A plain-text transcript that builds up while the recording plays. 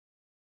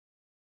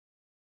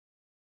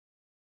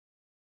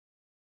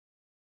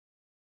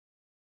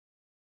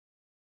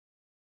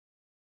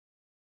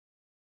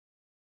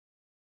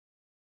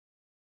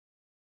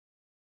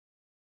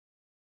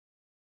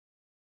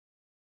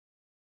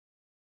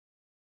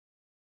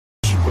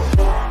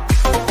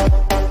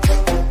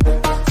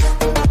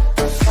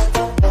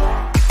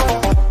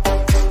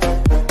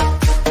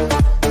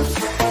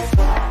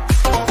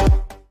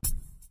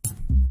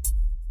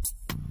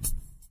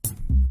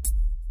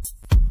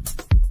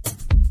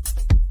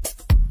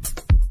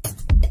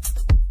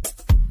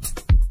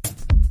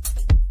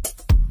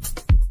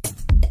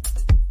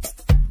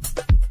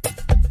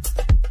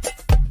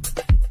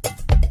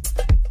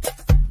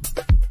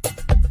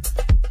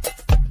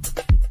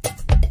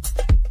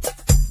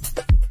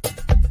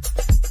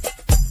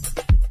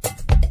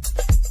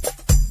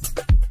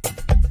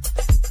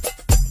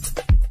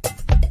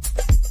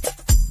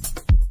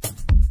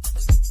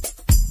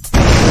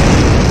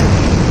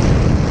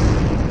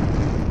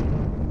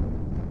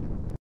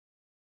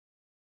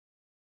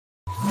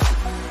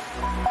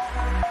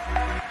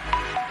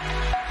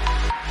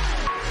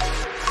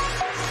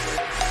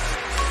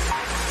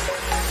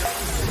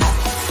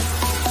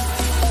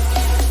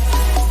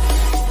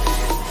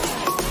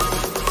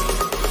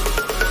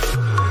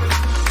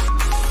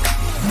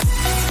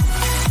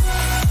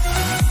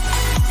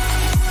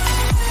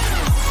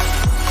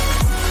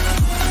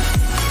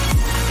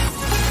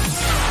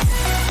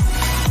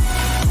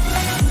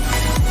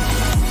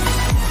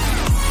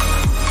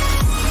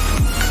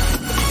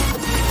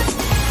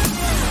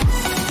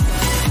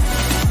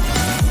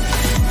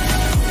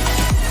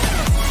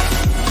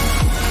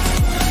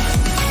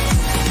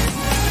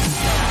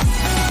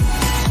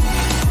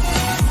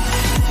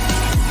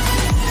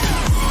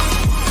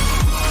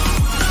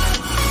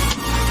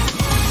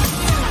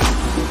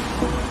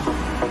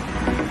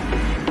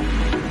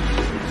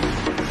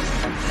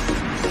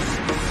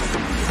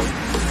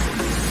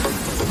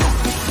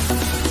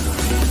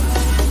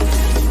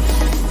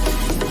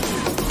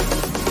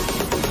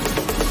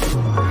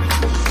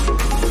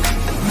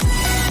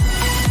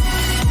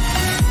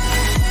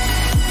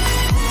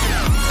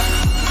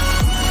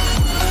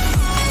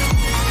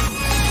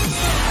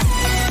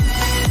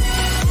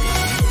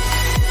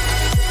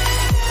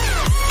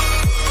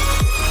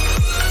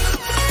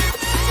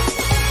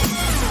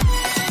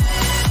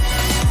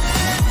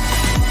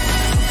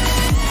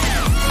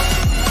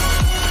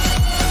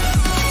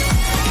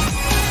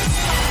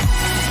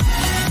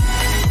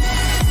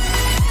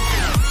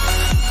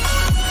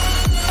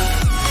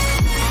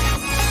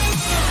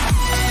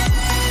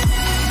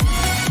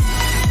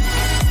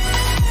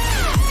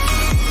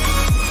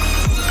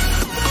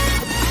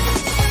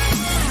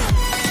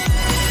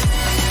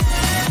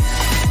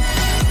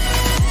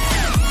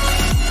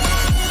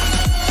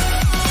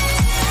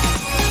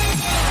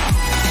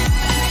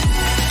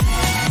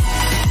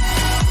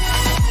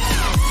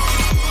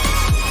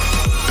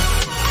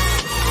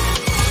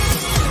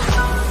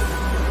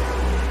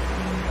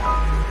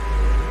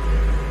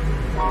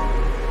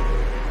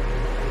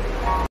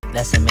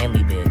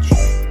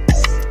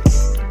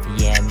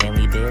bitch. Yeah,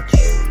 manly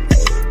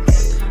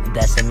bitch.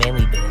 That's a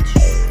manly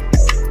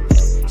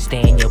bitch.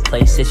 Stay in your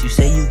place, sis. You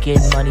say you get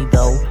money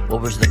though.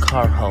 What was the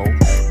car hoe?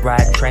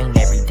 Ride train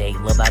every day,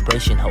 low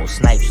vibration hoe.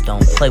 Snipes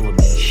don't play with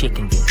me, shit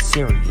can get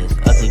serious.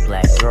 Ugly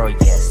black girl,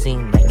 yeah,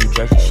 seem like New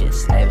Jersey shit.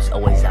 Snipes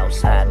always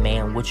outside,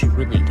 man, what you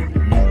really do?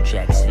 New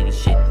Jack City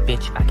shit,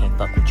 bitch, I can't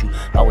fuck with you.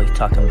 Always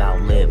talking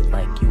about live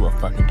like you a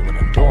fucking doing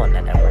a doing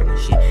that regular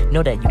shit.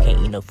 Know that you can't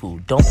eat no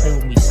food, don't play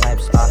with me,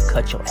 Snipes, I'll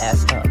cut your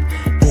ass up.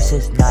 This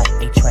is not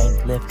a train,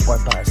 lift, or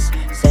bus.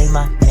 Say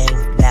my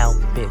name now,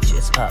 bitch,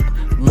 it's up.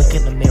 Look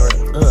in the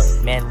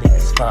mirror, manly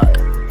as fuck.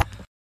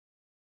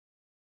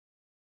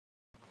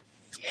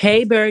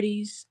 Hey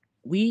birdies,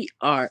 we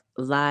are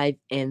live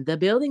in the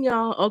building,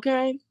 y'all,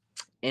 okay?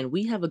 And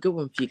we have a good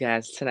one for you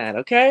guys tonight,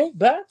 okay?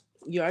 But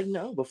you already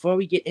know, before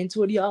we get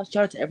into it, y'all,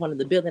 shout out to everyone in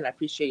the building. I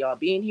appreciate y'all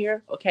being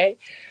here, okay?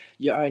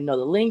 You already know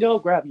the lingo.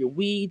 Grab your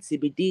weed,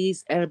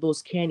 CBDs,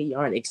 edibles, candy,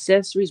 yarn,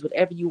 accessories,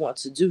 whatever you want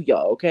to do,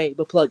 y'all, okay?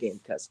 But plug in,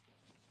 because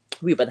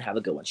we better have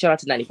a good one. Shout out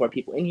to 94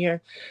 people in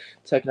here.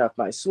 Taking off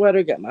my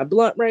sweater, got my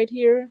blunt right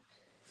here.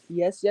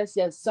 Yes, yes,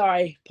 yes.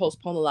 Sorry,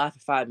 postpone the live for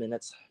 5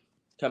 minutes.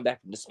 Come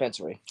back from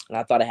dispensary, and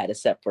I thought I had it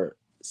set for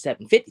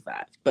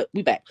 7:55, but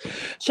we back.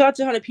 Shout out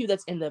to 100 people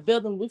that's in the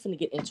building. We're finna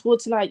get into it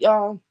tonight,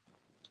 y'all.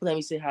 Let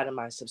me say hi to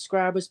my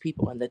subscribers,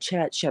 people in the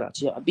chat. Shout out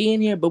to y'all being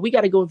here, but we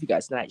gotta go with you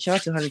guys tonight. Shout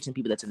out to 110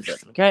 people that's in the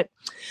building. Okay,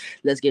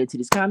 let's get into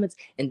these comments,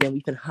 and then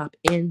we can hop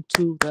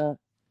into the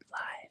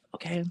live.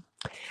 Okay.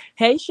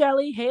 Hey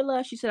Shelly, hey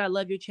love. She said I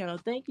love your channel.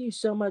 Thank you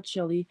so much,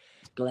 Shelly.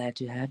 Glad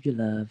to have your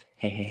love.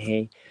 Hey, hey,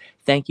 hey.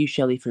 Thank you,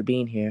 Shelly, for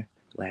being here.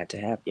 Glad to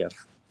have you.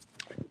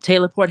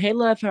 Taylor Port, hey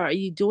love, how are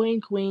you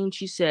doing, Queen?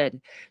 She said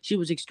she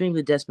was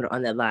extremely desperate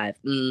on that live.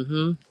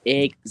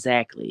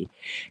 Exactly.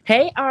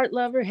 Hey Art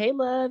Lover, hey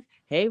love,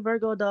 hey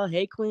Virgo doll,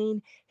 hey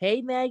Queen,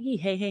 hey Maggie,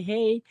 hey, hey,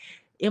 hey.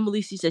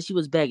 Emily, she said she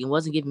was begging,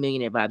 wasn't giving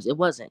millionaire vibes. It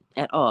wasn't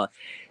at all.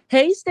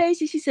 Hey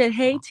Stacy, she said,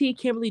 hey T,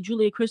 Kimberly,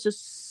 Julia, Krista,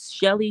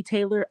 Shelly,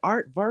 Taylor,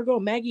 Art, Virgo,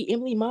 Maggie,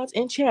 Emily, Mods,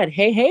 and Chad.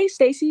 Hey, hey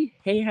Stacy,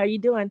 hey, how you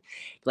doing?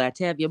 Glad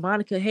to have you.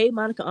 Monica, hey,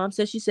 Monica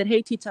says, she said,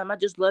 hey, Tea Time, I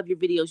just love your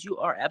videos. You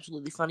are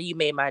absolutely funny. You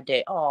made my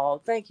day. Oh,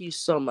 thank you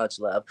so much,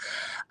 love.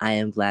 I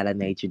am glad I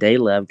made your day,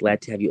 love.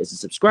 Glad to have you as a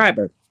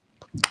subscriber.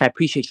 I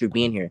appreciate you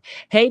being here.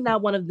 Hey,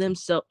 not one of them.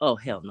 Oh,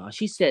 hell no.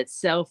 She said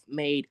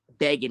self-made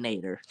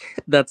begginator.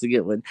 That's a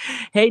good one.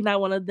 Hey, not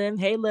one of them.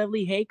 Hey,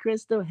 lovely. Hey,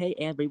 Crystal. Hey,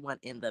 everyone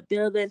in the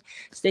building.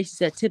 Stacy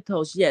said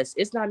tiptoes. Yes,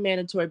 it's not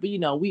mandatory,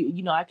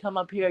 but I come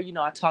up here,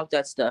 I talk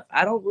that stuff.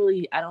 I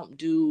don't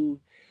do,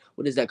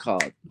 what is that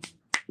called?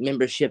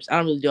 Memberships. I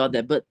don't really do all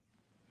that, but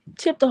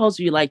tip the host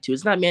if you like to.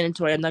 It's not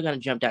mandatory. I'm not going to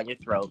jump down your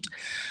throat.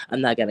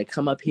 I'm not going to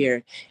come up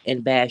here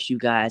and bash you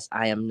guys.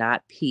 I am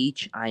not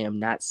Peach. I am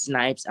not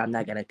Snipes. I'm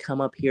not going to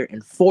come up here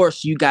and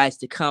force you guys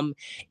to come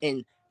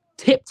and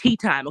tip tea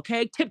time,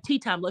 okay? Tip tea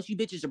time unless you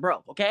bitches are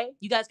broke, okay?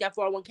 You guys got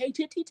 401k,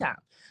 tip tea time.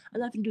 I'm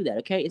not going to do that,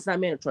 okay? It's not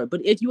mandatory.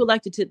 But if you would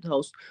like to tip the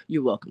host,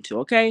 you're welcome to,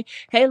 okay?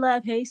 Hey,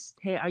 love. Hey,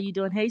 how you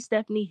doing? Hey,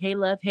 Stephanie. Hey,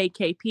 love. Hey,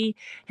 KP.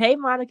 Hey,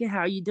 Monica. How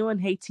are you doing?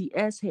 Hey,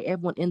 TS. Hey,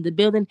 everyone in the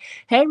building.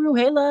 Hey, Rue.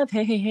 Hey, love.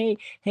 Hey, hey, hey.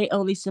 Hey,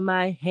 only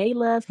Samai. Hey,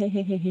 love. Hey,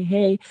 hey, hey, hey,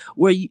 hey.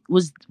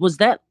 Was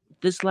that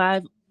this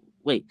live?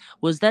 Wait,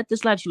 was that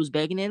this live she was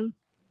begging in?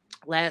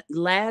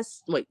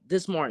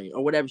 This morning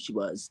or whatever she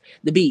was.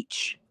 The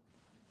beach.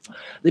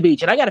 The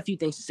beach. And I got a few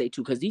things to say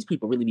too, because these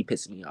people really be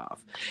pissing me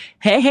off.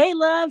 Hey, hey,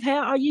 love. How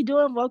are you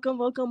doing? Welcome,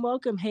 welcome,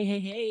 welcome. Hey,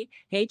 hey, hey.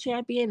 Hey,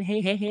 champion. Hey,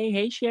 hey, hey.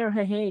 Hey, Cher.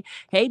 Hey, hey.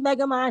 Hey,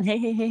 Megamind. Hey,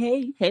 hey, hey,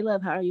 hey. Hey,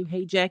 love. How are you?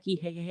 Hey, Jackie.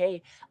 Hey, hey,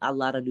 hey. A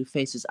lot of new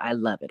faces. I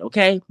love it.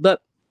 Okay.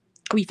 But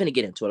we finna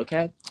get into it.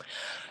 Okay.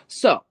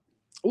 So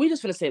we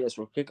just gonna say this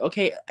real quick,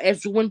 okay?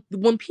 As when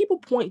people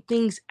point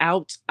things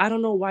out, I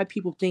don't know why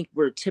people think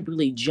we're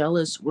typically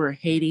jealous, we're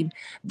hating.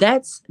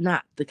 That's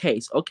not the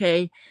case,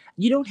 okay?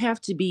 You don't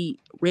have to be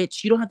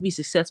rich, you don't have to be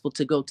successful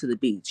to go to the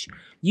beach.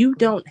 You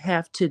don't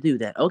have to do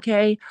that,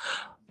 okay?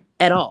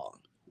 At all.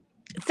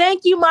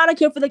 Thank you,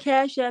 Monica, for the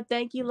cash app.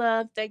 Thank you,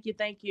 love. Thank you,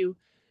 thank you.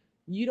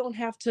 You don't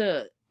have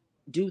to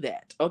do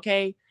that,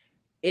 okay?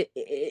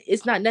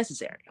 It's not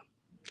necessary.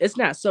 It's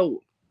not.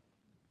 So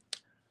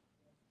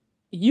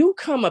you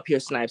come up here,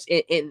 Snipes,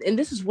 and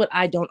this is what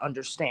I don't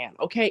understand.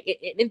 Okay,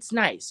 it's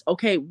nice.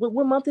 Okay,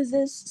 what month is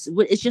this?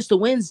 It's just a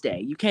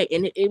Wednesday. Okay,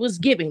 and it was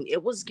giving.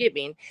 It was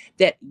giving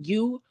that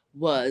you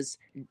was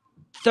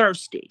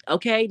thirsty.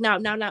 Okay, now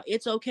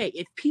it's okay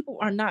if people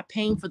are not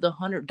paying for the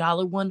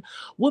 $100 one.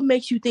 What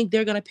makes you think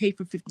they're gonna pay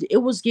for 50? It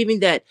was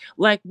giving that,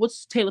 like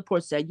what's Taylor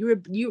Port said. You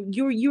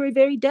were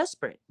very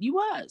desperate. You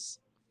was.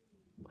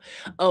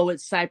 Oh,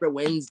 it's Cyber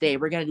Wednesday.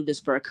 We're gonna do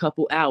this for a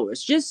couple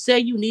hours. Just say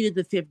you needed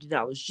the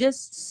 $50.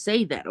 Just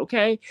say that,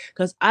 okay?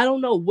 Because I don't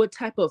know what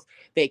type of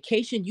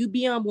vacation you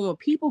be on. But when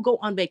people go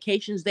on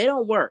vacations, they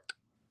don't work.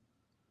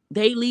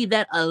 They leave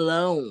that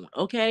alone,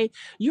 okay?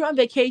 You're on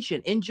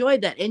vacation. Enjoy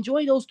that.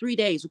 Enjoy those 3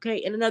 days,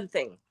 okay? And another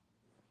thing,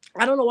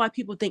 I don't know why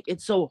people think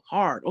it's so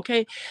hard,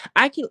 okay?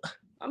 I can.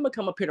 I'm gonna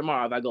come up here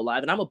tomorrow if I go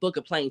live, and I'm gonna book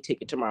a plane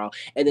ticket tomorrow,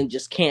 and then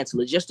just cancel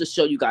it just to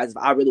show you guys if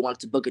I really wanted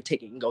to book a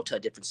ticket and go to a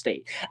different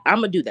state. I'm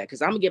gonna do that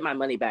because I'm gonna get my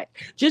money back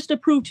just to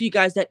prove to you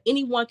guys that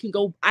anyone can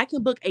go. I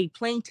can book a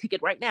plane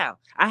ticket right now.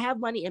 I have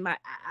money in my.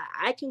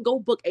 I can go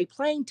book a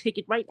plane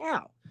ticket right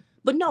now.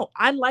 But no,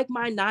 I like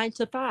my 9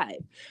 to 5,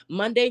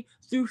 Monday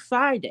through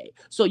Friday.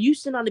 So you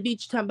sit on the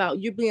beach talking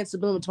about you're being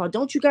subliminal.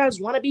 Don't you guys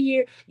want to be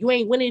here? You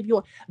ain't winning if you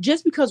want.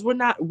 Just because we're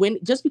not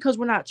just because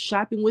we're not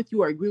shopping with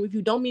you or agree with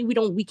you, don't mean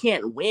we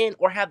can't win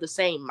or have the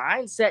same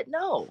mindset.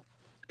 No.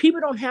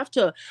 People don't have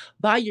to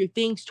buy your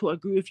things to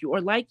agree with you or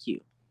like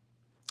you.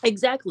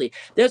 Exactly.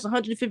 There's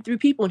 153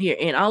 people in here,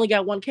 and I only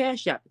got one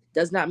cash app.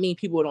 Does not mean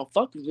people don't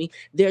fuck with me.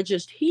 They're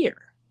just here.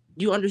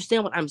 You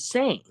understand what I'm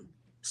saying?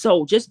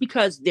 So just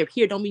because they're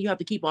here don't mean you have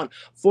to keep on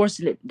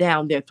forcing it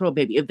down their throat,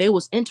 baby. If they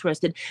was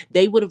interested,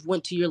 they would have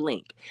went to your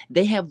link.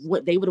 They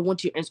would have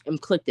went to your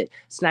and clicked it.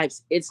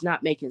 Snipes, it's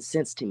not making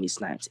sense to me,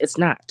 Snipes. It's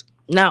not.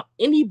 Now,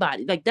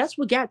 anybody, like that's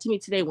what got to me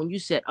today when you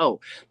said, oh,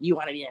 you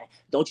want to be,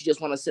 don't you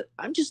just want to sit?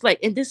 I'm just like,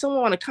 and then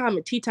someone want to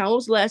comment, T-Town, when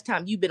was the last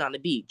time you've been on the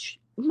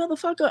beach?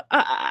 Motherfucker,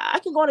 I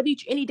can go on the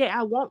beach any day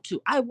I want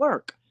to. I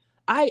work.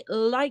 I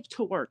like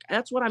to work.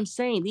 That's what I'm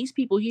saying. These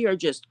people here are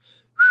just,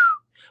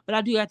 but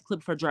I do have to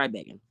clip for dry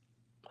bagging.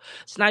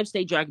 Snipes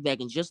stay dry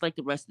bagging just like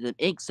the rest of them.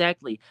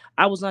 Exactly.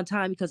 I was on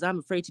time because I'm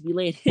afraid to be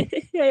late.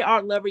 Hey,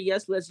 art lover.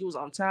 Yes, Leslie was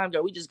on time,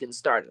 girl. We just getting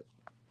started.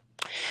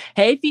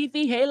 Hey,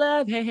 Fifi. Hey,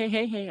 love.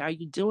 Hey. How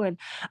you doing?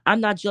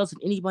 I'm not jealous of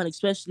anyone,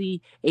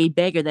 especially a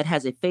beggar that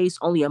has a face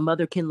only a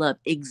mother can love.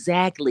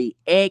 Exactly.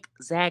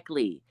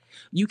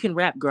 You can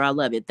rap, girl. I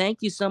love it. Thank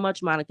you so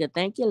much, Monica.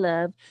 Thank you,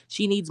 love.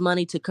 She needs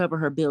money to cover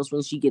her bills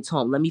when she gets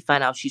home. Let me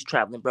find out if she's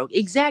traveling broke.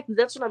 Exactly.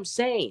 That's what I'm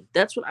saying.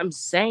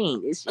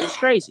 It's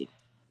crazy.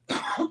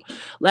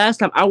 Last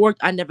time I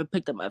worked, I never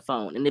picked up my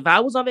phone. And if I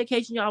was on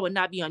vacation, y'all, I would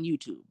not be on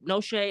YouTube. No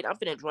shade. I'm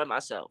finna enjoy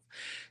myself.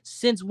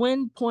 Since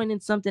when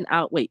pointing something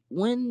out?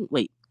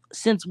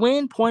 Since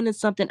when pointing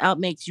something out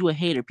makes you a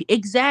hater?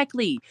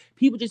 Exactly.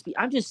 People just be,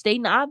 I'm just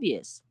stating the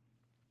obvious.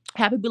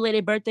 Happy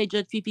belated birthday,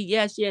 Judge Fifi.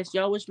 Yes.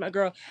 Y'all wish my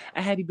girl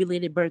a happy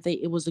belated birthday.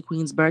 It was the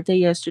Queen's birthday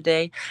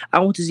yesterday. I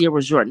went to see a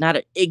resort,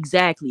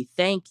 exactly.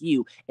 Thank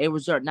you. A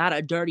resort, not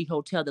a dirty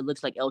hotel that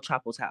looks like El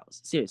Chapo's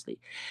house. Seriously.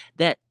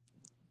 That's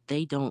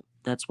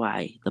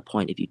why the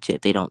point if you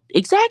tip, they don't.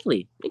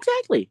 Exactly.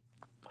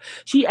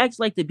 She acts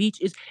like the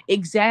beach is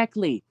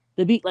exactly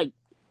the beach,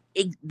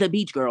 the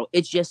beach, girl.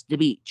 It's just the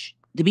beach.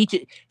 The beach.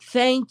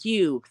 Thank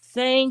you.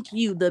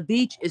 The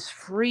beach is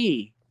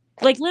free.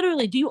 Like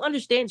literally, do you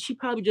understand? She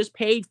probably just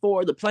paid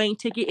for the plane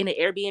ticket in an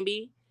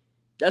Airbnb.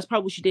 That's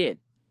probably what she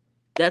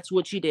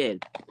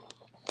did.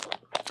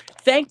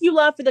 Thank you,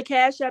 love, for the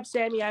cash app,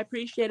 Sammy. I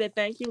appreciate it.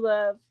 Thank you,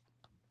 love.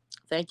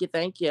 Thank you.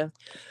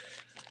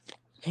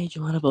 Hey,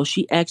 Joanna Bo,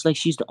 she acts like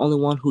she's the only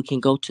one who can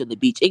go to the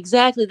beach.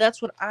 Exactly.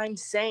 That's what I'm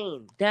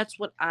saying.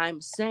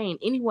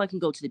 Anyone can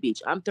go to the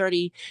beach. I'm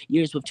 30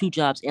 years with 2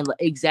 jobs. And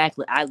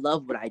exactly, I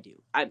love what I do.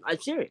 I'm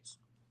serious.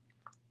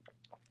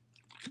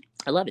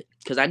 I love it.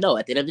 Because I know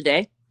at the end of the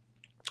day,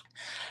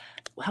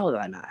 how old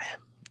am I?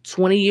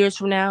 20 years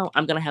from now,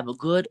 I'm going to have a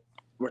good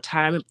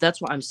retirement.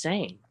 That's what I'm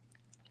saying.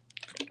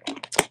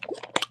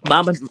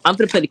 I'm going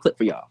to play the clip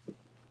for y'all.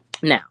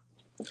 Now,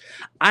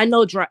 I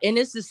know, and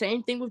it's the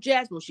same thing with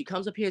Jasmine. She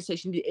comes up here and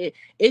says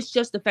it's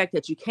just the fact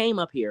that you came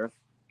up here.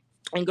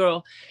 And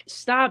girl,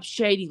 stop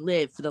shading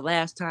Liv for the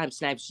last time,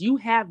 Snipes. You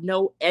have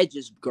no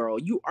edges, girl.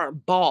 You are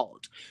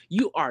bald.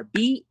 You are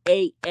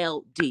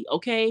BALD,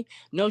 okay?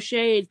 No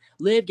shade.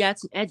 Liv got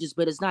some edges,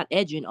 but it's not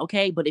edging,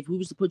 okay? But if we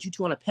was to put you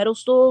two on a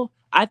pedestal,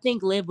 I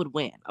think Liv would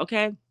win,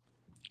 okay?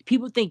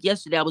 People think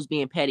yesterday I was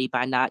being petty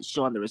by not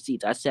showing the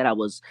receipts. I said it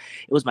was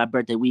my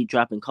birthday. We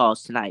dropping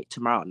calls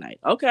tomorrow night.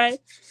 Okay.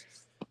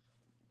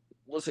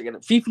 Once again,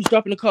 Fifi's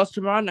dropping the calls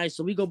tomorrow night,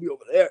 so we gonna be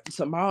over there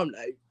tomorrow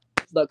night.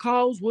 The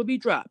calls will be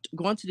dropped.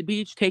 Going to the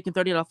beach, taking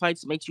 $30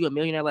 flights makes you a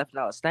millionaire left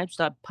now. Snipe,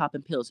 stop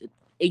popping pills.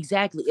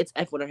 Exactly. It's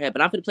F with her head.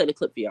 But I'm going to play the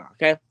clip for y'all,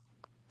 okay?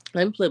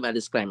 Let me play my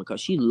disclaimer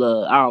because I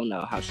don't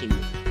know how she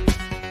moves.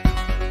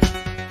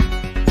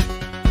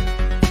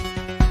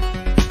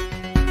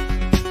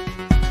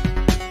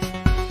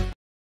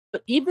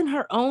 But even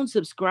her own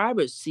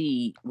subscribers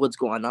see what's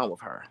going on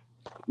with her.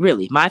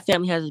 Really, my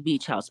family has a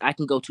beach house I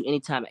can go to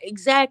anytime.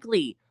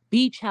 Exactly.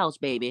 Beach house,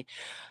 baby.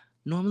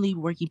 Normally,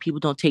 working people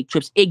don't take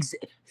trips. Thank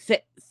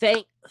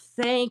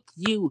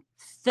you.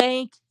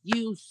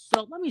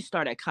 So let me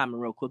start that comment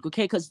real quick,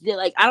 okay? Because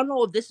I don't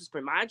know if this is for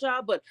my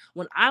job, but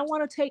when I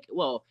want to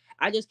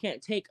I just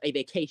can't take a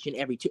vacation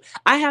every 2.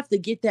 I have to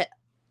get that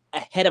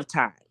ahead of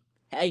time.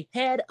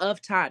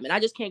 And I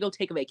just can't go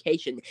take a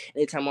vacation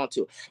anytime I want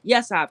to.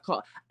 Yes, I've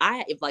called.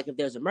 If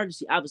there's an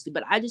emergency, obviously,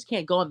 but I just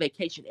can't go on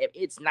vacation.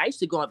 It's nice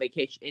to go on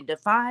vacation and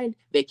define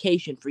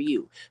vacation for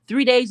you.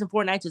 3 days and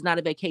 4 nights is not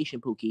a vacation,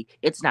 Pookie.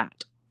 It's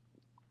not.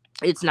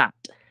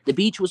 The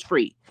beach was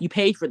free. You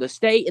paid for the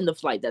stay and the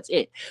flight. That's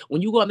it.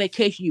 When you go on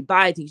vacation, you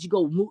buy things. You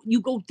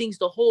go things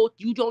the whole.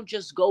 You don't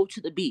just go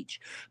to the beach.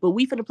 But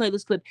we finna play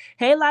this clip.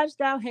 Hey,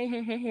 lifestyle. Hey,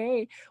 hey, hey,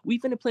 hey. We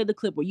finna play the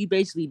clip where you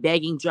basically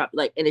begging drop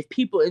like, and if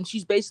people, and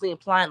she's basically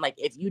implying like,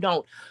 if you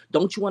don't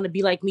you want to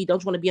be like me?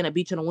 Don't you want to be on a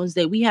beach on a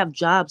Wednesday? We have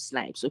job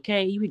snipes.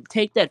 Okay, you can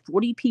take that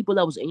 40 people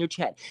that was in your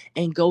chat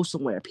and go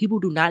somewhere. People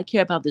do not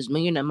care about this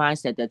millionaire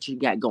mindset that you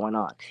got going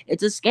on.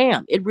 It's a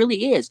scam. It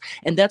really is.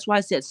 And that's why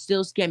I said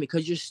still scam,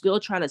 because you're still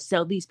trying to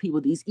sell these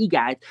people, these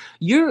e-guys.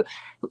 You've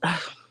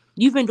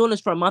been doing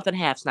this for a month and a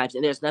half, Snipes,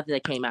 and there's nothing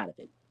that came out of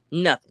it.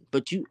 Nothing.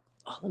 But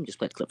let me just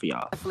play the clip for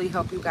y'all. Definitely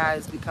help you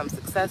guys become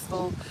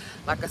successful.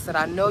 Like I said,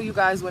 I know you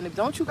guys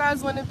don't you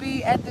guys want to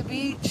be at the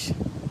beach?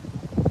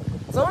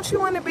 Don't you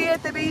want to be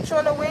at the beach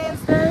on a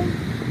Wednesday?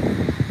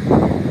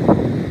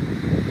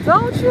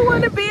 Don't you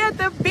want to be at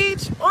the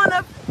beach on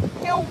a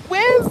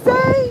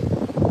Wednesday?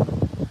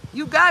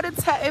 You gotta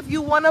if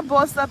you want to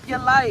boss up your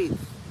life,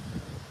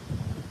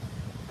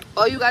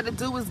 all you got to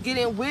do is get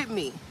in with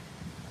me.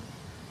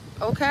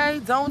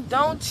 Okay?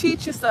 Don't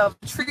cheat yourself.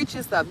 Treat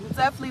yourself. You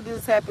definitely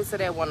just happen to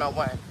that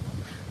one-on-one.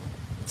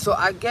 So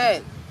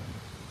again,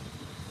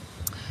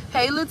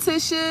 hey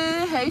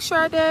Letitia, hey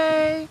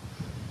Sade.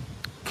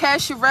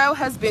 Cash Sherelle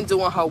has been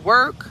doing her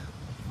work.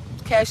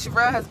 Cash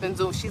Sherelle has been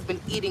she's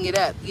been eating it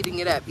up.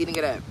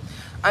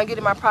 I'm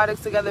getting my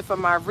products together for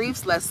my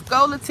reefs. Let's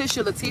go,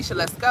 Letitia,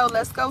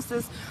 let's go,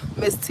 sis.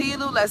 Miss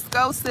Tilu, let's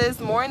go,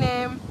 sis.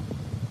 Morning.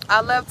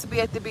 I love to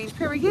be at the beach,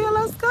 period. Yeah,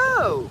 let's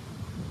go.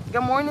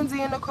 Good morning,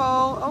 Dia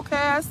Nicole. Okay,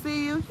 I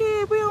see you.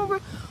 Yeah, we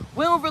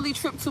don't really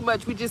trip too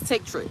much. We just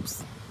take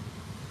trips.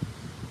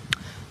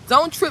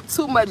 Don't trip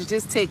too much,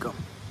 just take them.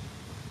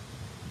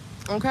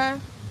 Okay?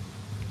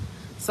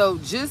 So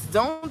just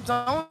don't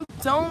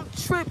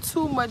trip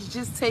too much,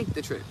 just take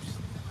the trips.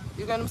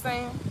 You get what I'm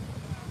saying?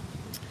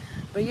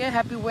 But yeah,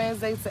 happy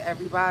Wednesday to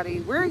everybody.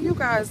 Where are you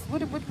guys?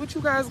 What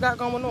you guys got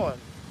going on?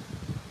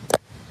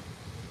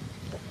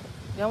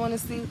 Y'all wanna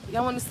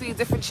see a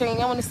different change?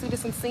 Y'all wanna see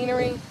some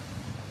scenery?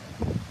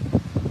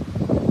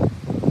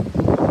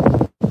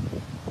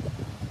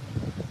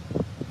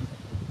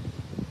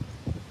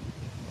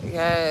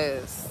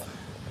 Yes.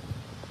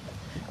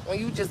 When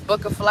you just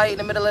book a flight in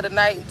the middle of the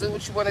night and do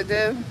what you want to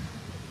do.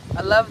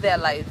 I love that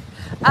life.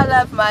 I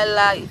love my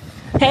life.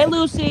 Hey,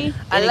 Lucy.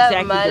 I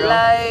love my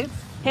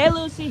life. Hey,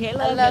 Lucy. Hey,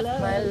 love. I love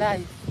my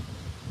life.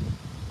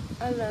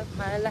 I love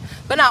my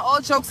life. But now,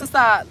 all jokes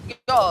aside,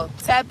 y'all,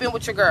 tap in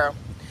with your girl.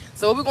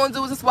 So what we're going to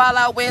do is this Wild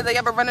Out Wednesday.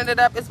 Y'all been running it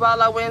up. It's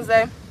Wild Out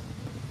Wednesday. I'm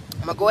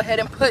going to go ahead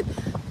and put,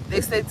 they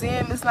said,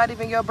 damn, it's not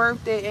even your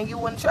birthday and you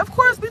want to trip. Of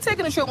course, we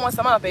taking a trip once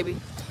a month, baby.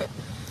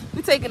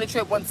 We taking a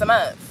trip once a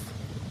month.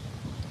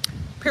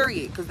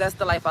 Period, because that's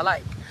the life I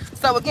like.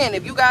 So again,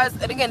 if you guys,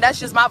 and again, that's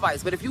just my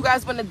advice, but if you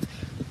guys want to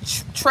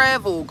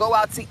travel, go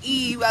out to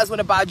eat, you guys want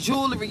to buy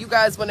jewelry, you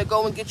guys want to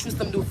go and get you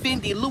some new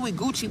Fendi, Louis,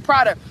 Gucci,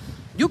 Prada,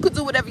 you could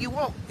do whatever you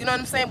want. You know what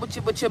I'm saying?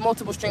 With your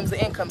multiple streams of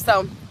income.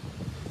 So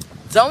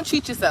don't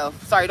cheat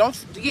yourself. Sorry, don't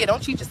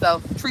cheat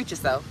yourself. Treat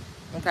yourself.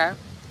 Okay?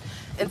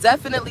 And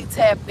definitely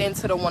tap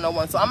into the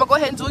one-on-one. So I'm gonna go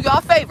ahead and do y'all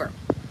a favor.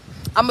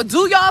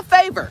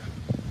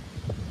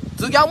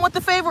 Do y'all want the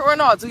favor or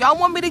not? Do y'all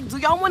want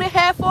it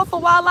half off for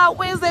Wild Out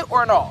Wednesday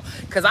or not?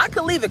 Because I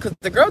could leave it, because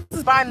the girls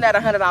is buying that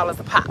 $100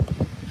 a pop.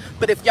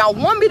 But if y'all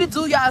want me to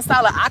do y'all a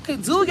solid, I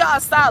can do y'all a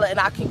solid and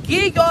I can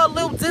give y'all a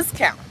little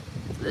discount.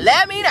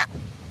 Let me know.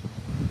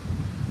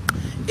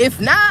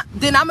 If not,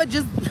 then I'ma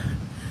just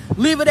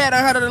leave it at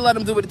 100 and let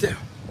them do what it do.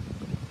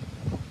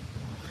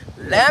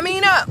 Let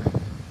me know.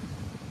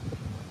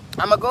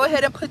 I'm gonna go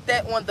ahead and put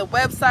that on the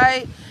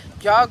website.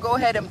 Y'all go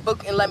ahead and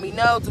book and let me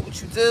know. Do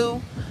what you do.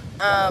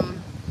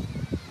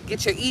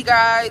 Get your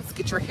e-guides,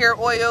 get your hair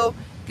oil,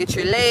 get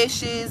your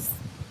lashes,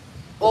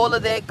 all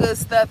of that good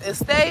stuff, and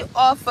stay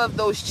off of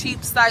those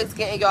cheap sites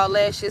getting y'all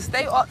lashes.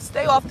 Stay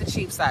off the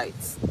cheap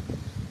sites.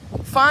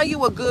 Find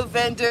you a good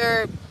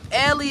vendor.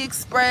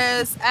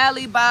 AliExpress,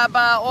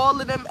 Alibaba, all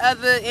of them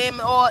other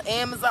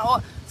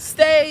Amazon.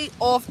 Stay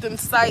off them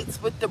sites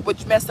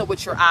which messing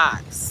with your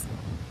eyes.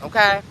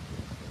 Okay?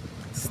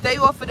 Stay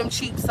off of them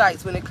cheap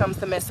sites when it comes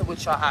to messing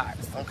with your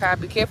eyes. Okay?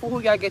 Be careful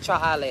who y'all get your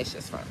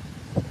eyelashes from.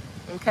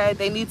 Okay?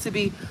 They need to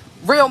be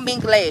real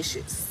mink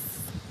lashes,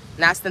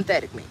 not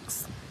synthetic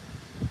minks.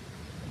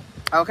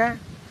 Okay?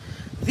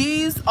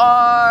 These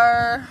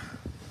are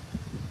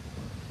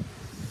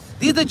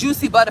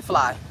Juicy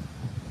Butterfly.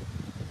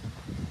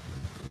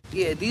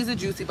 Yeah, these are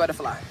Juicy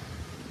Butterfly.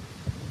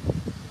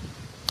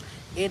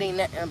 It ain't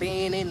nothing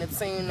being in the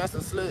team, that's a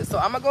slut. So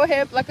I'm gonna go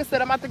ahead, like I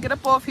said, I'm about to get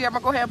up off here. I'm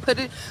gonna go ahead and put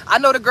it. I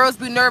know the girls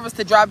be nervous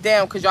to drop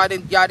down because y'all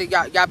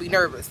be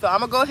nervous. So I'm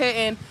gonna go ahead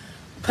and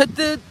put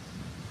the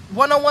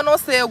one-on-one on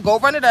sale. Go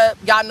run it up.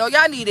 Y'all know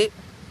y'all need it.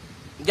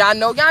 Y'all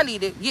know y'all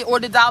need it. Or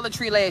the Dollar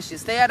Tree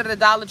lashes. Stay out of the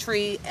Dollar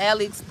Tree,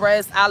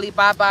 AliExpress,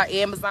 Alibaba,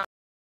 Amazon.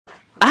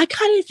 I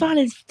kind of find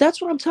it.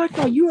 That's what I'm talking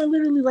about. You are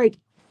literally like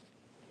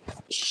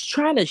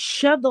trying to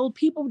shove those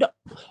people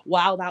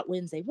Wild Out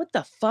Wednesday. What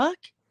the fuck?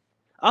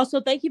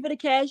 Also, thank you for the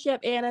cash app,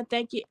 Anna.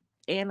 Thank you.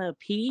 Anna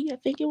P, I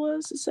think it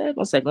was. It said.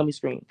 One second, let me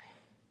screen.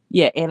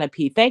 Yeah, Anna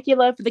P. Thank you,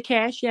 love, for the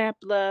cash app,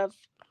 love.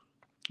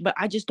 But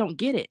I just don't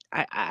get it.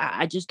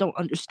 I just don't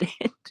understand.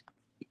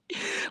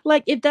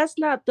 Like, if that's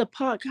not the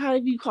pot, how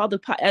do you call the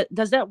pot?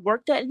 Does that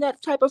work that in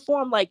that type of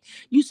form? Like,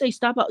 you say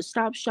stop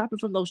shopping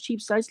from those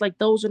cheap sites. Like,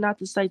 those are not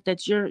the sites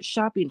that you're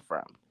shopping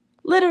from.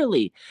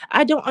 Literally,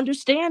 I don't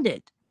understand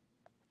it.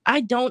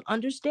 I don't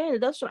understand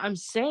it. That's what I'm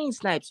saying,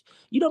 Snipes.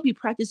 You don't be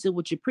practicing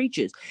what you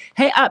preaches.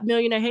 Hey, up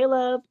millionaire. Hey,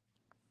 love.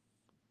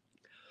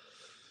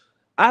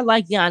 I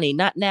like Yanni.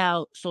 Not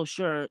now, so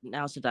sure.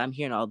 Now since I'm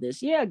hearing all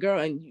this, yeah, girl,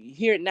 and you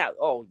hear it now.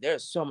 Oh,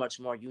 there's so much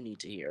more you need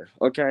to hear.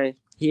 Okay,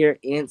 hear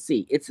and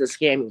see. It's a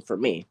scamming for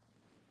me.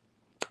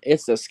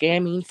 It's a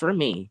scamming for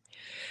me.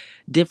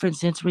 Different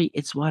sensory.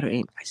 It's water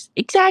and ice.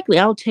 Exactly.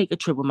 I'll take a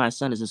trip with my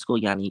son as a school,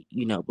 Yanni.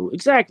 You know, boo.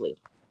 Exactly.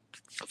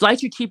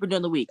 Flights are cheaper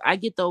during the week. I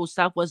get those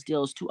Southwest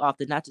deals too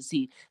often not to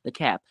see the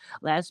cap.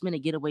 Last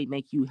minute getaway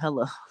make you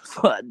hella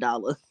for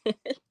 $1.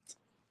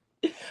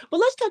 But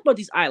let's talk about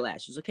these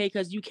eyelashes, okay?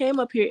 Because you came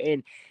up here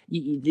and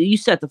you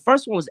said the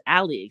first one was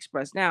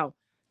AliExpress. Now,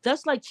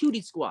 that's like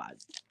Cutie Squad,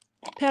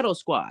 Pedal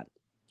Squad.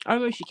 I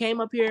remember she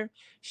came up here.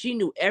 She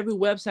knew every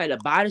website to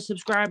buy the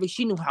subscribers.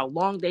 She knew how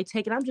long they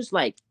take. And I'm just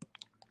like,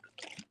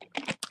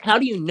 how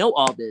do you know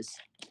all this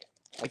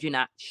if you're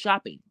not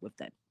shopping with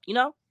them? You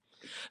know?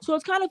 So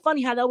it's kind of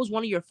funny how that was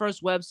one of your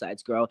first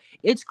websites, girl.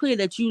 It's clear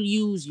that you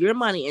use your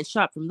money and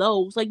shop from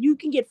those. Like, you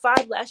can get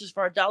 5 lashes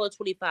for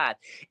 $1.25.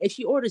 If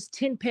she orders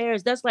 10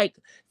 pairs, that's like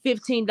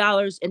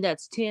 $15, and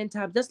that's 10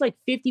 times. That's like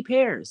 50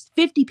 pairs.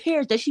 50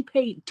 pairs that she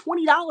paid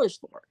 $20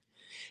 for.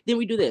 Then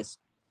we do this.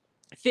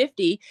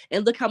 50,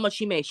 and look how much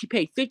she made. She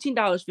paid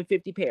 $15 for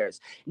 50 pairs.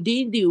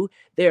 Do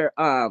their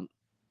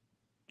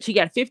she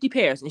got 50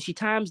 pairs, and she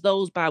times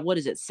those by, what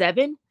is it,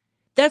 7?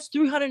 That's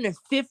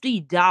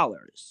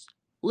 $350.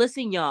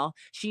 Listen, y'all,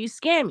 she's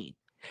scamming.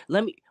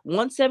 Let me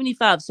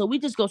 175. So we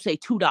just go say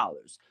 $2.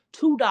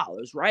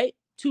 $2, right?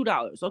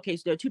 $2. Okay,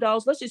 so there are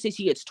 $2. Let's just say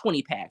she gets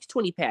 20 packs.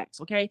 20 packs,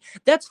 okay?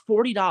 That's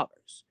 $40.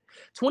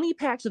 20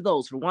 packs of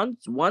those for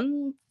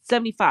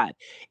 175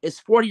 is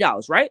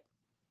 $40, right?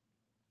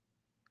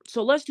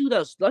 So let's do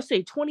this. Let's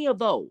say 20 of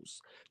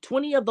those.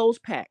 20 of those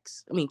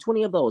packs. I mean,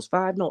 20 of those.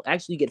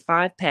 Actually, you get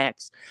 5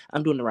 packs.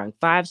 I'm doing it wrong.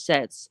 5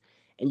 sets,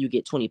 and you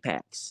get 20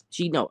 packs.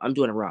 No, I'm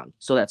doing it wrong.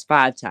 So that's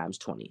 5 times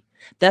 20.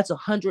 That's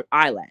 100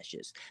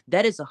 eyelashes.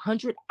 That is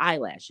 100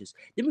 eyelashes.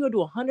 Then we're going to do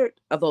 100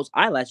 of those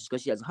eyelashes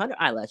because she has 100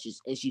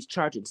 eyelashes, and she's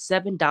charging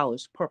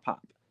 $7 per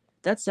pop.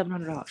 That's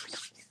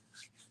 $700.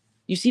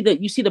 You see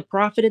the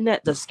profit in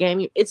that? The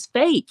scamming? It's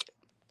fake.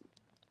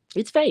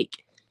 It's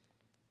fake.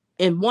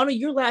 And one of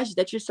your lashes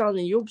that you're selling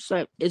on your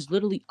website is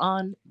literally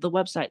on the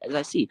website, as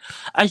I see.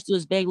 I just do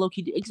this bag low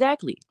key.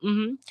 Exactly.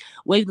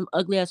 Wave them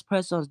ugly ass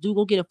press ons. Do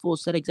go get a full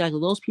set.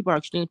 Exactly. Those people are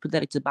extremely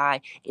pathetic to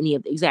buy any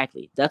of.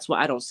 Exactly. That's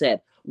why I don't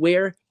said.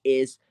 Where's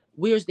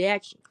the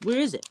action? Where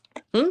is it?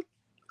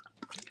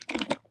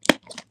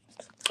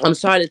 I'm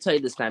sorry to tell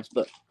you this, Snipes,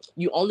 but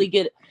you only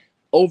get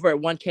over at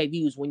 1K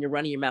views when you're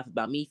running your mouth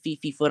about me,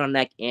 Fifi, foot on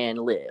neck, and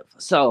Liv.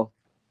 So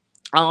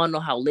I don't know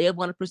how Liv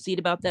want to proceed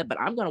about that, but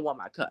I'm gonna want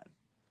my cut.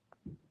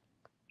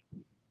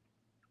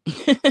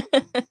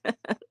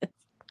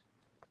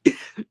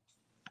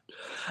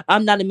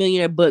 I'm not a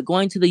millionaire, but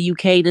going to the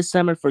UK this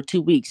summer for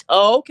 2 weeks.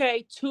 Oh,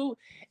 okay, 2.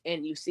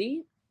 And you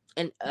see,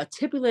 and a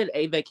typically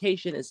a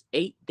vacation is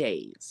 8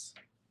 days.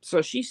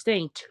 So she's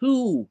staying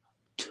 2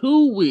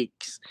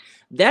 weeks.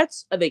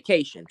 That's a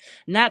vacation,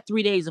 not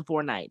 3 days and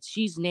 4 nights.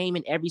 She's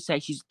naming every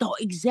site.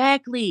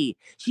 Exactly.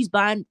 She's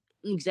buying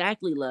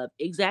exactly, love.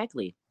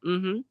 Exactly.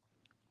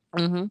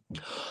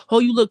 Oh,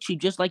 you look cheap,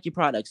 just like your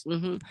products.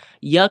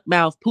 Yuck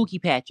mouth,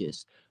 Pookie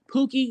patches.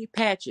 Pookie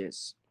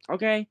patches.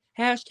 Okay?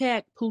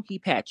 Hashtag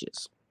Pookie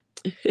patches.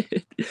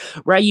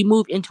 Right? You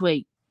moved into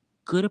a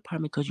good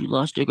apartment because you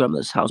lost your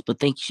grandmother's house,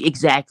 but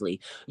exactly.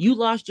 You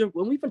lost your,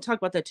 when we've been talking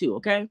about that too,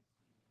 okay?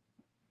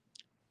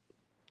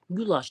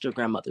 You lost your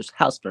grandmother's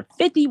house for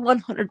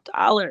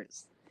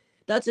 $5,100.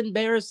 That's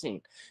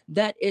embarrassing.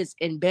 That is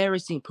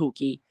embarrassing,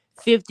 Pookie.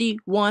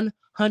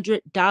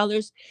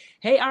 $5,100.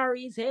 Hey,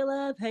 Aries. Hey,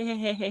 love.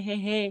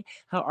 Hey.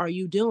 How are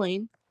you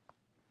doing?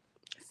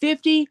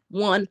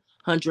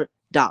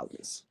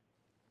 $5,100.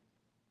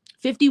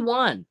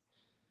 51.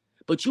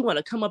 But you want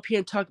to come up here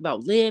and talk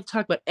about Liv,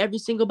 talk about every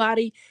single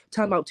body,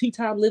 talk about tea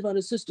time, live on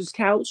his sister's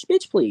couch.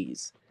 Bitch,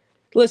 please.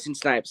 Listen,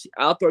 Snipes,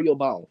 I'll throw you a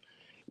bone.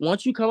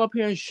 Once you come up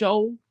here and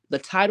show the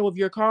title of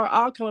your car,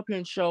 I'll come up here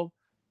and show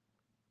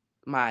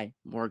my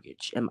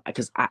mortgage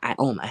because I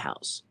own my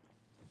house.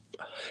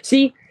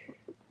 See,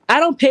 I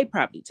don't pay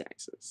property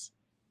taxes.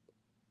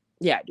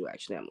 Yeah, I do,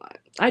 actually. I'm lying.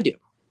 I do.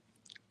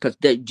 Because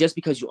just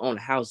because you own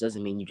a house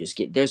doesn't mean you just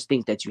get, there's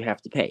things that you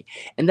have to pay.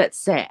 And that's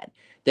sad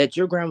that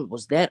your grandma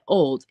was that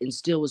old and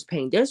still was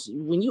paying.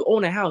 When you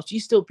own a house,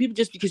 people,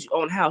 just because you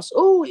own a house,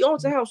 oh, he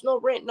owns a house, no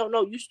rent,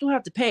 no, you still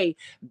have to pay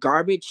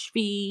garbage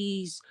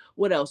fees.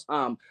 What else?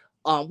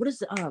 What is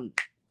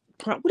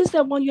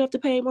that one you have to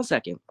pay? 1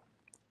 second.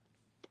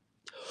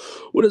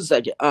 What is a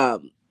second?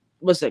 1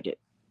 second.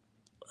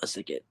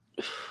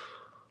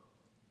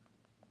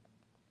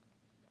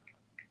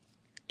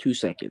 2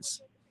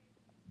 seconds.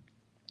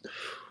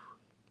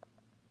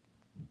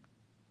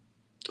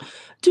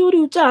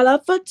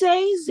 $2 for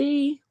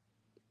Daisy.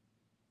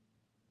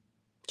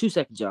 2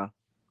 seconds, y'all.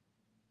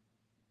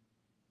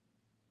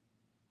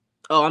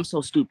 Oh, I'm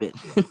so stupid.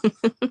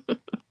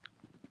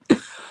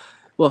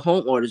 Well,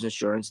 homeowners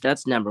insurance,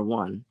 that's number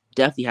one.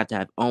 Definitely have to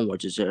have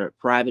homeowners insurance,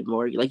 private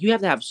mortgage. Like, you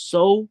have to have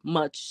so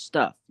much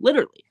stuff,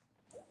 literally.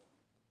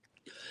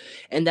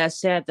 And that's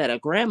sad that a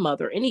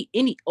grandmother,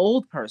 any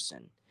old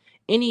person,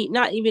 any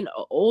not even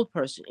an old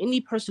person,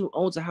 any person who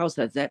owns a house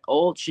that's that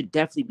old should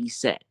definitely be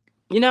set.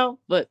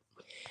 But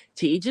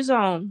to each his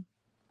own.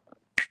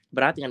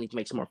 But I think I need to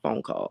make some more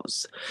phone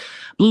calls.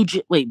 Blue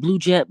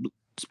Jet,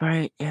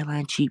 Spirit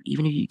Airline cheap.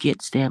 Even if you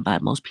get standby,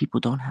 most people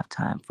don't have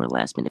time for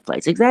last minute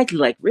flights. Exactly,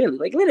 like really,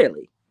 like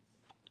literally.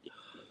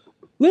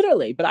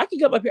 Literally, but I can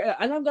come up here,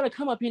 and I'm gonna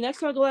come up here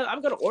next time I go out.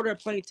 I'm gonna order a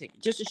plane ticket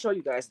just to show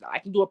you guys that I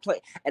can do a plane,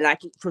 and I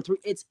can for three.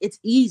 It's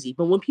easy,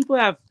 but when people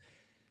have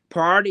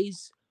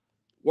priorities,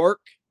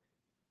 work,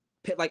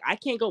 like I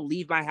can't go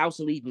leave my house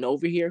and leave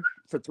Nova here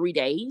for 3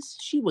 days.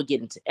 She would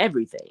get into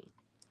everything.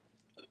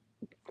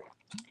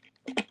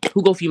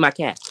 Who go feed my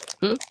cat?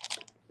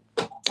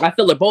 I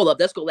fill her bowl up.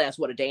 That's gonna last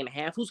a day and a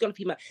half. Who's gonna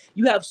feed my?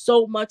 You have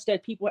so much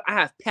that people. I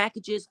have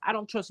packages. I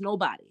don't trust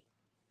nobody.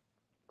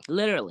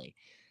 Literally.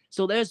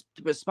 So there's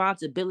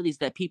responsibilities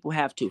that people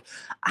have to.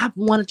 I've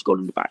wanted to go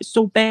to Dubai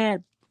so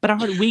bad, but I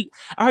heard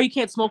you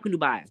can't smoke in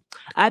Dubai.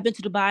 I've been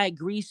to Dubai,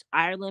 Greece,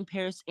 Ireland,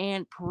 Paris,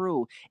 and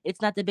Peru. It's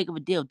not that big of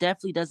a deal.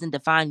 Definitely doesn't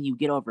define you.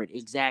 Get over it.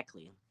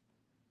 Exactly.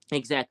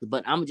 Exactly.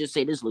 But I'm gonna just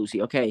say this,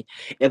 Lucy, okay?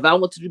 If I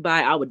went to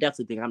Dubai, I would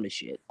definitely think I'm the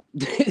shit.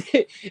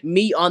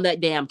 Me on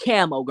that damn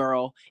camo,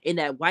 girl, in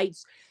that white.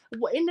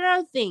 And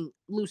another thing,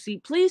 Lucy,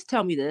 please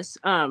tell me this.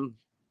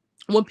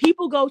 When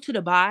people go to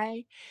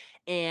Dubai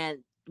and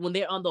when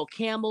they're on those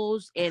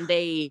camels and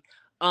they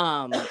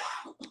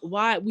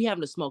why we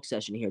having a smoke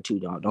session here too,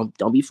 y'all.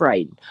 Don't be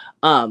frightened.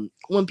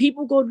 When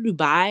people go to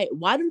Dubai,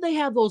 why do they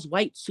have those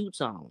white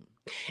suits on?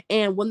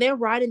 And when they're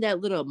riding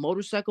that little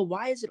motorcycle,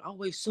 why is it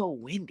always so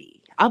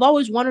windy? I've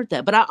always wondered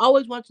that, but I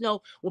always want to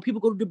know when people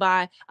go to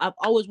Dubai, I've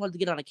always wanted to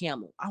get on a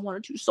camel. I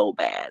wanted to so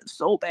bad,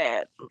 so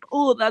bad.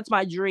 Oh, that's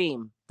my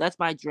dream. That's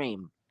my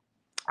dream.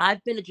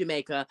 I've been to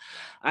Jamaica.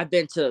 I've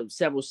been to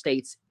several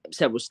states,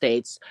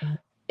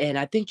 and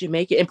I think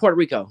Jamaica and Puerto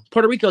Rico.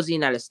 Puerto Rico's the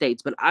United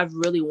States, but I've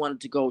really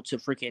wanted to go to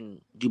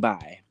freaking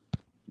Dubai.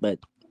 But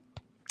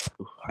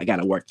I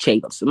gotta work,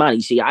 chase some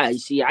money. I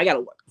gotta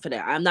work for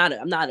that.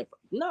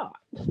 No,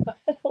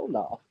 I don't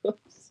know.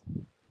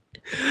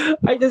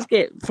 I just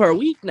get for a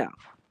week now.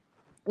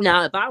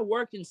 Now, if I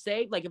work and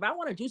save, like if I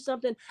want to do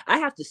something, I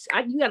have to.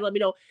 You gotta let me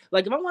know.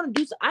 Like if I want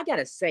to do, I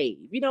gotta save.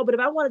 But if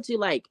I wanted to,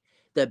 like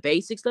the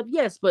basic stuff,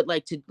 yes. But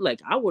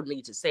I would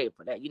need to save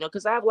for that.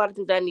 Because I have a lot of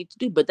things that I need to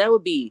do. But that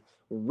would be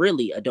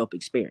really a dope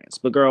experience.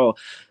 But girl,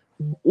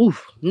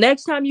 oof.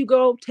 Next time you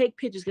go, take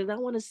pictures because I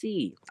want to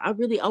see. I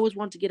really always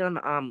want to get on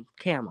the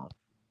camo.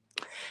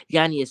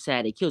 Yanni is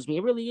sad. It kills me.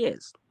 It really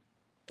is.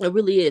 It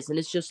really is. And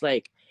it's just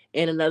like,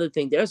 and another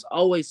thing, there's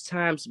always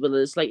times, but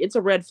it's like, it's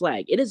a red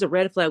flag. It is a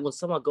red flag when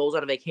someone goes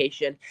on a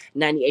vacation,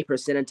 98%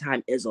 of the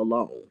time is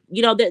alone.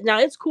 That now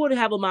it's cool to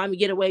have a mommy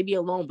get away, be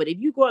alone. But if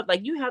you go out,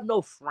 like you have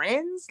no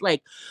friends,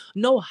 like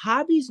no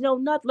hobbies, no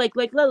nothing,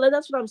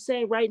 that's what I'm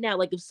saying right now.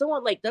 Like if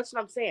someone, like, that's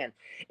what I'm saying.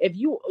 If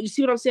you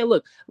see what I'm saying?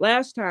 Look,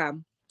 last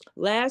time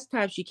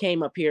she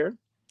came up here,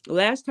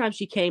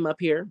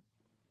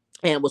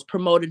 and was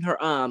promoting her,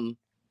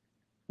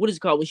 what is it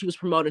called when she was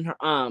promoting her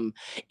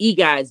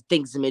e-guys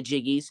things and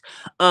jiggies,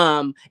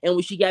 and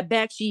when she got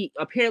back, she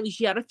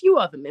had a few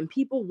of them and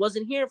people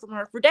wasn't hearing from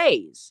her for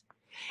days.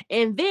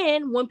 And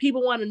then when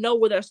people want to know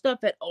where their stuff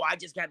at, oh, I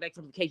just got back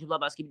from vacation, blah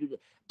blah blah.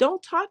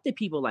 Don't talk to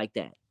people like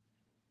that.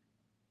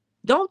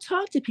 Don't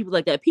talk to people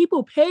like that.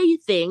 People pay you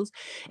things,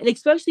 and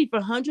especially for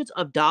hundreds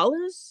of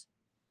dollars,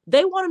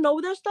 they want to know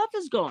where their stuff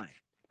is going.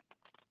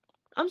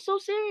 I'm so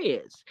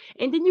serious.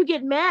 And then you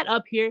get mad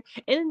up here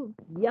and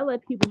yell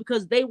at people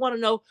because they want to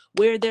know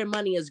where their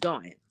money is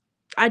going.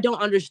 I don't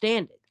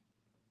understand it.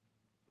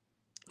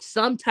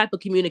 Some type of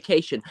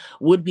communication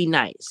would be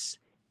nice.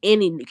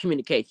 Any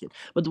communication.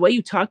 But the way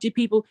you talk to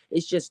people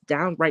is just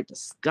downright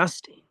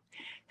disgusting.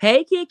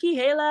 Hey, Kiki.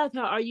 Hey, love.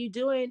 How are you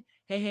doing?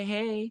 Hey, hey,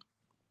 hey.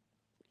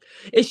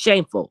 It's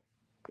shameful.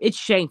 It's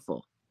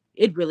shameful.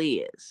 It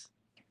really is.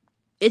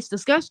 It's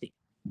disgusting.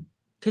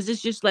 Because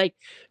it's just like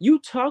you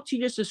talk to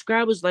your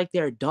subscribers like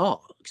they're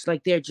dogs,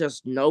 like they're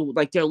just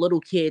like they're little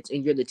kids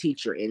and you're the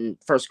teacher in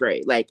first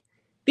grade. Like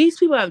these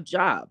people have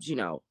jobs.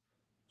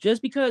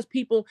 Just because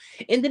people,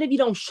 and then if you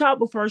don't shop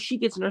with her, she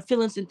gets in her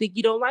feelings and think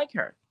you don't like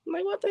her. I'm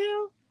like, what the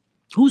hell?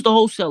 Who's the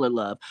wholesaler,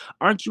 love?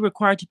 Aren't you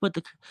required to put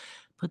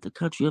the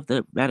country of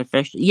the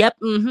manufacturer? Yep,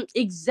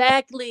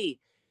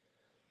 exactly.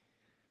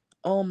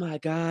 Oh my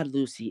God,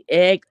 Lucy,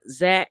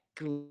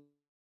 exactly.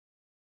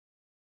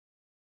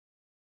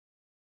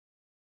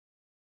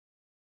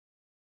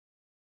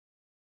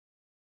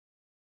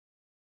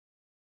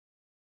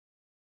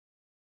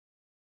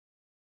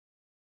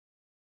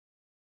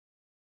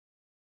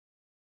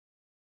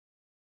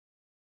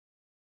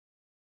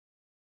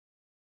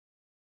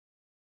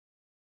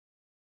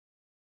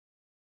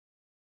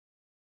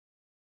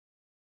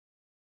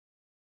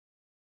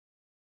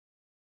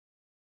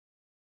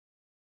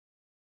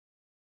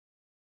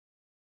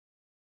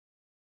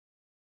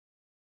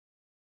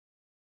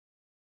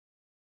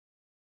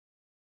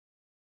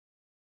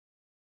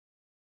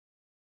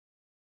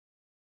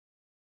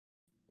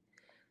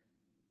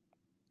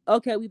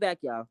 Okay, we back,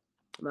 y'all.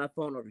 My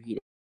phone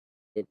overheated.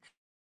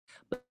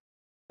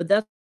 But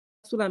that's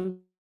what I'm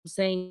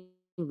saying,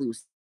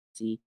 Lucy.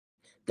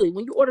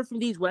 When you order from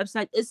these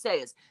websites, it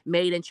says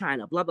made in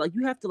China, blah blah.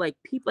 You have to like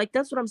peep, like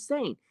that's what I'm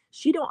saying.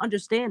 She don't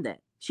understand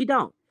that. She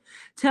don't.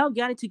 Tell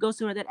Gani to go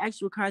somewhere that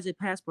actually requires a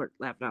passport.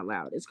 Laughing out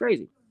loud. It's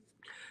crazy.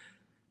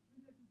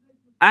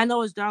 I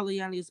know it's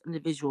Darliani's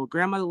individual.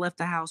 Grandmother left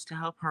the house to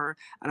help her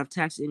out of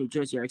taxes in New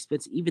Jersey are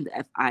expensive. Even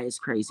the FI is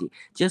crazy.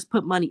 Just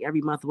put money every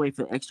month away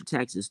for extra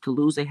taxes. To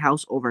lose a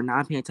house over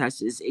non-paying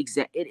taxes is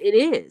exact. It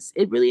is.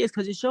 It really is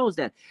because it shows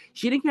that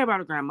she didn't care about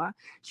her grandma.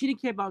 She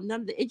didn't care about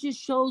none of it. It just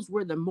shows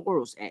where the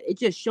morals at. It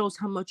just shows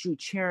how much you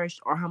cherished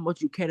or how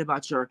much you cared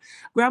about your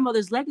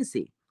grandmother's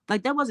legacy.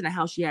 Like that wasn't a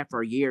house she had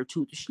for a year or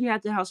two. She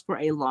had the house for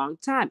a long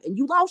time, and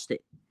you lost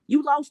it.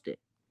 You lost it.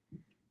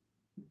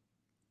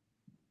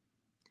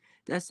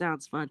 That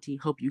sounds fun, T.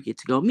 Hope you get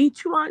to go. Me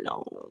too, I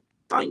know.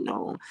 I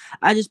know.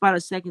 I just bought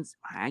a second.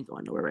 I ain't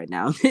going nowhere right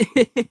now.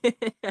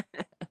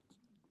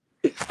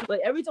 But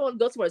every time I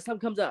go somewhere, something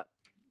comes up.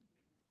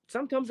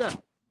 Something comes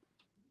up.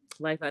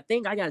 Like, I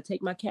think I got to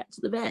take my cat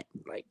to the vet.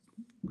 Like,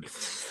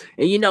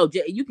 and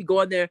you could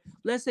go in there.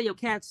 Let's say your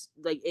cat's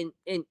like,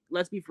 in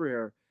let's be for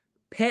real.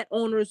 Pet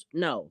owners,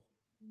 no.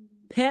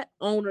 Pet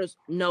owners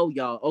know,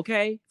 y'all,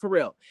 okay? For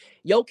real.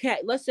 Your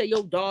cat, let's say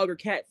your dog or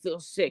cat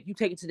feels sick. You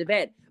take it to the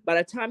vet. By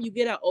the time you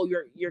get out, oh,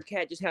 your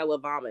cat just had a little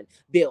vomit.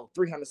 Bill,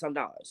 $300 some.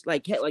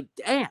 Like, cat, like,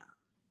 damn.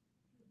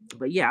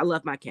 But yeah, I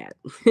love my cat.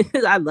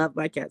 I love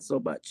my cat so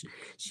much.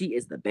 She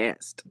is the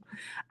best.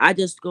 I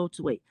just went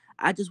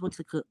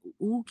to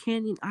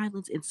Canyon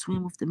Islands and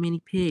swim with the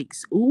mini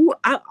pigs. Ooh,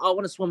 I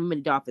want to swim with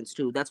mini dolphins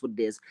too. That's what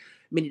it is.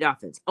 Mini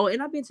dolphins. Oh,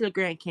 and I've been to the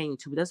Grand Canyon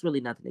too, but that's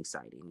really nothing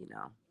exciting.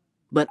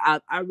 But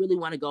I really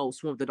want to go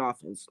swim with the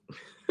dolphins.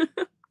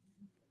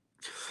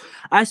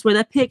 I swear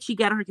that pic she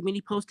got on her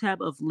community post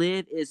tab of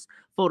Liv is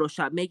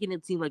Photoshop, making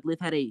it seem like Liv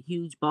had a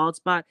huge bald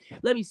spot.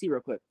 Let me see real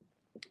quick.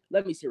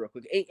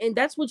 And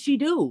that's what she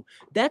do.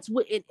 That's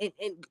what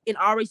in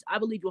our race, I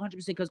believe you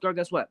 100% because girl,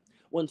 guess what?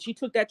 When she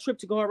took that trip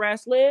to go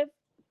harass Liv,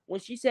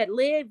 when she said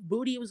Liv,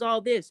 booty was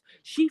all this,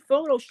 she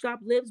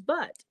photoshopped Liv's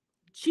butt.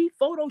 She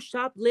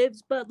photoshopped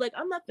Liv's butt. Like,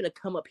 I'm not gonna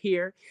come up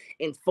here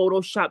and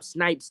Photoshop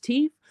Snipe's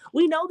teeth.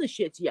 We know the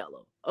shit's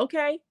yellow,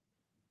 okay?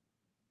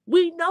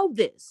 We know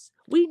this.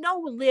 We know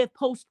when Liv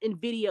posts in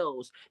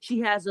videos, she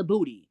has a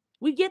booty.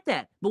 We get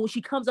that. But when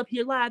she comes up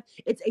here live,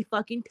 it's a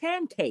fucking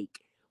pancake.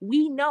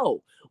 We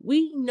know.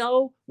 We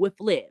know with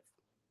Liv.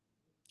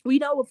 We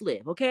know with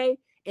Liv, okay?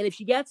 And if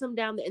she got some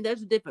down there, and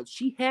there's a difference.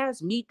 She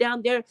has meat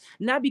down there,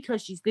 not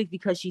because she's thick,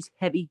 because she's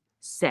heavy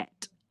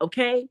set,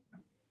 okay?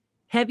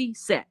 Heavy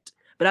set.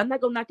 But I'm not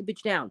gonna knock the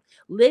bitch down.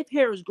 Liv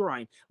hair is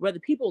growing, whether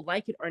people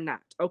like it or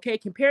not, okay?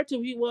 Compared to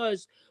who he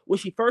was when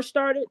she first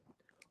started,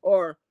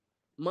 or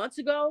months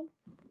ago,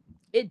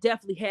 it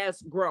definitely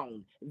has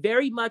grown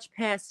very much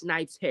past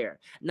Snipes' hair.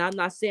 Now, I'm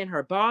not saying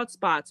her bald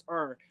spots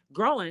are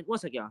growing. One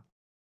second, y'all.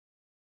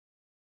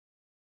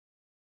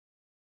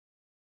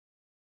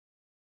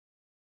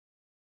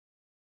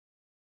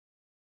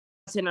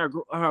 Saying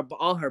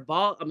all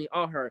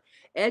her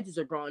edges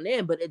are growing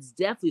in, but it's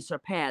definitely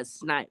surpassed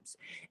Snipes,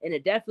 and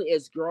it definitely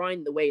is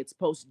growing the way it's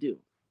supposed to do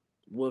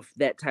with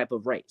that type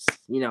of race.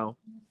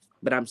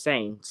 But I'm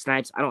saying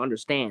Snipes, I don't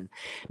understand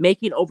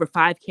making over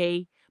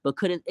 5K, but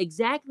couldn't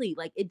exactly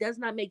like it does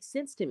not make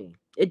sense to me.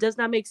 It does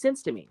not make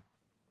sense to me.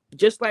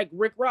 Just like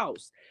Rick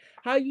Ross,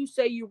 how you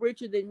say you're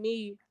richer than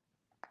me,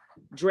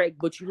 Drake,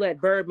 but you let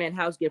Birdman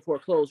house get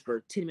foreclosed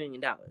for $10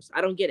 million.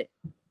 I don't get it.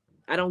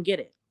 I don't get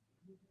it.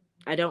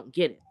 I don't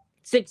get it.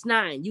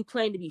 6ix9ine, you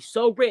claim to be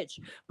so rich,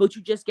 but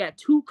you just got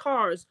 2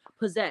 cars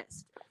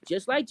possessed,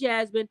 just like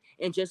Jasmine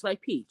and just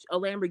like Peach, a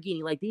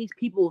Lamborghini. Like these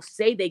people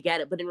say they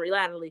got it, but in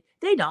reality,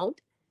 they don't.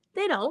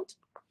 They don't.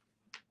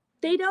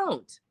 They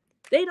don't.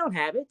 They don't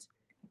have it.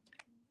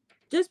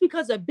 Just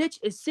because a bitch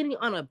is sitting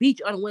on a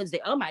beach on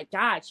Wednesday, oh my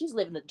God, she's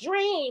living the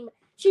dream.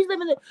 She's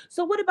living the.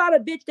 So what about a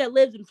bitch that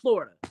lives in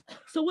Florida?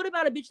 So what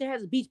about a bitch that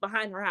has a beach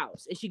behind her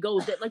house and she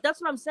goes there? Like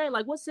that's what I'm saying.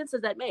 Like what sense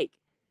does that make?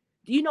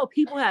 Do you know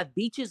people have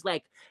beaches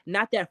like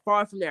not that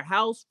far from their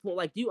house?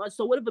 Like,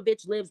 so what if a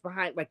bitch lives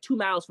behind like 2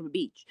 miles from a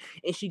beach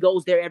and she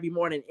goes there every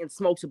morning and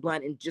smokes a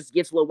blunt and just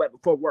gets a little wet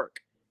before work?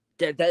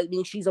 Does that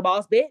mean she's a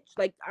boss bitch?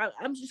 Like,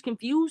 I'm just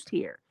confused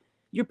here.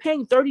 You're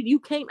paying 30. You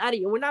came out of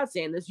here. We're not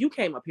saying this. You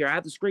came up here. I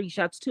have the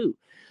screenshots too.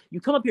 You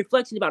come up here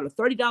flexing about a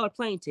 $30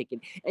 plane ticket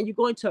and you're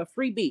going to a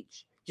free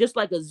beach, just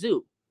like a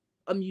zoo,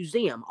 a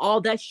museum. All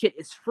that shit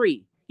is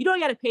free. You don't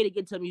got to pay to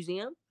get to a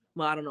museum.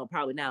 Well, I don't know,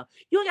 probably now.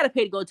 You don't got to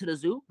pay to go to the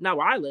zoo. Not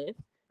where I live.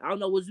 I don't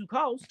know what zoo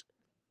cost.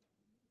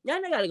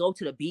 Y'all got to go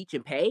to the beach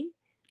and pay.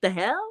 The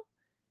hell?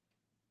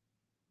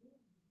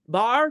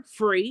 Bar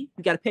free.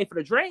 You got to pay for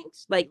the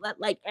drinks. Like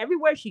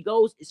everywhere she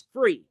goes is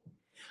free.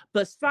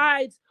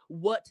 Besides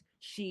what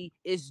she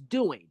is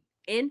doing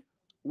and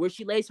where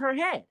she lays her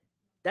head.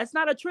 That's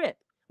not a trip.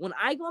 When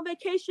I go on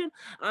vacation,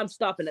 I'm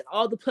stopping at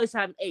all the places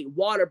I haven't ate.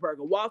 Whataburger,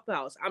 Waffle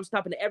House. I'm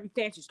stopping at every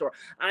fancy store.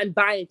 I'm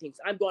buying things.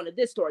 I'm going to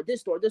this store, this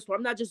store, this store.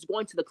 I'm not just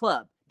going to the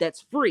club.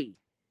 That's free.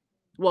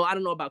 Well, I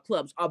don't know about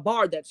clubs. A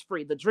bar that's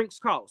free. The drinks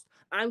cost.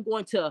 I'm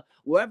going to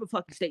wherever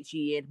fucking state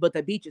she in, but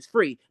the beach is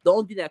free. The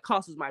only thing that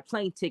costs is my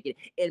plane ticket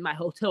and my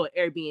hotel at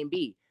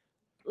Airbnb.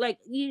 Like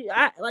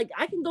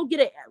I can go get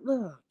it.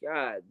 Oh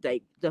God,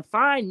 like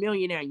define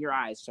millionaire in your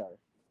eyes, sir.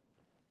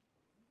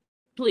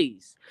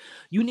 Please,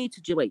 you need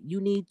to wait.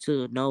 You need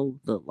to know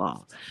the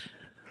law.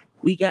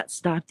 We got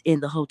stopped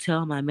in the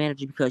hotel, my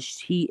manager, because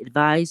he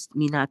advised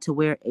me not to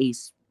wear a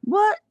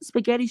what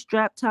spaghetti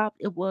strap top.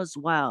 It was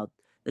wild.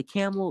 The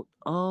camel.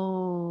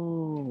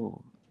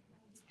 Oh,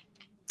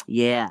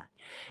 yeah,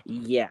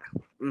 yeah,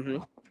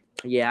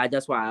 yeah.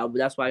 That's why I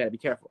gotta be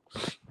careful.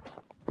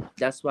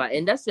 That's why,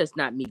 and that's just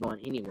not me going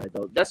anywhere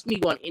though. That's me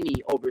going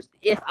any over.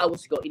 If I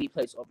was to go any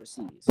place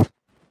overseas,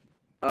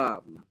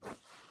 um,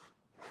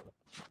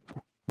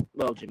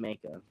 well,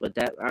 Jamaica, but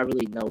that I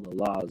really know the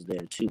laws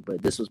there too.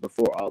 But this was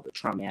before all the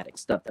traumatic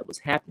stuff that was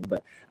happening.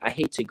 But I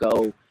hate to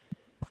go,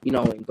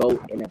 and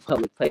go in a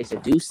public place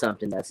and do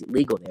something that's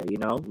illegal there.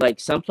 Like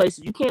some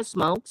places you can't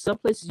smoke, some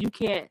places you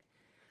can't.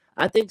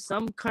 I think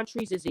some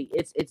countries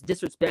it's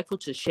disrespectful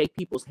to shake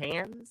people's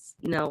hands.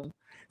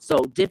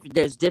 So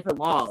there's different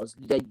laws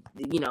that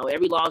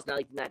every law is not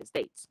like the United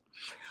States.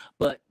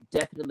 But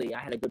definitely, I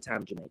had a good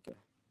time in Jamaica.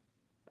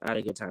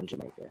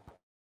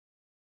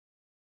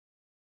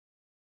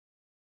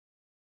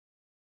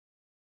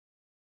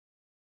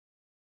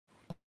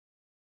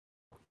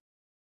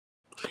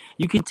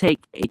 You can take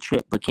a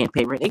trip but can't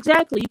pay rent.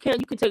 Exactly. You can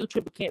take a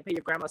trip but can't pay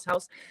your grandma's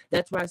house.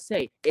 That's what I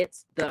say.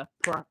 It's the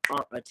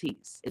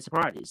priorities. It's the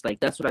priorities. Like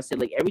that's what I said.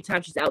 Like every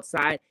time she's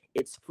outside,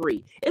 it's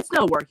free. It's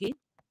not working.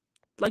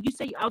 Like you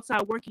say, you're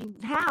outside working.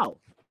 How?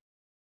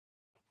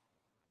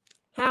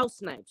 How,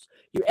 Snipes?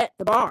 You're at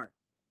the bar.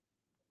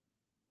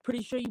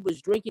 Pretty sure you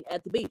was drinking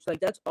at the beach. Like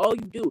that's all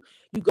you do.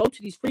 You go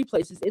to these free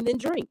places and then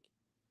drink.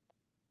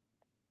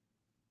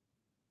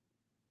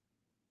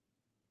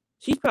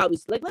 She's probably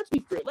like, let's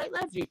be free. Like,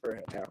 let's be for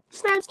her now.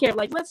 Snipes can't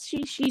like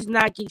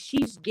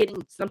she's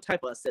getting some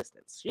type of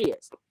assistance. She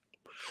is.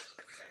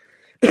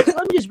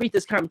 Let me just read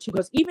this comment too,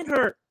 because even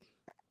her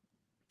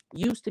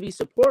used to be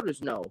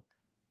supporters know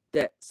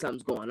that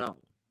something's going on.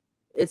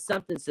 It's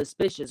something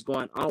suspicious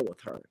going on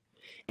with her.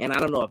 And I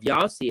don't know if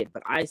y'all see it,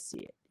 but I see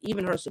it.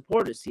 Even her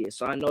supporters see it.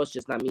 So I know it's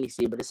just not me to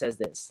see it, but it says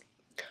this.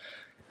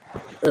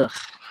 Ugh.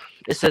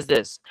 It says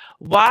this.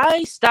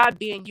 Why stop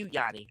being you,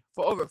 Yanni?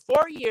 For over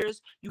 4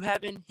 years, you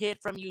haven't hid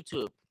from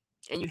YouTube.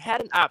 And you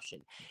had an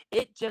option.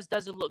 It just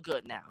doesn't look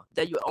good now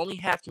that you only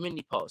have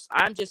community posts.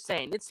 I'm just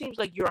saying, it seems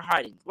like you're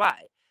hiding.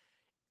 Why?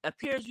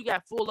 Appears you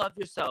got full of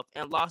yourself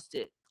and lost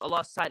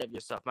sight of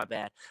yourself. My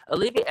bad.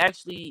 Olivia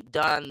actually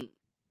done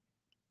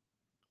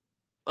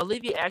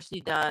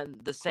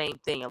the same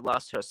thing and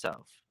lost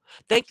herself.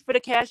 Thank you for the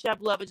cash app,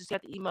 love. I just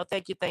got the email.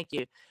 Thank you.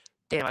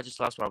 Damn, I just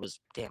lost what I was.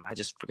 Damn, I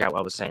just forgot what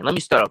I was saying. Let me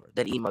start over.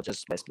 That email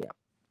just messed me up.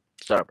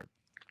 Start over.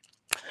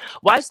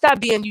 Why stop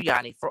being you,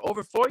 Yanni? For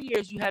over 4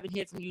 years, you haven't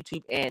hid from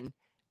YouTube and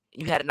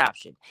you had an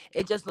option.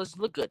 It just doesn't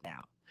look good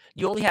now.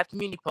 You only have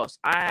community posts.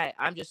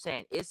 I'm just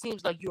saying, it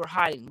seems like you are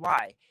hiding.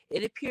 Why?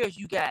 It appears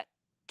you got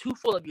too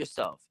full of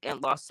yourself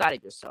and lost sight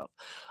of yourself.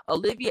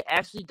 Olivia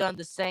actually done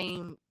the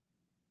same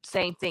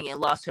thing and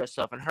lost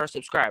herself and her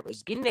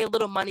subscribers. Getting a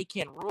little money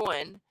can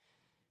ruin.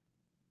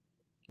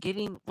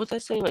 Getting a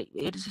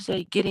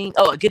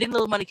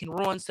little money can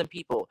ruin some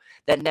people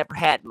that never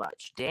had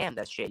much. Damn,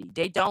 that's shady.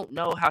 They don't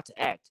know how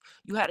to act.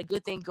 You had a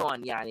good thing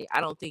going, Yanni.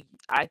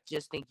 I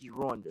just think you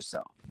ruined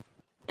yourself.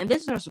 And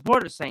this is her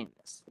supporters saying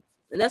this.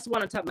 And that's the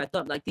one on top of my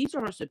thumb. Like, these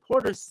are her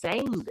supporters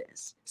saying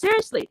this.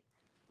 Seriously.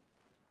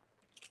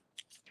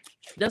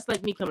 That's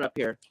like me coming up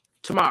here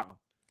tomorrow.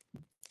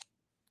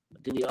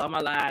 Delete all my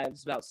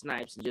lives about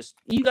Snipes and just,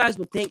 you guys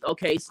would think,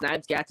 okay,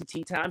 Snipes got to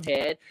tea time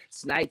head,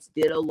 Snipes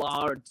did a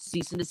law or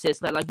cease and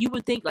desist. Like you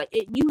would think, like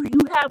you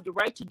have the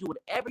right to do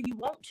whatever you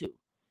want to.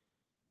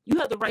 You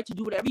have the right to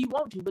do whatever you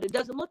want to, but it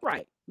doesn't look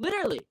right.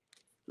 Literally.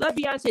 Let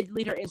Beyonce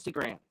delete her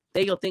Instagram.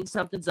 They go think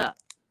something's up.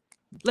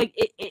 Like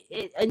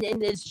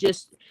and it's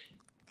just,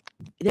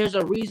 there's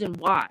a reason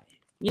why,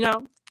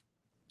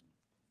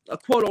 a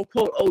quote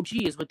unquote OG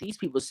is what these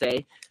people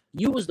say.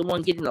 You was the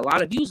one getting a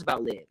lot of views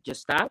about Liv. Just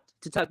stopped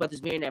to talk about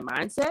this millionaire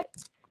mindset.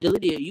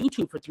 Deleted your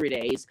YouTube for 3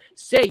 days.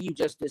 Say you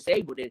just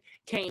disabled it.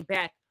 Came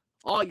back,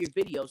 all your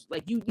videos.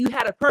 Like you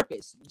had a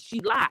purpose.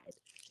 She lied.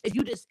 If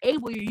you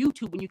disable your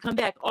YouTube when you come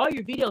back, all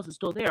your videos are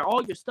still there.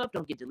 All your stuff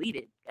don't get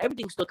deleted.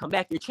 Everything still come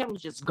back. Your channel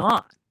is just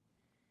gone.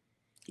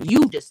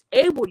 You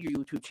disabled your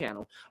YouTube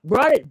channel,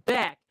 brought it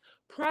back,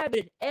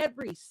 privated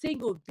every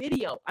single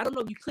video. I don't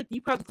know if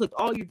you probably clicked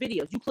all your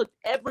videos. You clicked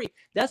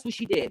that's what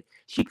she did.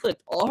 She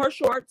clicked all her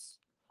shorts,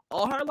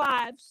 all her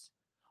lives,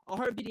 all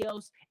her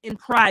videos, and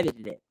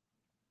privated it.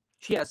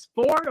 She has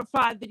 4 or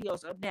 5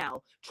 videos up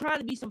now trying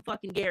to be some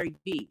fucking Gary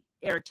V,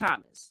 Eric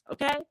Thomas,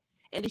 okay?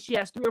 And then she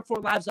has 3 or 4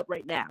 lives up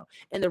right now.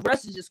 And the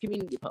rest is just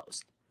community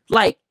posts.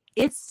 Like,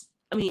 it's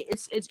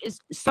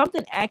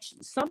something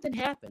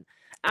happened.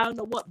 I don't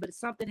know what, but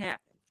something happened.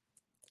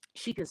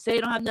 She can say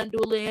it don't have nothing to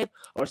do with Liv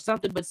or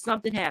something, but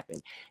something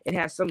happened. It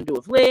has something to do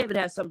with Liv. It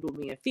has something to do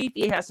with me and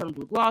Fifi. It has something to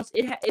do with loss.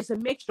 It's a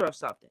mixture of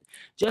something.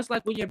 Just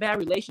like when you're in a bad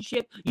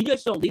relationship, you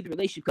just don't leave the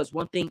relationship because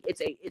one thing,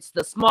 it's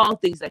the small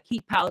things that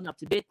keep piling up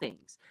to big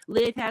things.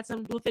 Liv had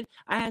something to do with it.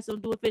 I had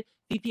something to do with it.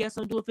 Fifi has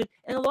something to do with it.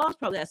 And the loss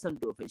probably has something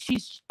to do with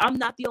it. I'm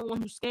not the only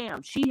one who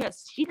scammed. She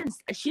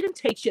didn't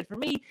take shit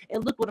from me.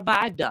 And look what have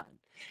I done.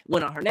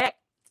 Went on her neck,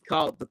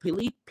 called the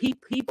police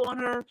people on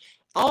her.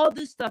 All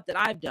this stuff that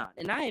I've done,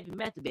 and I haven't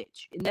met the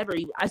bitch.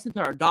 I sent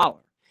her $1.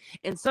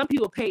 And some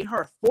people paid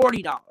her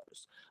 $40,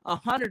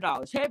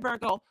 $100. Hey,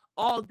 Virgo,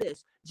 all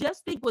this.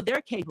 Just think what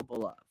they're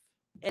capable of.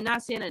 And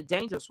not saying in a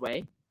dangerous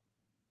way.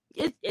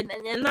 And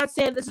not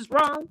saying this is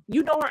wrong.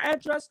 You know her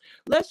address.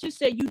 Let's just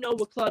say you know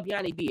what club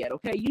Yanni be at,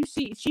 okay? You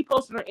see, she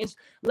posted her Instagram.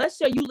 Let's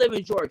say you live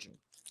in Georgia.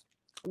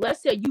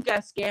 Let's say you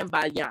got scammed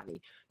by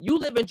Yanni. You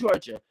live in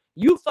Georgia.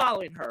 You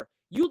following her.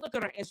 You look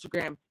on her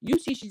Instagram, you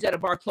see she's at a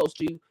bar close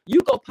to you, you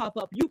go pop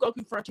up, you go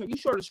confront her, you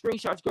show her the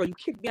screenshots, girl, you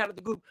kick me out of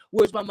the group,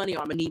 where's my money?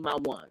 I'm gonna need my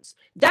ones.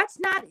 That's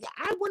not,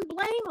 I wouldn't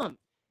blame them.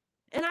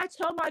 And I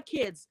tell my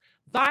kids,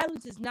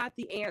 violence is not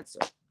the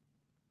answer.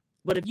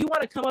 But if you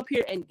want to come up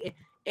here and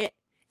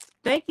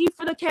thank you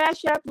for the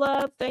Cash App,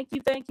 love. Thank you.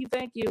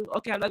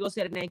 Okay, I'm not gonna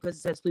say the name because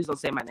it says please don't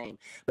say my name.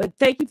 But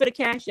thank you for the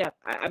Cash App.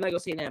 I'm not gonna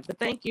say that, but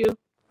thank you.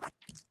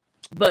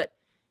 But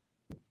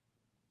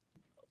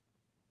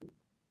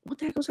what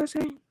the heck was I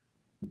saying?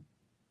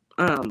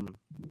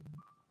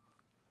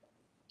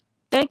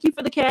 Thank you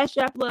for the Cash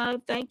App,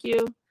 love. Thank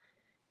you.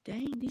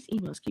 Dang, these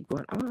emails keep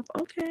going off.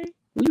 Okay.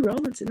 We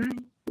rolling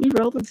tonight.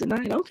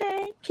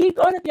 Okay. Keep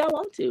going if y'all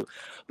want to.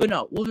 But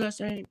no, what was I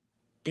saying?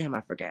 Damn,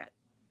 I forgot.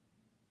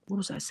 What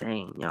was I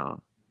saying,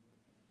 y'all?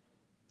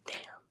 Damn.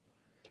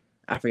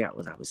 I forgot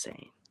what I was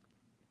saying.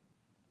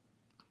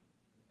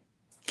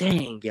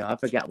 Dang, y'all. I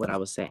forgot what I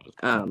was saying.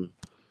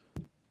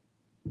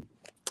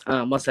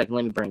 1 second,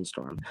 let me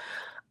brainstorm.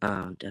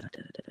 What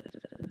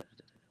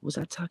was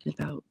I talking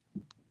about?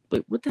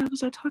 Wait, what the hell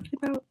was I talking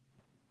about?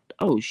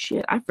 Oh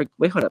shit,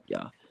 wait, hold up,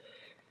 y'all.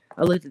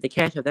 I looked at the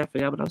Cash App, I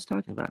forgot what I was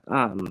talking about.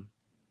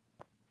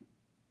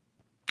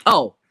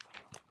 Her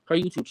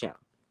YouTube channel.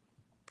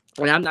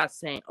 And I'm not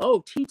saying,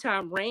 Tea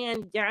Time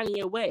ran Yanni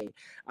away.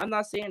 I'm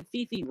not saying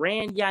Fifi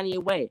ran Yanni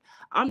away.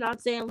 I'm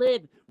not saying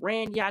Liv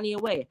ran Yanni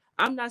away.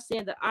 I'm not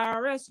saying the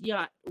IRS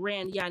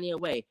ran Yanni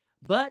away.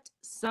 But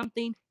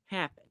something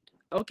happened,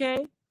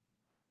 okay?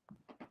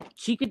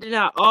 She can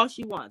deny all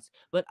she wants,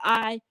 but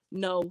I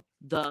know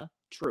the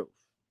truth,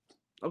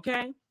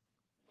 okay?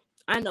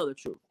 I know the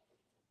truth.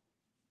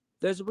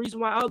 There's a reason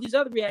why all these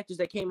other reactors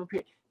that came up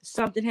here,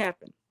 something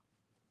happened.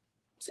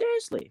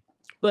 Seriously.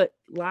 But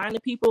lying to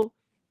people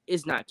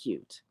is not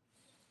cute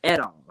at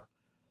all.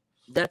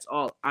 That's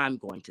all I'm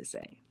going to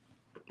say.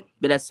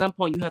 But at some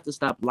point, you have to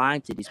stop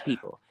lying to these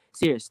people.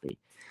 Seriously.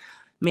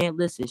 Man,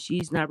 listen,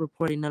 she's not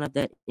reporting none of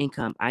that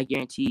income. I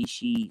guarantee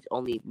she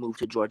only moved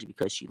to Georgia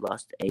because she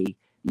lost a...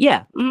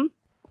 Yeah.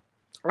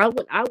 I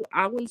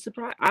wouldn't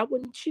surprise...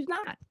 She's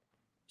not.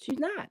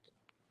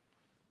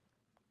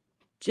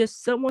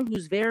 Just someone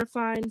who's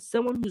verifying...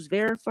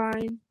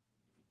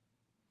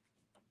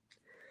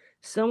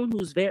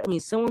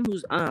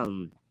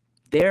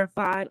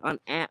 verified on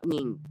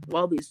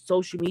all these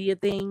social media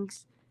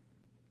things.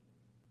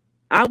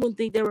 I wouldn't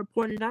think they're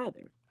reporting it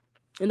either.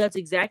 And that's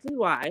exactly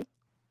why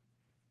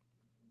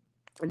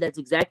when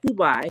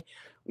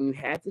you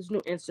had this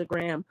new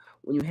Instagram,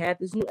 when you had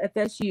this new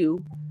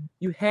FSU,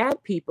 you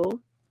had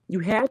people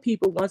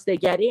once they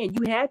got in, and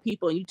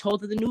you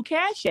told them the new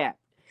Cash App.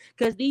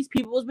 Because these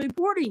people was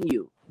reporting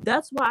you.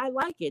 That's why I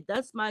like it.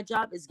 That's my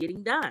job, is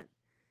getting done.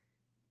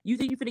 You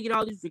think you're finna get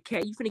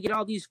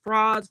all these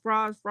frauds,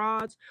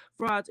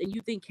 and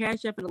you think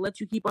Cash App gonna let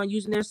you keep on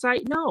using their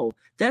site? No,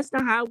 that's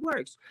not how it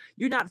works.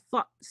 You're not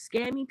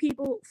scamming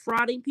people,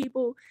 frauding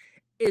people.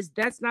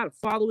 That's not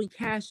following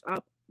Cash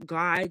App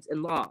guides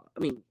and law.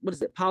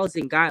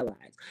 Policy and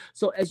guidelines.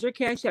 So as your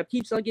Cash App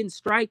keeps on getting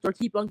striked or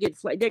keep on getting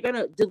flagged, they're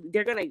gonna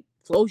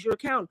close your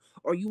account,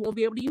 or you won't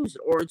be able to use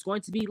it, or it's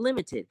going to be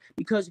limited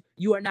because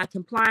you are not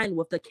complying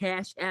with the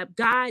Cash App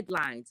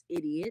guidelines,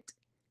 idiot.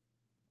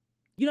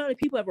 You know how many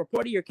people have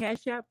reported your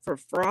Cash App for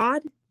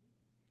fraud?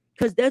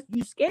 Because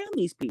you scam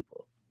these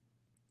people.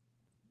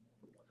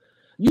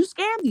 You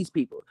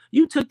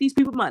took these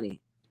people money.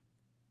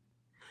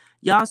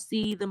 Y'all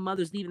see the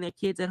mothers leaving their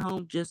kids at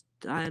home just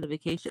on a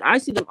vacation. I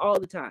see them all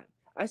the time.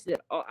 I see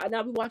that.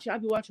 I'll be watching,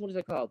 what is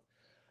it called?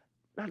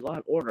 Not Law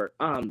and Order.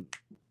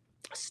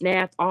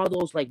 Snap, all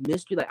those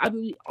mystery,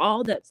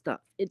 all that stuff.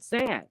 It's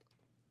sad.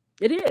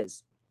 It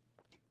is.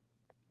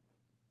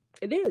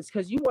 It is,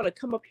 because you want to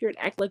come up here and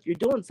act like you're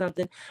doing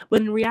something,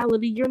 but in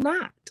reality, you're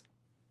not.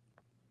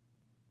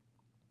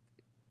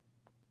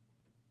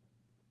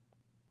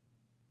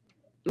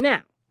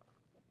 Now,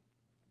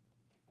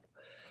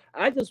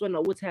 I just want to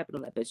know what's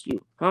happening on FSU,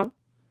 huh?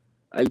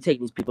 Are you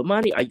taking these people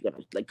money? Are you going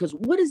to, because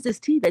what is this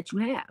tea that you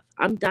have?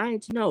 I'm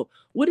dying to know.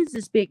 What is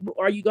this big,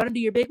 are you going to do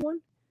your big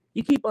one?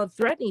 You keep on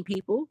threatening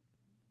people.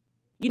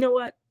 You know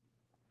what?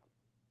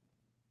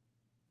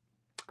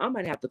 I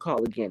might have to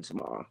call again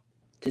tomorrow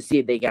to see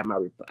if they got my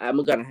reply.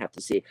 I'm gonna have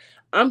to see.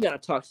 I'm gonna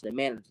talk to the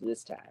manager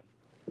this time.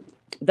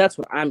 That's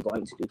what I'm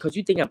going to do. Because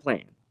you think I'm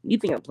playing. You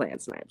think I'm playing,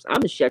 Snipes. I'm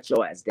gonna shut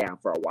your ass down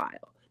for a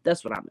while.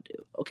 That's what I'm gonna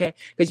do. Okay?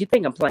 Because you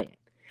think I'm playing.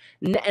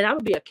 And I'm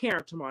gonna be a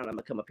Karen tomorrow and I'm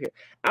gonna come up here.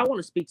 I want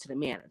to speak to the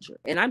manager.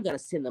 And I'm gonna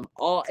send them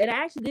all. And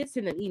I actually did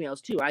send them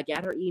emails too. I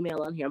got her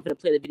email on here. I'm gonna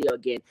play the video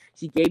again.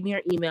 She gave me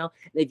her email.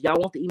 And if y'all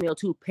want the email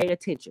too, pay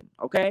attention.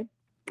 Okay?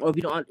 Or if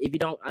you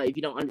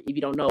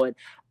don't know it,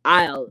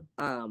 I'll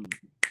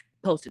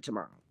post it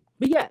tomorrow.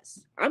 But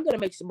yes, I'm gonna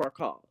make some more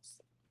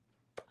calls.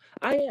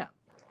 I am.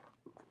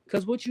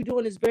 Because what you're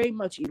doing is very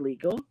much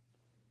illegal.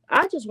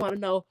 I just want to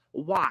know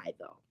why,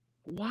 though.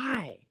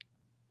 Why?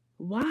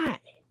 Why?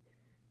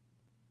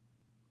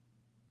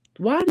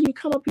 Why do you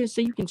come up here and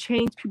say you can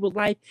change people's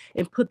life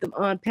and put them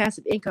on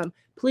passive income?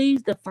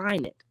 Please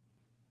define it.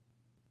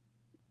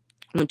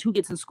 When 2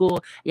 gets in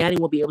school, Yanni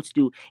won't be able to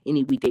do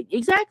any weekday.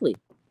 Exactly.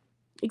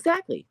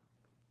 Exactly.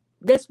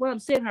 That's what I'm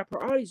saying. Her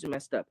priorities are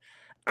messed up.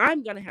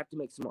 I'm going to have to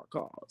make some more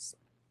calls.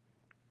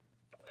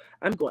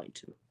 I'm going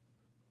to.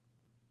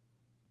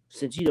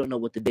 Since you don't know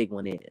what the big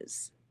one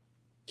is.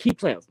 Keep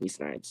playing with me,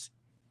 Snipes.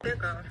 You're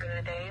going through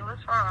the day.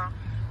 What's wrong?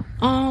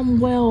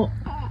 Well,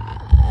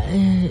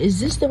 is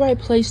this the right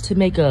place to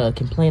make a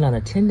complaint on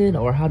a tenant,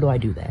 or how do I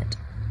do that?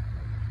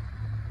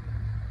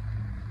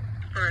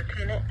 For a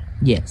tenant?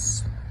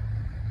 Yes.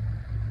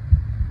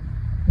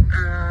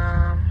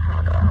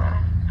 Hold on.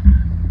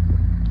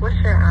 What's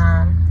your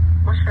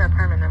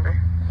apartment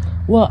number?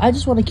 Well, I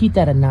just want to keep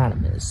that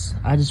anonymous.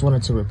 I just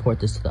wanted to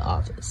report this to the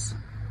office.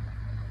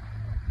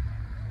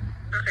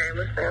 Okay,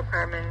 what's the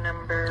apartment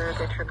number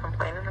that you're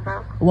complaining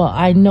about? Well,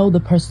 I know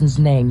the person's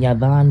name,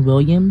 Yvonne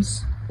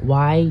Williams.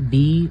 Yvonne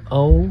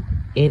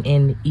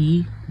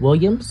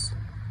Williams.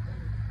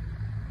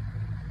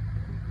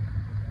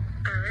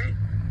 Alright.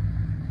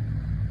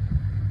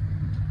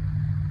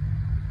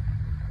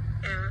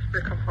 And what's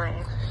the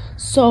complaint?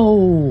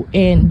 So,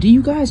 and do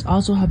you guys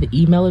also have an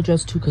email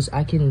address too? Because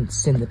I can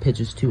send the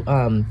pictures too.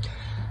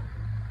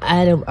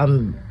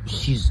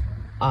 She's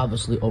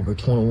obviously over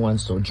 21,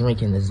 so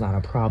drinking is not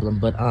a problem.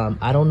 But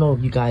I don't know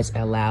if you guys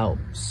allow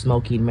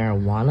smoking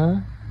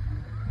marijuana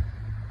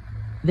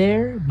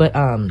there, but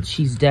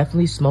she's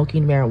definitely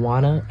smoking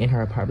marijuana in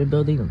her apartment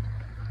building.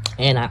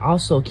 And I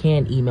also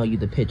can email you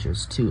the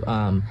pictures too.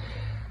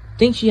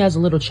 Think she has a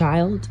little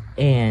child,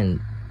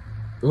 and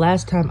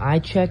last time I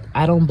checked,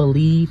 I don't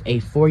believe a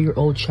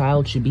 4-year-old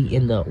child should be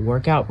in the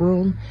workout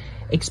room,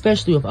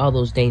 especially with all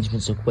those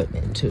dangerous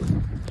equipment too.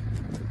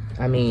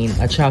 I mean,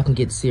 a child can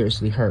get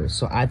seriously hurt,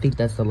 so I think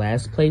that's the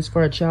last place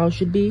for a child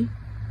should be.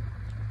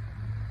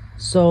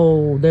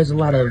 So there's a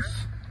lot of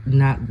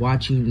not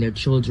watching their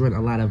children,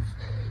 a lot of,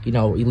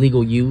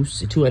 illegal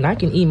use too. And I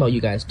can email you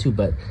guys too,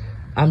 but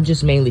I'm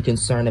just mainly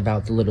concerned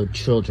about the little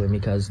children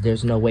because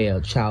there's no way a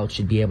child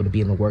should be able to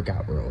be in the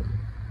workout room.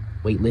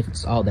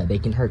 Weightlifts, all that, they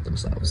can hurt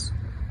themselves.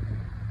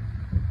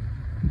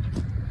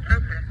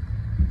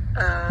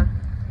 Okay.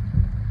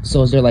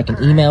 So is there like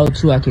an email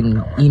too? I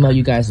can email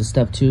you guys the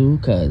stuff too,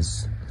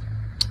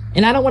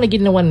 and I don't want to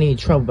get anyone in any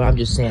trouble, but I'm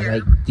just saying,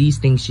 like, these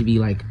things should be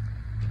like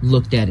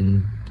looked at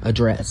and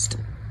addressed.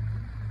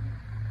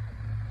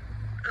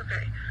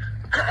 Okay.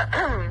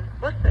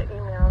 What's the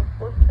email?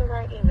 What's the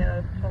right email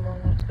if someone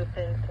wants to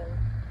send some?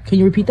 Can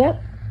you repeat that?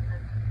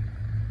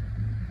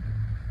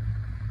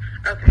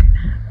 Okay.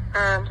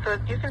 So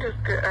you can just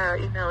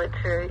email it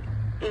to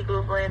Elm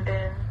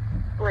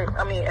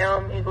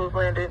Eagles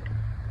Landon.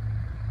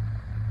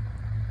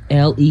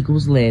 L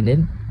equals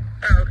Landon.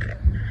 Oh, okay.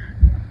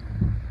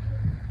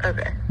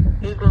 Okay.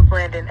 Eagles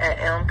Landon at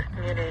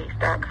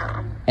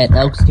elmcommunities.com. At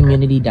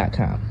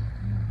elkscommunity.com.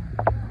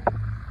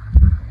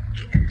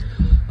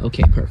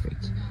 Okay,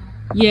 perfect.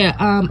 Yeah,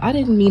 I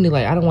didn't mean to,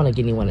 I don't want to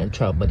get anyone in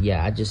trouble, but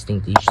yeah, I just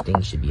think these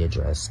things should be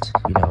addressed,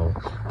 I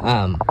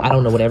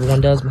don't know what everyone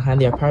does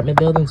behind their apartment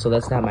building, so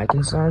that's not my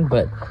concern,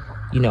 but,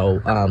 a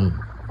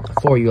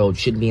 4-year-old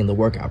shouldn't be in the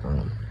workout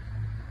room.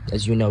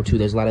 As you know, too,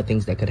 there's a lot of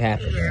things that could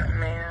happen. Yeah,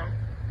 man.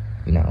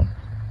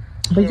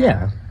 But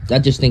yeah, I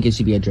just think it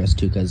should be addressed,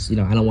 too, because, I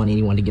don't want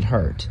anyone to get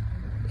hurt.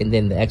 And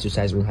then the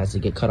exercise room has to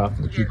get cut off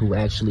for the people who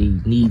actually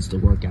needs the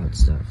workout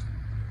stuff.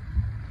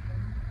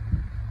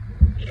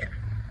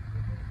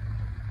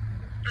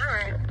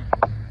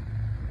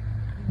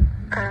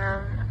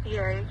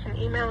 Yeah, you can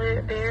email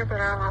it there,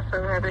 but I'll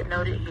also have it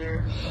noted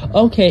here.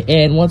 Okay,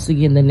 and once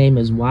again, the name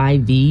is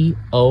Yvonne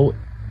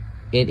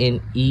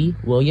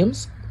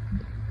Williams.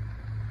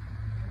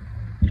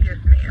 Yes,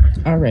 ma'am.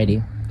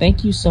 Alrighty.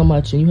 Thank you so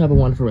much, and you have a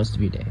wonderful rest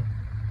of your day.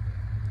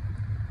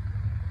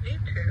 You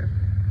too.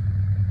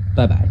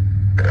 Bye-bye.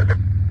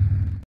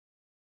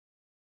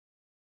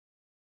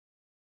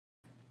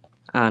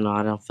 I don't know,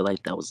 I don't feel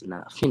like that was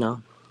enough,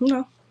 I'm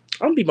gonna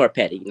be more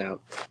petty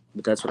now,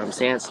 but that's what I'm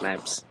saying,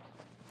 Snipes.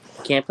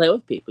 Can't play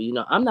with people,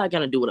 I'm not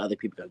gonna do what other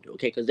people gonna do,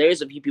 okay? Because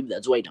there's a few people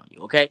that's waiting on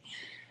you, okay?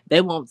 They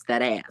want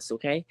that ass,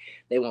 okay?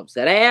 They want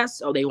that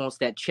ass, or they want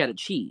that cheddar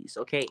cheese,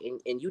 okay?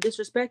 And you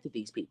disrespected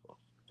these people.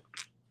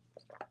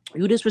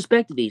 You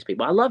disrespected these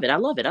people. I love it.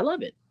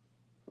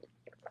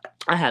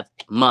 I have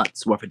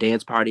months worth of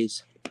dance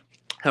parties,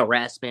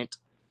 harassment,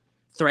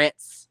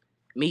 threats,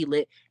 me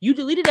lit. You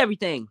deleted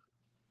everything.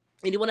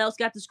 Anyone else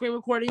got the screen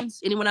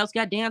recordings? Anyone else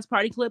got dance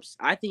party clips?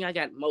 I think I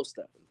got most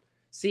of them.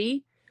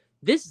 See?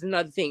 This is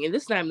another thing. And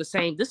this is not even the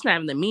same. This is not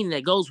even the meaning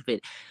that goes with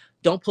it.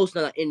 Don't post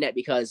on the internet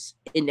because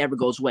it never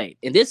goes away.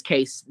 In this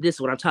case, this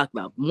is what I'm talking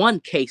about. One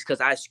case, because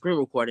I screen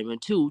recorded him.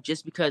 And two,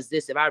 just because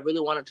this, if I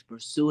really wanted to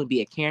pursue and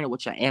be a Karen,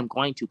 which I am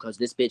going to, because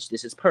this bitch,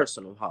 this is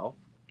personal, ho.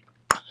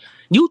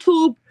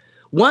 YouTube,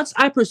 once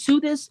I pursue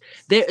this,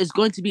 there is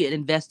going to be an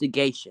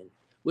investigation,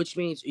 which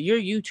means your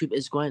YouTube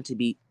is going to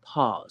be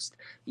paused.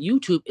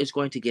 YouTube is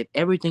going to give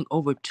everything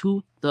over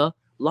to the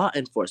law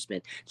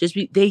enforcement.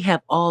 They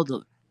have all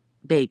the,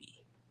 baby.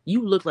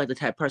 You look like the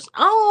type of person,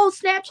 oh,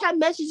 Snapchat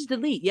messages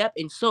delete. Yep,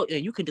 and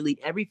you can delete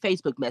every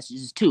Facebook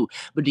messages too.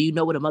 But do you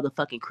know what a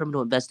motherfucking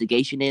criminal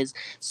investigation is?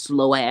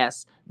 Slow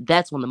ass.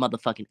 That's when the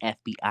motherfucking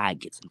FBI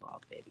gets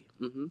involved, baby.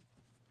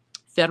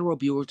 Federal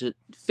Bureau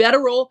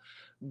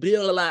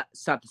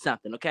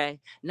something, okay?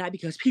 Not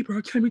because people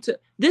are coming to.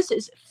 This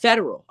is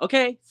federal,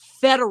 okay?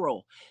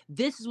 Federal.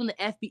 This is when the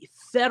FBI,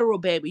 federal,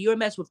 baby. You're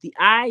messing with the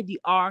I,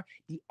 the R,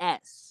 the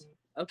S,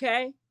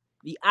 okay?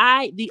 The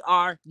I, the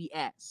R, the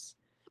S.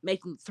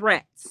 Making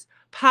threats,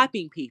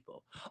 popping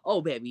people.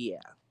 Oh, baby, yeah.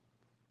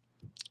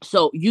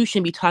 So you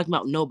shouldn't be talking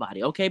about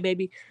nobody, okay,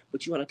 baby?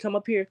 But you want to come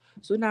up here?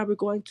 So now we're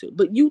going to.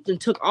 But you then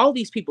took all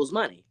these people's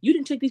money. You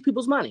didn't take these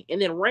people's money and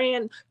then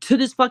ran to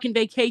this fucking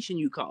vacation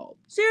you called.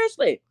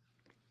 Seriously.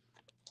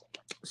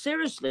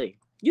 Seriously.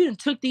 You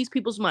didn't took these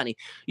people's money.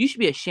 You should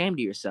be ashamed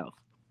of yourself.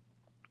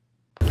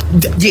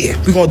 Yeah,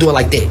 we're going to do it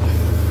like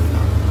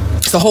that.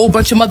 It's a whole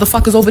bunch of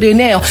motherfuckers over there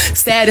now.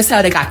 Sad as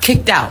hell, they got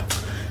kicked out.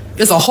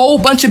 There's a whole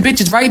bunch of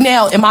bitches right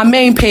now in my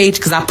main page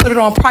because I put it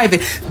on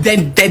private.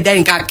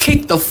 They got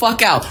kicked the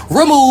fuck out.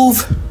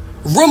 Remove.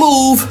 And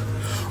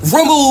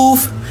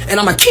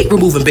I'm going to keep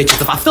removing bitches.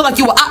 If I feel like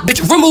you a op,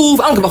 bitch, remove.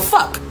 I don't give a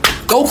fuck.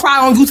 Go cry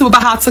on YouTube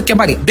about how I took your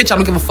money. Bitch, I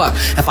don't give a fuck.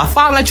 If I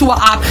find that you a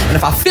op, and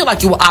if I feel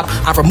like you a op,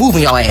 I'm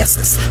removing your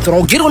asses. So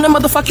don't get on that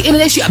motherfucking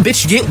internet shit.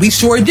 Bitch, we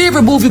sure did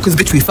remove you because,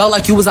 bitch, we felt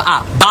like you was a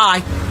op.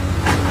 Bye.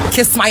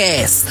 Kiss my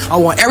ass. I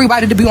want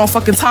everybody to be on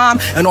fucking time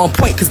and on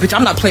point because, bitch,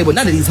 I'm not playing with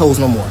none of these hoes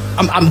no more.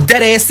 I'm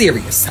dead ass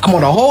serious. I'm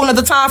on a whole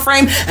nother time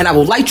frame and I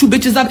will light you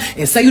bitches up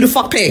and say you the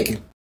fuck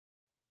packing.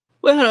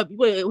 Wait, hold up.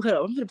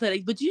 I'm gonna play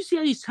that. But you see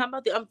how he's talking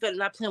about I'm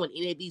not playing with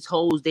any of these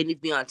hoes. They need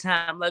to be on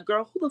time. Like,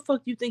 girl, who the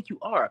fuck do you think you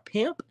are? A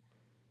pimp?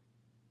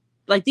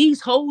 Like, these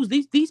hoes,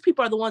 these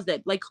people are the ones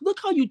that, like, look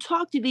how you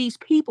talk to these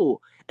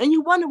people. And you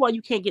wonder why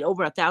you can't get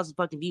over 1,000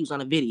 fucking views on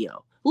a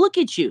video. Look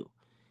at you,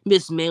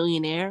 Miss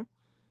Millionaire.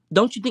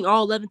 Don't you think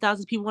all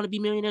 11,000 people want to be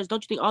millionaires?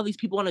 Don't you think all these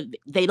people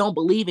they don't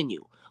believe in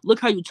you? Look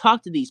how you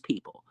talk to these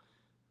people.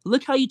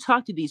 Look how you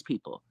talk to these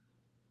people.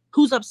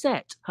 Who's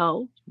upset,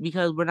 ho?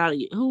 Because we're not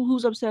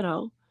who's upset,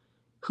 ho?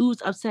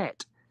 Who's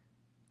upset?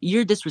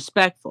 You're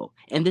disrespectful.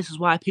 And this is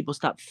why people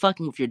stop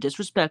fucking with your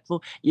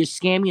disrespectful, your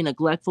scammy,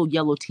 neglectful,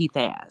 yellow teeth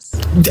ass.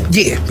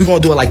 Yeah, we're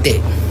gonna do it like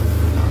that.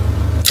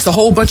 It's a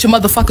whole bunch of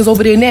motherfuckers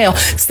over there now.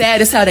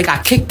 Sad as hell, they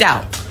got kicked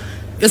out.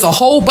 There's a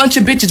whole bunch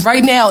of bitches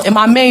right now in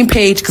my main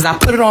page because I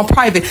put it on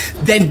private.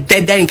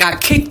 They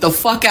got kicked the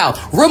fuck out.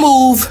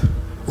 Remove.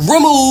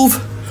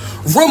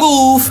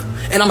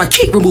 And I'm going to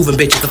keep removing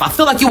bitches. If I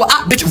feel like you a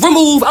op, bitch,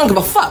 remove. I don't give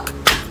a fuck.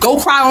 Go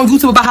cry on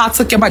YouTube about how I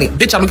took your money.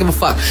 Bitch, I don't give a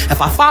fuck. If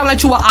I find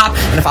that you a op,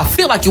 and if I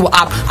feel like you a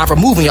op, I'm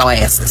removing your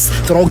asses.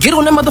 So don't get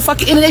on that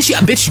motherfucking internet shit.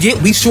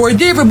 Bitch, we sure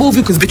did remove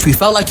you because, bitch, we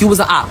felt like you was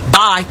a op.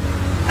 Bye.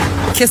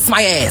 Kiss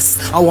my ass.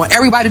 I want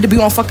everybody to be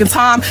on fucking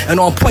time and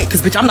on point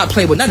because, bitch, I'm not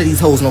playing with none of these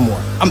hoes no more.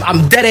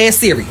 I'm dead ass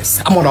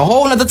serious. I'm on a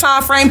whole nother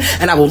time frame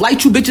and I will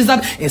light you bitches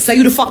up and say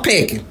you the fuck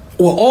packing.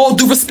 Or all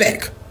due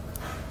respect.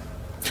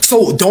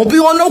 So don't be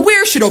on no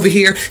weird shit over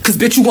here because,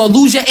 bitch, you gonna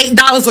lose your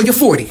 $8 or your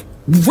 40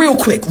 real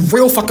quick,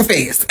 real fucking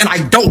fast. And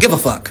I don't give a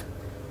fuck.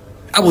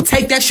 I will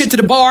take that shit to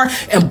the bar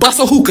and bust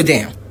a hookah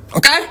down.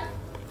 Okay?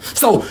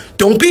 So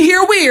don't be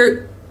here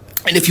weird.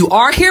 And if you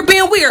are here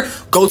being weird,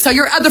 go tell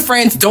your other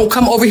friends, don't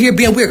come over here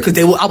being weird, because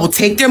I will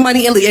take their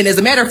money and as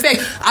a matter of fact,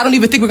 I don't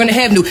even think we're gonna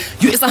have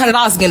it's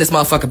 $100 again, this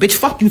motherfucker. Bitch,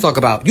 fuck you talk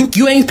about.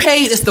 You ain't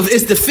paid, it's the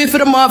 5th of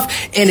the month,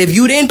 and if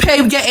you didn't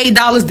pay get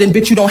 $8, then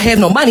bitch, you don't have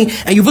no money,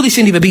 and you really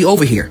shouldn't even be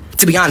over here,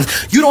 to be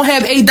honest. You don't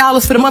have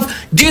 $8 for the month,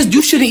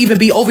 you shouldn't even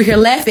be over here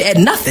laughing at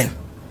nothing.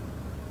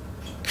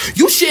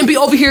 You shouldn't be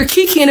over here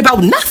kikiing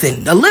about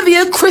nothing.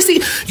 Olivia,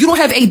 Chrissy, you don't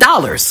have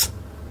 $8.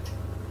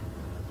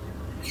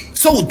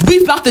 So I'm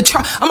about to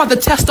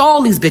test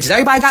all these bitches.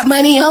 Everybody got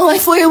money. Oh,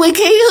 like for you,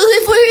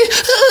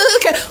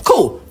 okay,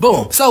 cool,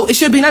 boom. So it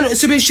should be no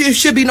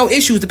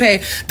issues to pay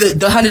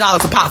the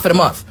 $100 a pop for the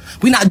month.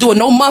 We not doing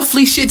no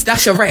monthly shits.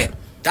 That's your rap.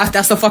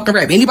 That's a fucking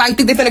rap. Anybody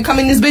think they finna come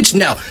in this bitch?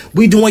 No.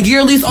 We doing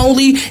yearlies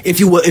only.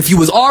 If you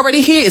was already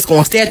here, it's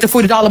gonna stay at the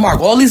 $40 mark.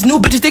 All these new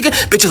bitches thinking,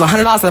 bitches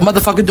 $100 at the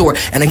motherfucking door.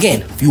 And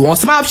again, if you want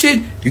some op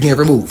shit, you can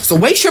remove. So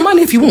waste your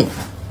money if you want.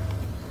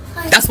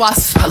 That's why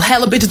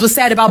hella bitches was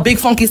sad about Big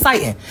Funky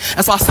sighting.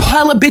 That's why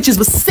hella bitches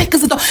was sick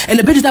as a dog. And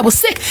the bitches that was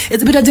sick is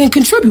the bitch that didn't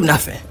contribute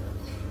nothing.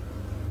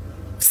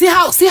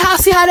 See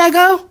how that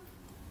go?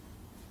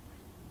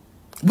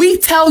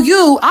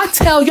 I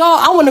tell y'all,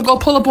 I want to go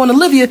pull up on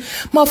Olivia.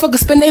 Motherfuckers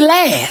spend their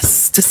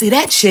last to see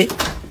that shit.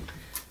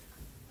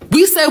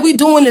 We say we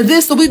doing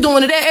this or we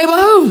doing that. Hey,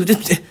 but who?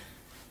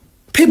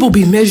 People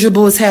be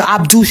miserable as hell.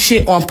 I do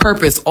shit on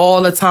purpose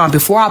all the time.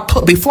 If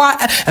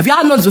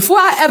y'all notice, before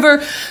I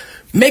ever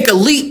make a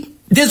leap,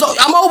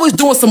 I'm always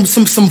doing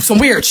some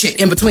weird shit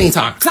in between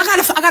time. Cause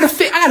I gotta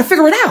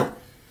figure it out.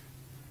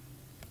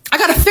 I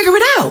gotta figure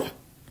it out.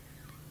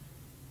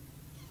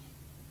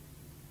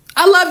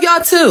 I love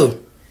y'all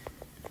too.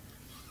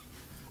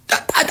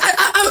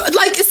 I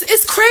like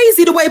it's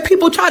crazy the way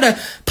people try to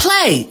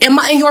play in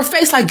your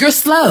face like you're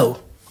slow.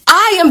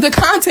 I am the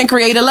content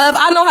creator, love.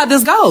 I know how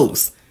this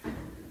goes.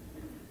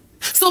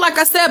 So like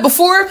I said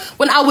before,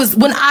 when I was,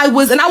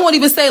 and I won't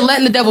even say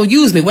letting the devil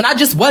use me, when I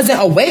just wasn't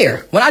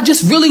aware, when I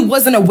just really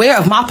wasn't aware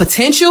of my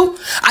potential,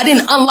 I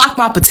didn't unlock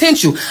my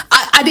potential.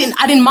 I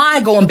didn't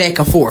mind going back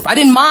and forth. I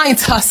didn't mind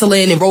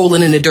tussling and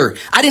rolling in the dirt.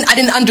 I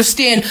didn't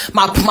understand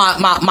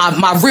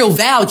my real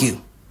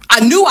value. I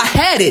knew I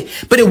had it,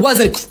 but it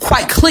wasn't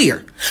quite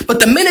clear. But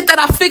the minute that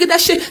I figured that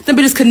shit, then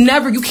bitches could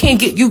never, you can't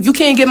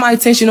get my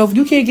attention over.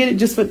 You can't get it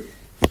just for.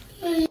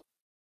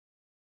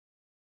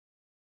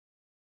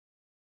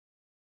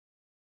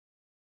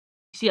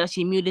 See how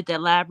she muted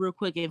that live real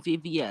quick? And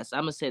yes,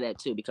 I'm gonna say that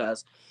too,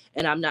 because,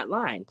 and I'm not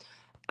lying,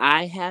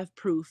 I have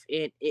proof,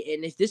 and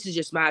if this is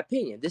just my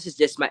opinion, this is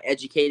just my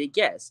educated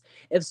guess.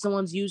 If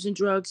someone's using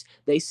drugs,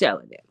 they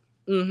selling it.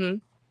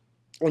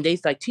 And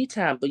they's like, tea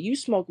time, but you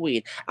smoke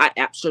weed. I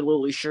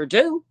absolutely sure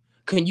do.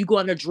 Can you go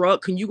on a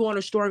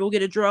store and go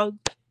get a drug?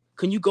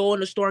 Can you go in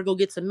the store and go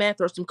get some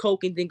meth or some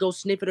coke and then go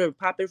sniff it or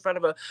pop it in front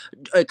of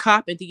a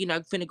cop and think you're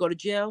not finna go to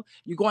jail?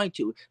 You're going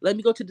to. Let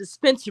me go to the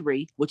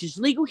dispensary, which is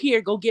legal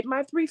here. Go get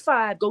my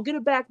 3-5. Go get a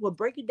backwood,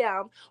 break it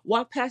down,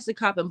 walk past the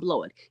cop and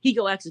blow it. He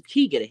go ask if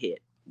he get a hit.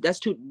 That's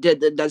too.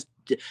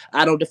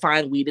 I don't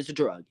define weed as a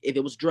drug. If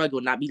it was drug, it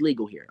would not be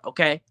legal here.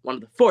 Okay, one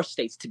of the 4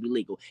 states to be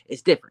legal.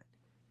 It's different.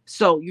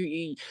 So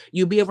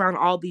you be around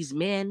all these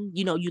men,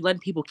 you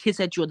letting people kiss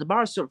at you at the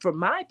bar. So from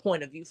my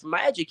point of view, from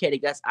my educated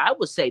guess, I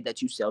would say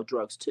that you sell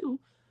drugs too.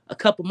 A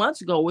couple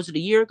months ago, was it a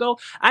year ago?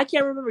 I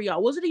can't remember,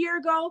 y'all. Was it a year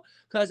ago?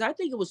 Because I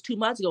think it was 2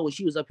 months ago when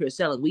she was up here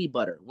selling weed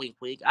butter. Wink,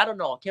 wink. I don't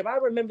know. Can I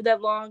remember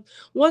that long?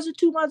 Was it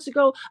 2 months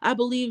ago? I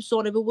believe so.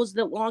 And if it was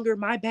that longer,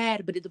 my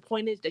bad. But the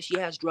point is that she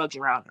has drugs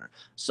around her.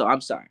 So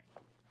I'm sorry.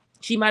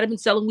 She might have been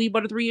selling weed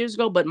butter 3 years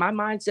ago, but my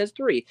mind says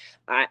 3.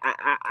 I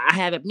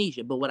have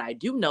amnesia. But what I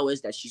do know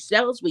is that she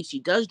sells weed, she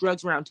does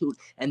drugs around too,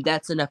 and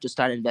that's enough to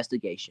start an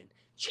investigation.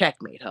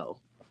 Checkmate, ho.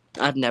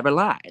 I've never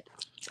lied.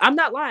 I'm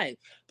not lying.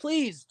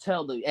 Please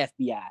tell the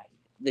FBI,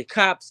 the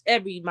cops,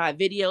 my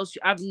videos.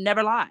 I've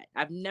never lied.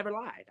 I've never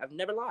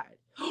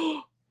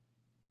lied.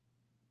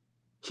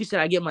 She said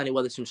I get money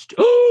whether it's from.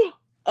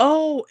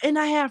 Oh, and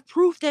I have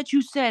proof that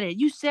you said it.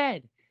 You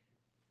said,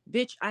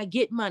 bitch, I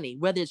get money,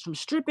 whether it's from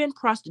stripping,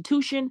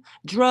 prostitution,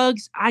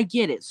 drugs, I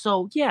get it.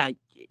 So, yeah,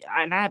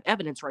 and I have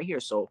evidence right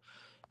here, so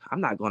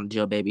I'm not going to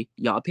jail, baby.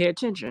 Y'all pay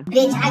attention.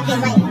 Bitch, I get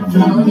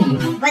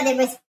money,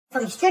 whether it's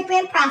from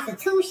stripping,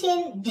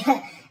 prostitution,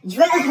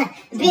 drugs,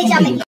 bitch,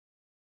 I'm a...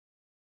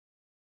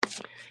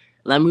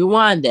 Let me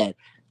rewind that.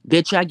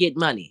 Bitch, I get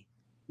money,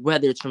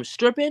 whether it's from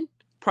stripping,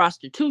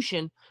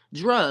 prostitution,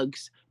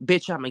 drugs,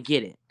 bitch, I'ma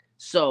get it.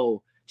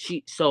 So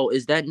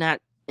is that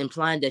not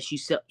implying that she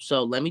said?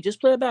 So let me just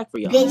play it back for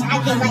y'all. Bitch,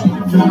 I get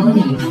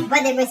money,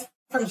 whether it's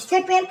from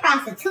stripping,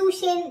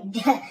 prostitution,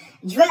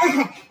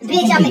 drugs,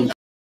 bitch, I'm a...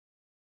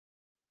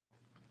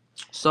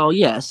 So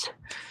yes,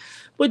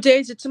 what day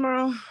is it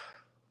tomorrow?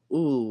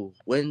 Ooh,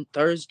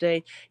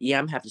 Thursday? Yeah,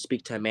 I'm gonna have to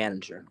speak to a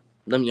manager.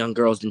 Them young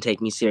girls didn't take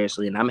me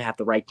seriously, and I'm gonna have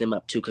to write them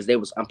up too because they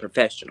was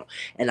unprofessional.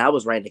 And I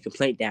was writing a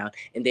complaint down,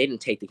 and they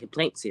didn't take the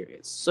complaint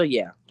serious. So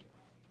yeah.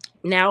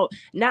 Now,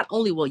 not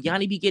only will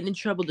Yanni be getting in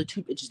trouble, the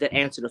 2 bitches that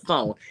answer the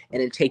phone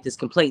and then take this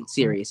complaint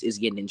serious is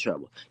getting in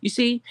trouble. You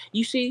see,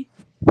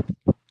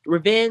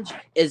 revenge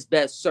is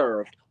best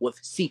served with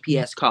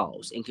CPS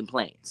calls and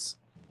complaints.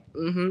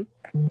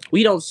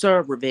 We don't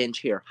serve revenge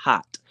here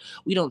hot.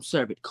 We don't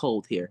serve it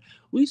cold here.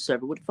 We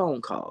serve it with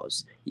phone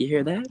calls. You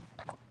hear that?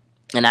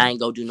 And I ain't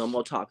gonna do no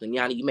more talking.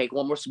 Yanni, you make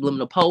one more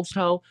subliminal post,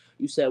 ho.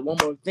 You said one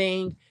more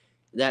thing.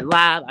 That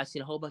live, I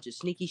seen a whole bunch of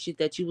sneaky shit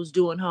that you was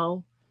doing,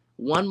 ho.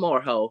 One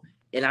more, ho.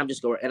 And I ain't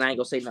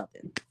gonna say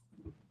nothing.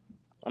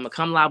 I'm gonna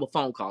come live with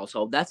phone calls,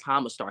 ho. That's how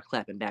I'm gonna start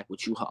clapping back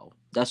with you, ho.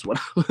 That's what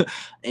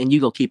and you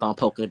go keep on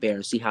poking the bear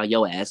and see how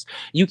your ass.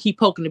 You keep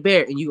poking the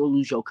bear and you gonna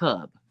lose your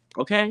cub.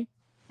 Okay?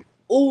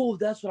 Oh,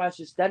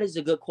 that is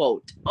a good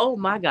quote. Oh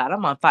my God,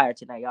 I'm on fire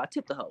tonight, y'all.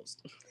 Tip the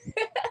host.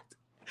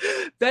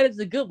 That is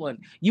a good one.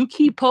 You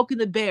keep poking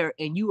the bear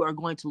and you are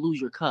going to lose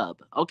your cub.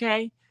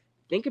 Okay?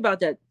 Think about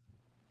that.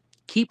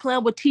 Keep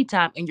playing with tea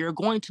time and you're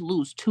going to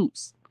lose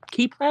toots.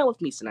 Keep playing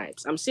with me,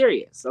 Snipes. I'm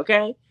serious,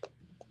 okay?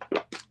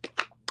 I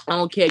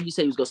don't care. You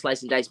said you was going to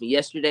slice and dice me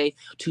yesterday,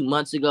 2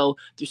 months ago.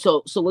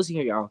 So listen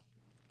here, y'all.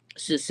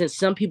 Since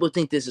some people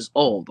think this is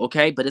old,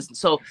 okay? But it's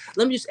so.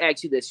 Let me just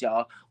ask you this,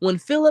 y'all. When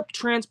Philip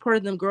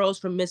transported them girls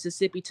from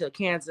Mississippi to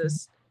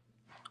Kansas,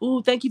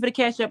 ooh, thank you for the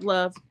Cash App,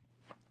 love.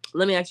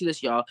 Let me ask you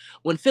this, y'all.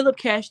 When Philip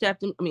cashed out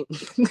them,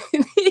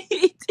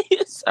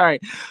 sorry,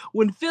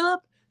 when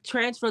Philip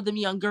transferred them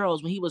young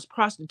girls when he was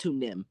prostituting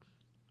them,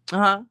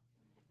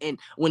 and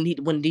when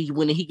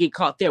he get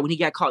caught there, when he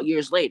got caught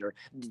years later,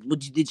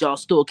 did y'all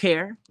still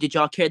care? Did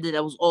y'all care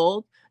that was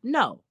old?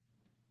 No.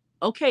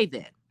 Okay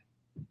then.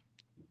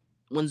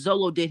 When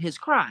Zolo did his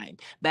crime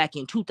back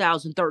in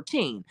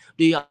 2013,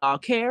 do y'all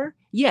care?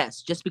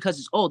 Yes, just because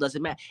it's old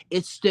doesn't matter.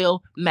 It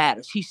still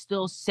matters. He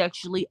still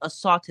sexually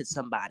assaulted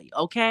somebody,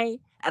 okay?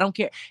 I don't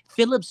care.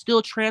 Philip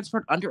still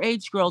transferred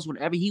underage girls,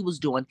 whatever he was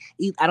doing.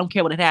 I don't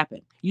care what had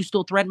happened. You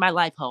still threatened my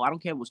life, ho. I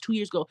don't care if it was 2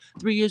 years ago,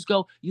 3 years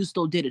ago. You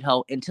still did it,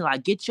 ho. Until I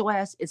get your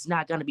ass, it's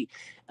not going to be.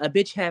 A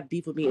bitch have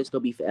beef with me, it's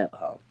going to be forever,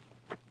 ho.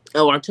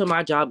 Or until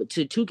my job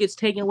two gets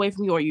taken away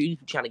from you, or you're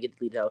trying to get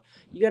deleted out,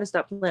 you got to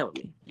stop playing with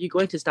me. You're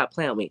going to stop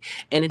playing with me.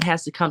 And it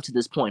has to come to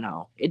this point,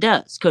 huh? It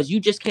does. Because you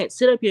just can't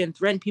sit up here and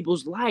threaten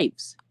people's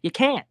lives. You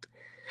can't.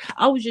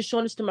 I was just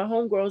showing this to my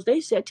homegirls.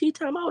 They said, tea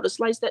time, I would have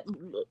sliced that.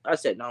 I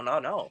said,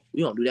 no.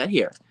 We don't do that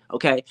here.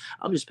 Okay?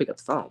 I'm just pick up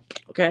the phone.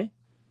 Okay?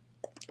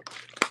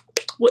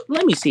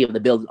 Let me see if the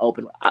building's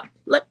open.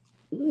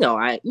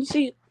 You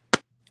see.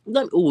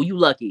 You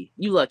lucky.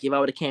 You lucky. If I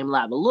would have came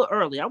live a little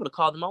early, I would have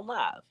called them on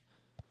live.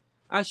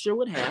 I sure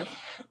would have.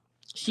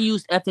 She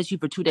used FSU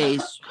for 2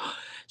 days.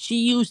 She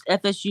used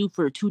FSU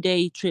for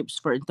 2-day trips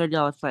for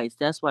 $30 flights.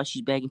 That's why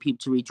she's begging people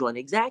to rejoin.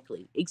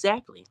 Exactly.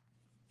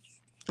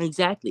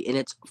 And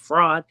it's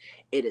fraud.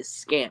 It is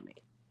scamming.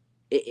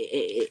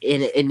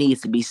 It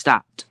needs to be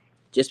stopped.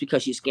 Just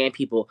because she scammed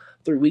people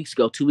 3 weeks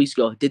ago, 2 weeks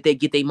ago, did they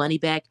get their money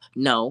back?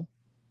 No.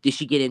 Did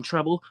she get in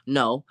trouble?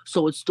 No.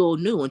 So it's still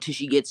new until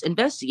she gets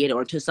investigated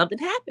or until something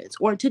happens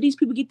or until these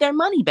people get their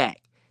money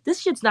back.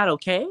 This shit's not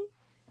okay.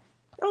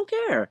 I don't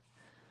care.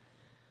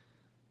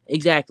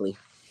 Exactly.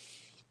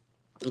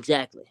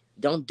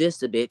 Don't diss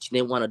the bitch and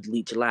then want to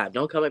delete your live.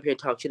 Don't come up here and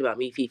talk shit about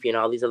me, Fifi, and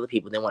all these other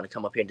people. They want to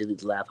come up here and delete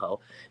the live,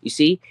 ho. You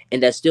see?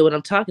 And that's still what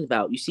I'm talking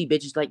about. You see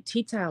bitches like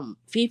Tea Time,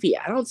 Fifi.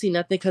 I don't see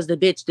nothing because the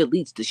bitch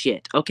deletes the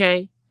shit,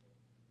 okay?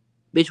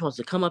 Bitch wants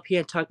to come up here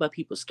and talk about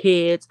people's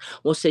kids.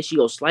 Wants to say she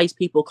go slice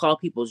people, call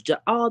people's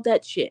job, all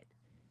that shit.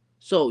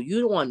 So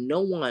you don't want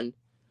no one.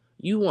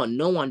 You want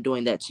no one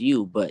doing that to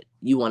you, but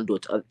you want to do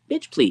it to other.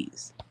 Bitch,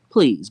 please,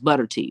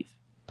 butter teeth.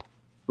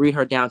 Read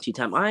her down, Tea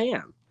Time. I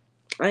am.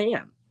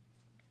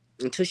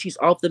 Until she's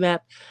off the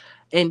map.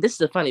 And this is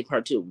the funny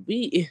part too.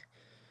 We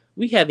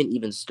haven't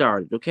even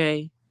started,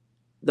 okay?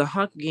 The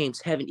Hunger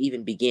Games haven't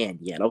even began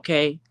yet,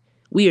 okay?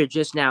 We are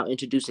just now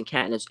introducing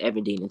Katniss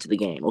Everdeen into the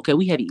game, okay?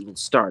 We haven't even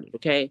started,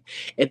 okay?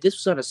 If this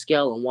was on a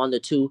scale of 1 to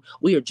 2,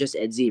 we are just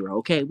at 0,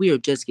 okay? We are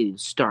just getting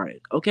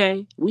started,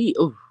 okay?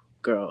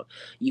 Girl,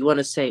 you want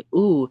to say,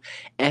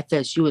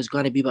 FSU is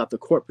going to be about the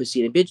court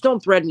proceeding. Bitch,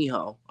 don't threaten me,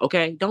 ho,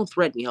 okay? Don't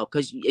threaten me, ho,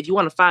 because if you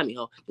want to find me,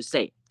 ho, just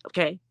say it,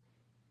 okay?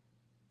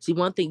 See,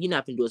 one thing you're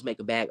not finna do is make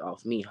a bag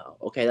off me, ho,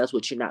 okay? That's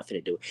what you're not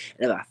finna do.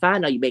 And if I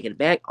find out you making a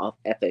bag off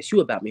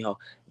FSU about me, ho,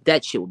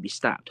 that shit will be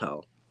stopped,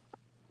 ho.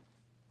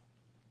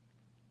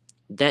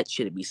 That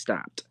should be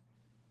stopped.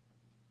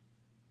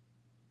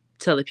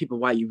 Tell the people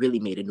why you really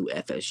made a new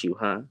FSU,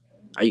 huh?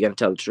 Are you going to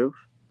tell the truth?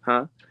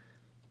 Huh?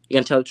 You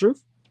going to tell the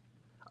truth?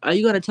 Are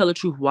you going to tell the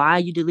truth why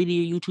you deleted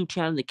your YouTube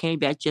channel and came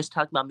back just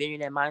talking about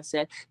millionaire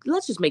mindset?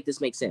 Let's just make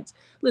this make sense.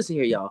 Listen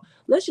here, y'all.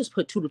 Let's just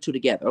put 2 to 2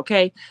 together,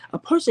 okay? A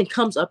person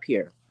comes up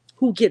here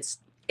who gets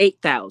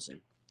 8,000,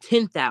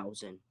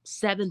 10,000,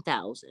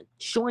 7,000,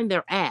 showing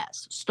their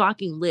ass,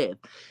 stalking Liv,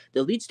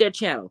 deletes their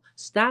channel,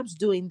 stops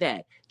doing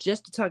that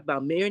just to talk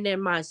about millionaire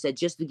mindset,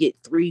 just to get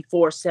 300,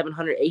 400,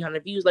 700,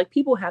 800 views. Like,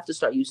 people have to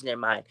start using their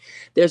mind.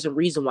 There's a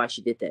reason why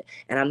she did that.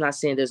 And I'm not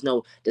saying there's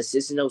no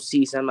desist, no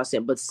cease. I'm not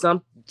saying, but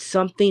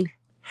something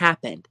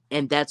happened.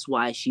 And that's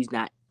why she's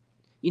not,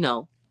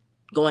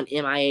 going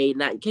MIA.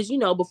 Not because,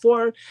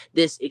 before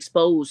this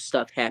exposed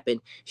stuff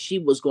happened, she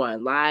was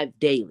going live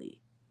daily.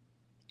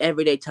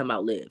 Every day talking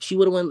about Liv. She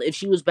would have went, if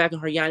she was back on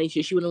her Yanni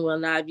shit, she would have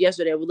went live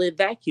yesterday with Liv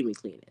vacuuming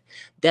cleaning.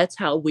 That's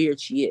how weird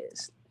she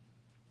is.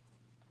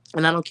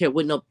 And I don't care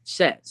what no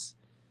says.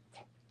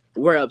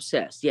 We're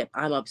obsessed. Yep,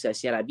 I'm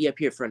obsessed. Yet I be up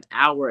here for an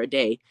hour a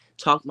day,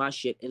 talk my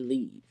shit, and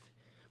leave.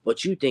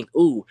 But you think,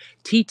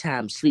 Tea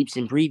Time sleeps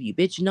and breathe you.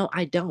 Bitch, no,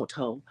 I don't,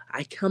 ho.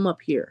 I come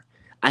up here.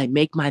 I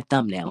make my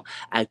thumbnail.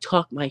 I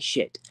talk my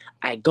shit.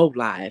 I go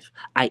live.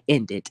 I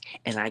end it.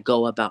 And I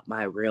go about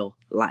my real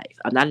life.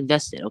 I'm not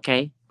invested,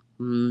 okay?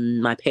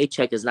 My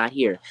paycheck is not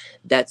here.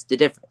 That's the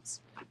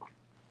difference.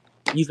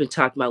 You've been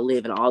talking about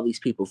Liv and all these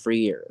people for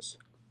years.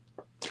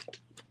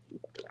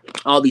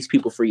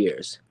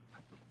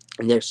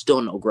 And there's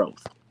still no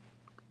growth.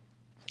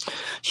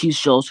 She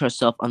shows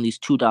herself on these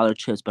 $2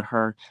 trips, but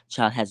her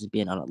child hasn't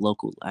been on a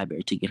local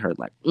library to get her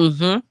like,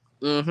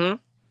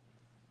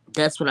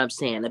 That's what I'm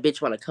saying. A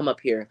bitch want to come up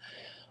here.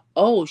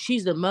 Oh,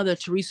 she's the Mother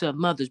Teresa of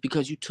mothers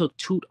because you took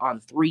Toot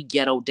on 3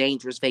 ghetto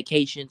dangerous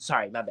vacations.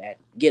 Sorry, my bad.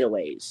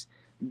 Getaways.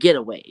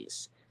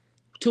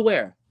 To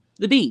where?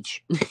 The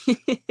beach.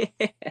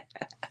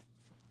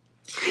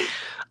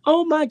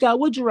 Oh my God,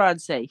 what'd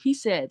Gerard say? He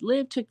said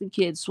Liv took the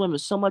kids swimming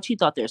so much he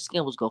thought their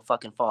skin was gonna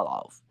fucking fall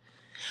off.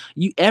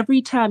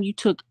 Every time you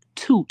took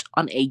Toot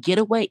on a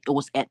getaway, it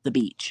was at the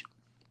beach.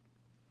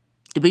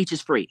 The beach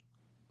is free.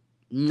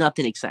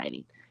 Nothing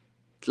exciting.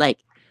 Like,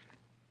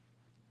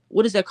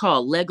 what is that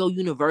called? Lego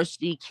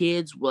University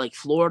kids, like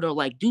Florida,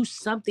 like do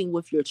something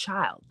with your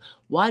child.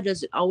 Why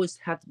does it always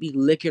have to be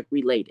liquor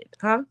related?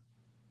 Huh?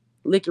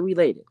 Liquor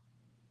related.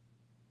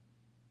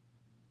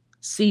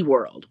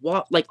 SeaWorld.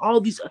 Like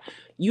all these,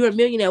 you're a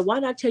millionaire. Why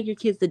not take your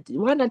kids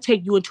why not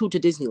take you and Toot to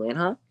Disneyland,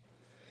 huh?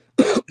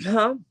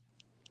 Huh?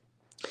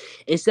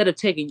 Instead of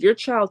taking your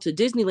child to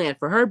Disneyland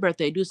for her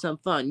birthday, do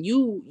something fun.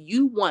 You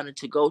wanted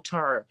to go to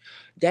her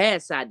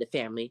dad's side of the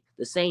family,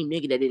 the same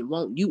nigga that didn't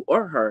want you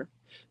or her.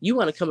 You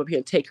want to come up here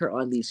and take her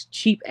on these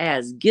cheap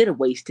ass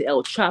getaways to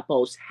El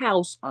Chapo's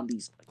house on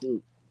these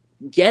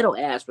ghetto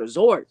ass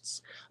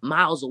resorts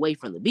miles away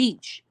from the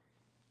beach.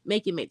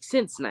 Make it make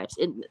sense, Snipes.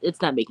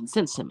 It's not making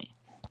sense to me.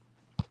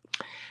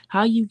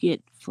 How you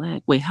get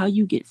flag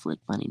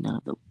money? None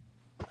of them.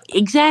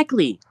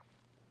 Exactly.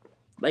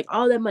 Like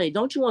all that money.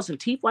 Don't you want some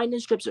teeth whitening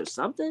strips or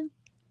something?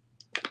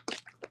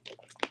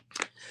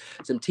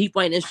 Some teeth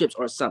whitening strips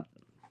or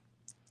something.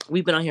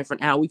 We've been on here for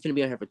an hour. We're going to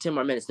be on here for 10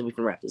 more minutes, then we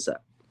can wrap this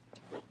up.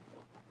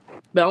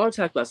 But I want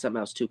to talk about something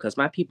else too, because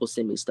my people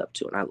send me stuff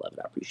too, and I love it.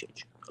 I appreciate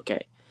you.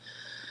 Okay.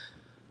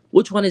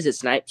 Which one is it,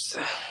 Snipes?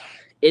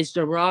 Is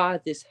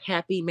Gerard this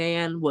happy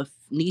man with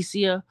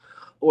Necia?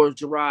 Or is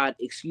Gerard,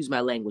 excuse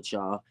my language,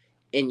 y'all,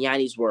 in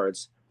Yanni's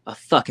words, a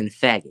fucking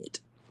faggot?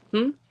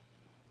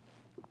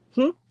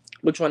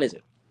 Which one is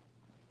it?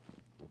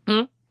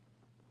 I'm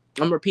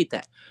going to repeat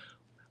that.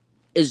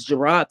 Is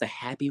Gerard the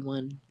happy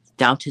one?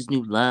 Found his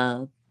new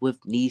love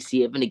with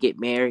Necia, going to get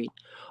married?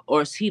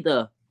 Or is he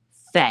the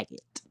faggot?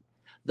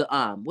 The,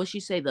 what'd she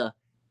say? The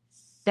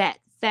fat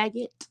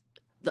faggot?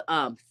 The,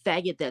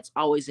 faggot that's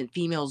always in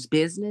females'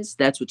 business?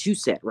 That's what you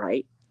said,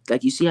 right?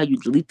 Like, you see how you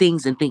delete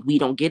things and think we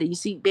don't get it? You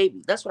see,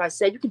 baby, that's what I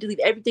said. You can delete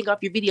everything off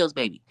your videos,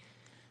 baby.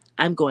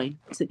 I'm going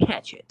to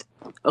catch it.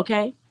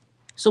 Okay?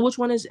 So which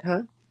one is it,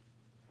 huh?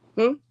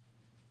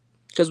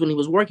 Because when he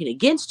was working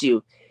against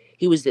you,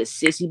 he was this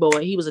sissy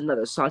boy. He was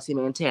another Saucy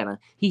Montana.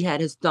 He had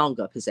his thong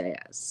up his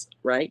ass,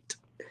 right?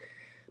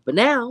 But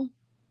now,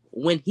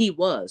 when he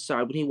was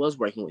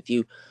working with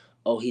you,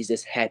 oh, he's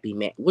this happy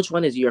man. Which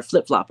one is you? You're a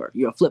flip-flopper.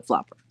 You're a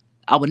flip-flopper.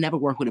 I would never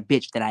work with a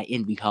bitch that I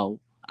envy, ho.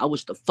 I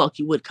wish the fuck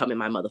you would come in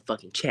my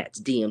motherfucking chats.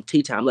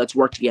 DMT time. Let's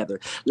work together.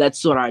 Let's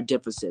sort our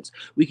differences.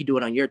 We can do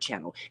it on your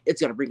channel.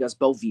 It's gonna bring us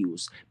both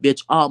views.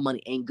 Bitch, all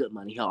money ain't good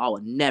money, ho. I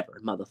would never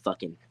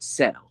motherfucking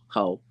settle,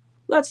 ho.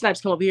 Let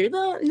Snipes come over here.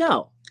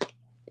 No.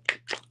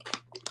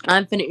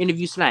 I'm finna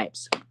interview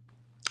Snipes.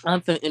 I'm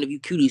finna interview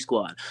Cutie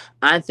Squad.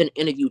 I'm finna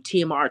interview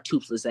TMR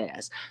Toothless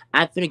Ass.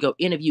 I'm finna go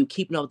interview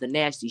Keeping Up with the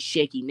Nasty,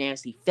 Shaky,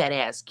 Nasty, Fat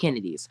Ass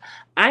Kennedys.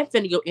 I'm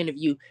finna go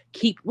interview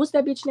what's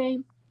that bitch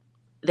name?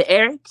 The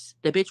Erics?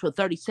 The bitch with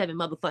 37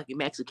 motherfucking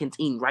Mexicans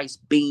eating rice,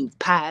 beans,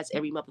 pies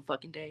every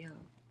motherfucking day.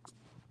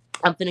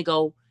 I'm finna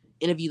go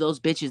interview those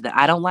bitches that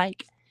I don't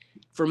like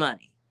for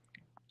money.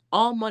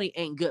 All money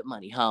ain't good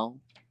money, ho.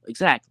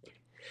 Exactly.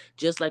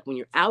 Just like when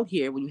you're out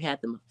here, when you have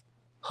them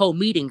whole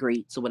meet and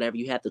greets or whatever,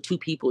 you have the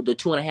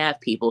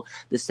 2.5 people,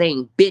 the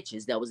same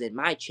bitches that was in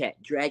my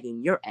chat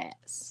dragging your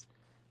ass,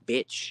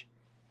 bitch.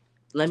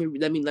 Let me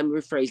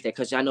rephrase that,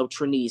 because I know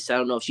Trinice, I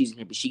don't know if she's in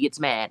here, but she gets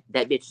mad.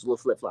 That bitch is a little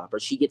flip-flopper.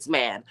 She gets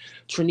mad.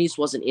 Trinice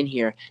wasn't in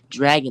here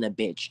dragging a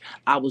bitch.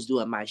 I was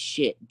doing my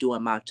shit,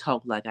 doing my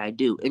talk like I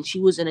do. And she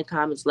was in the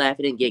comments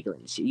laughing and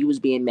giggling. You was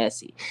being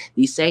messy.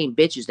 These same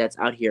bitches that's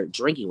out here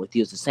drinking with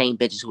you is the same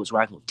bitches who was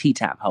rocking with Tea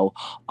Time, ho.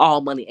 All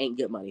money ain't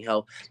good money,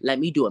 ho. Let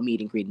me do a meet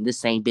and greet, and this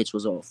same bitch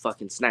was a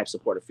fucking Snipe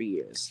supporter for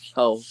years.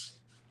 Ho,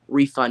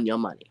 refund your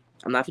money.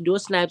 I'm not for doing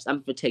Snipes.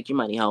 I'm for take your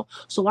money, ho.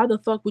 So why the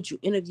fuck would you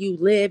interview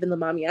Liv and the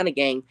Mamiana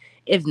gang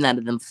if none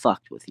of them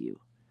fucked with you?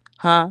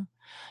 Huh?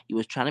 You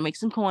was trying to make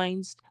some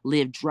coins.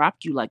 Liv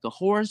dropped you like a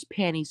whore's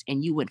panties,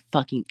 and you went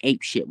fucking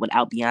ape shit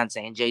without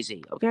Beyonce and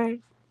Jay-Z, okay?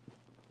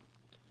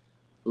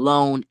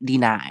 Loan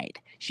denied.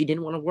 She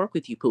didn't want to work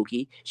with you,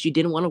 Pookie. She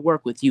didn't want to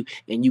work with you,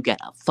 and you got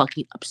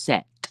fucking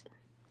upset.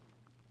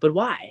 But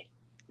why?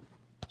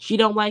 She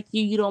don't like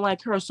you, you don't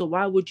like her, so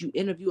why would you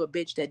interview a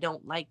bitch that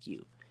don't like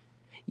you?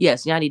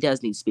 Yes, Yanni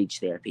does need speech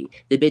therapy.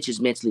 The bitch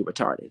is mentally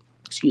retarded.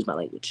 Excuse my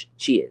language.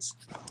 She is.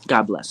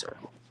 God bless her.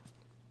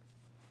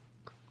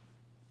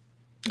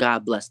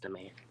 God bless the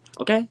man.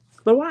 Okay?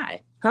 But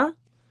why? Huh?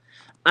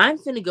 I'm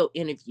finna go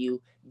interview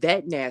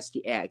that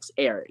nasty ass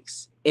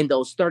Eric's and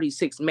those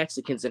 36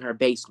 Mexicans in her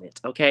basement,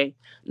 okay?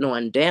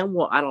 Knowing damn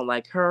well I don't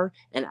like her,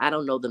 and I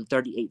don't know them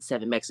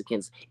 38-7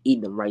 Mexicans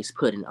eating them rice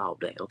pudding all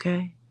day,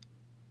 okay?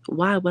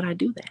 Why would I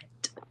do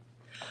that?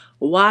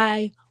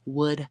 Why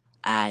would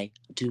I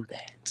do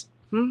that?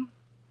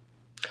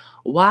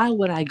 Why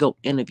would I go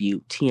interview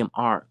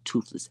TMR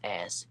Toothless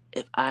Ass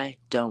if I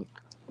don't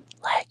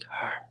like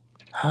her?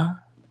 Huh?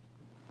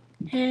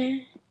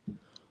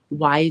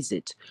 Why is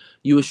it?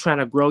 You was trying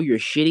to grow your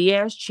shitty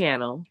ass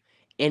channel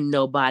and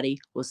nobody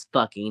was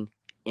fucking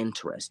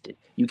interested.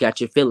 You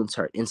got your feelings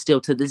hurt, and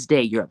still to this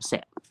day, you're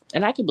upset.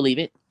 And I can believe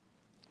it,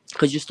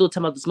 because you're still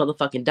talking about this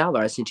motherfucking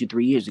dollar I sent you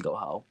 3 years ago,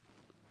 ho.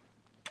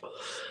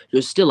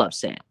 You're still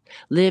upset.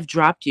 Liv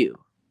dropped you.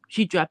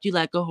 She dropped you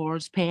like a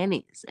whore's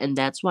panties, and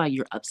that's why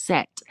you're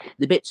upset.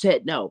 The bitch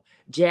said no.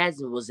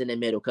 Jasmine was in the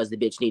middle because the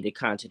bitch needed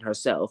content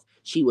herself.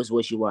 She was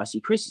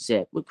wishy-washy. Chrissy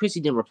said, well, Chrissy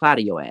didn't reply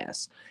to your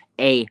ass.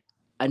 A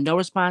no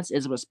response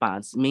is a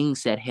response. Ming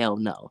said, hell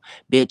no.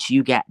 Bitch,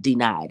 you got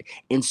denied.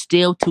 And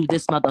still to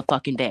this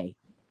motherfucking day,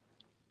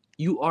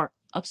 you are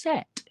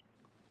upset.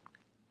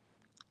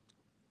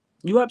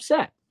 You're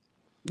upset.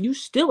 You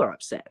still are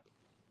upset.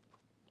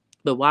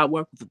 But why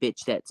work with a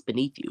bitch that's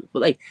beneath you?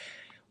 But like,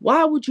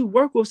 why would you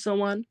work with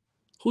someone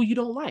who you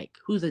don't like?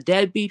 Who's a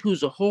deadbeat,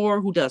 who's a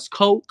whore, who does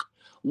coke?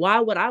 Why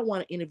would I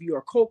want to interview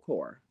a coke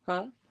whore?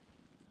 Huh?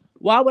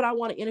 Why would I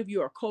want to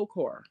interview a coke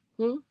whore?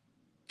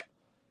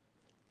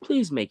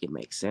 Please make it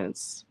make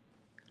sense.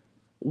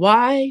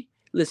 Why?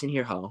 Listen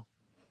here, ho.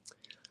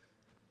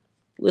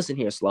 Listen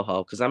here, slow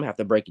ho, because I'm going to have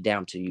to break it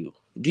down to you.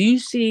 Do you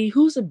see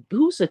who's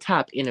a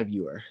top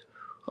interviewer?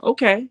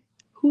 Okay.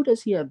 Who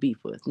does he have beef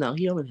with? No,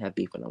 he don't have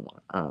beef with no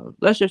one.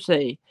 Let's just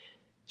say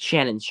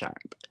Shannon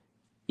Sharp.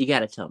 You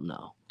gotta tell him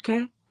no,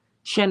 okay?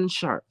 Shannon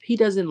Sharp. He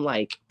doesn't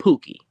like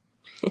Pookie.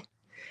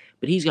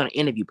 But he's gonna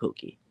interview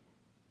Pookie.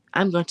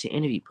 I'm going to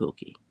interview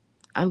Pookie.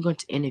 I'm going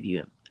to interview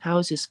him. How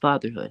is his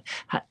fatherhood?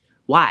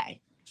 Why?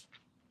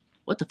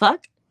 What the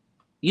fuck?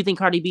 You think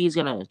Cardi B is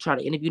gonna try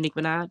to interview Nicki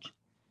Minaj?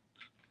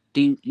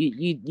 Do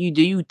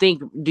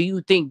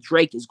you think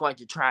Drake is going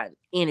to try and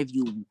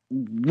interview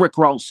Rick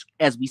Ross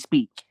as we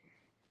speak?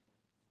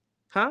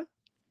 Huh?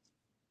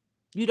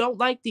 You don't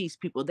like these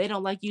people. They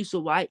don't like you, so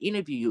why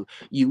interview you?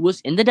 You was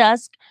in the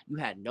dusk, you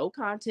had no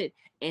content,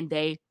 and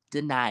they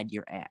denied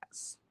your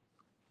ass.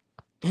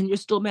 And you're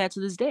still mad to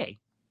this day.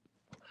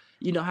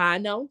 You know how I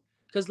know?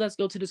 Because let's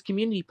go to this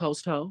community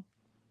post, ho,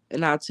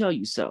 and I'll tell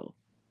you so.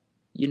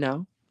 You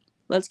know?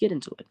 Let's get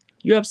into it.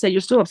 You're upset.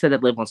 You're still upset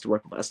that Liv wants to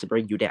work with us to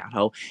bring you down,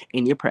 ho,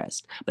 and you're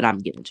pressed. But I'm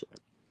getting to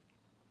it.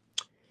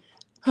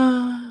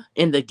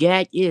 And the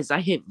gag is,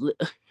 I hit...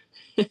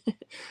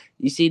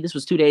 You see, this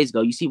was 2 days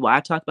ago. You see why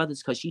I talked about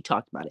this? Because she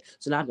talked about it.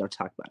 So now I'm going to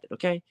talk about it,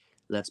 okay?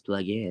 Let's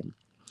plug in.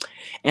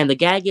 And the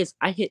gag is,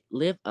 I hit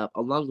Liv up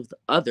along with the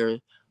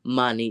others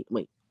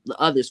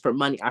for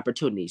money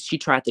opportunities. She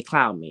tried to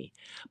clown me.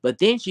 But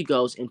then she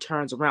goes and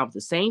turns around with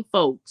the same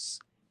folks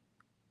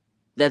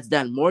that's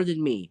done more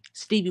than me.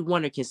 Stevie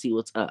Wonder can see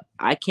what's up.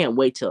 I can't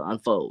wait till it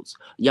unfolds.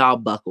 Y'all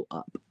buckle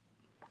up.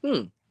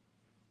 You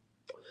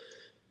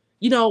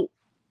know,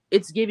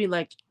 it's giving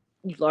like,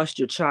 you lost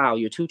your child,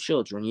 your 2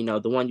 children, you know,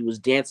 the one you was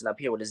dancing up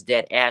here with his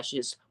dead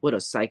ashes. What a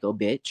psycho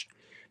bitch.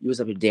 You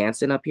was up here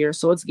dancing up here.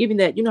 So it's giving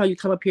that, you know, you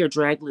come up here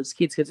drag Liv's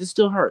kids because it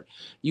still hurt.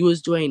 You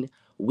was doing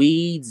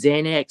weed,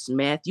 Xanax,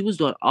 meth. You was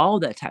doing all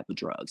that type of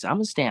drugs. I'm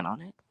going to stand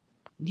on it.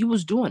 You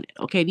was doing it.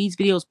 Okay, these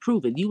videos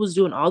prove it. You was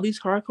doing all these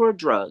hardcore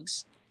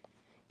drugs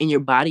and your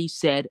body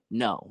said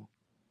no.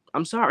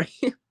 I'm sorry.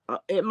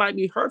 It might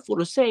be hurtful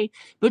to say,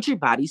 but your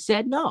body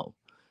said no.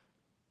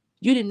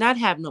 You did not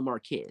have no more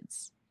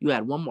kids. You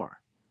had one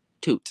more.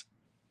 Toot.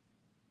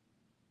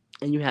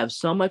 And you have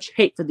so much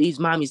hate for these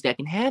mommies that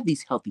can have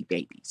these healthy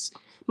babies.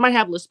 Might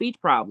have a little speech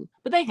problem,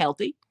 but they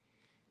healthy.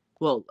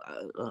 Well,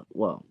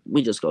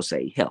 we just go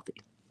say healthy.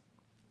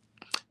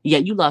 Yeah,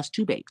 you lost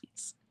 2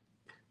 babies.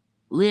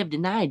 Liv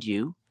denied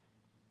you,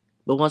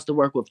 but wants to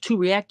work with 2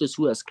 reactors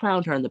who has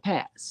clowned her in the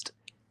past.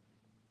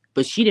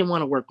 But she didn't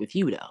want to work with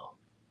you, though.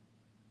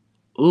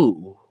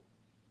 Ooh.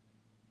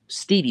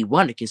 Stevie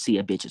Wonder can see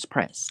a bitch is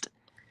pressed.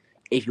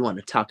 If you want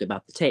to talk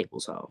about the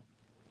tables, ho.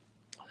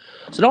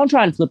 So don't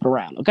try and flip it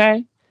around,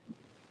 okay?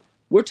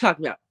 We're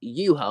talking about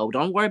you, ho.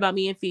 Don't worry about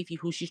me and Fifi,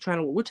 who she's trying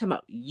to... We're talking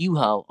about you,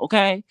 ho,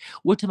 okay?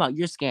 We're talking about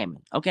your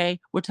scamming, okay?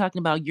 We're talking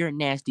about your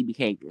nasty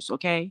behaviors,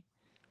 okay?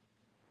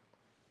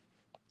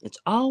 It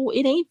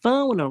ain't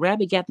fun when a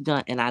rabbit got the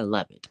gun, and I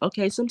love it.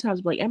 Okay, sometimes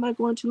I'm like, am I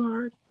going too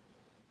hard?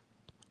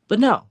 But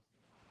no.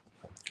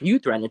 You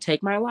threatened to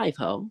take my life,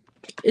 ho.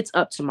 It's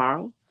up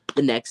tomorrow,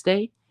 the next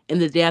day,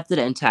 and the day after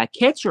that until I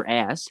catch your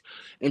ass,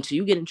 until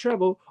you get in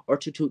trouble, or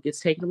till it gets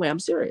taken away. I'm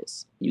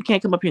serious. You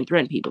can't come up here and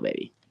threaten people,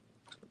 baby.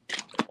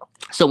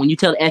 So when you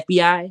tell the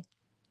FBI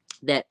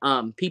that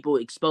people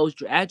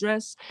exposed your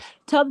address,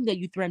 tell them that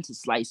you threatened to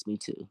slice me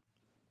too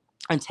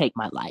and take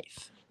my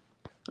life.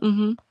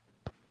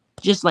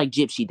 Just like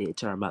Gypsy did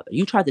to her mother.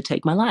 You tried to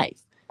take my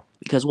life.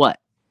 Because what?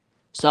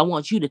 So I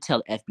want you to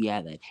tell the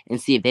FBI that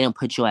and see if they don't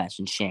put your ass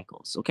in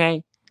shackles,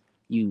 okay?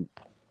 You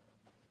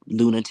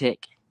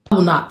lunatic. I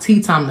will knock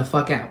tea time the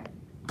fuck out.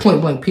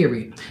 Point blank,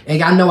 period. And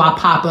y'all know I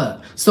pop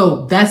up.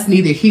 So that's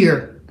neither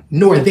here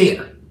nor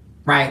there,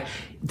 right?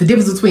 The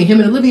difference between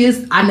him and Olivia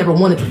is I never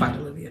wanted to fight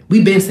Olivia.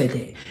 We've been said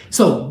that.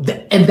 So,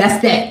 and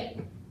that's that.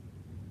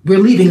 We're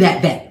leaving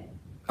that.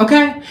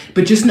 Okay?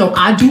 But just know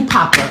I do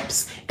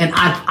pop-ups and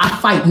I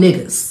fight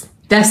niggas.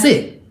 That's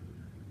it.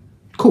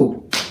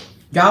 Cool.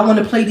 Y'all want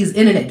to play these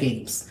internet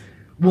games.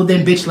 Well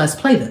then, bitch, let's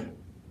play them.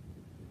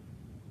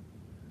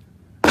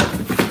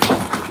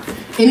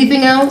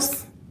 Anything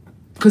else?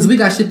 Because we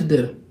got shit to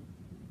do.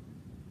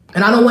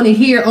 And I don't want to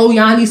hear, oh,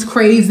 Yanni's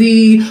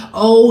crazy.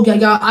 Oh,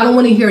 y'all. I don't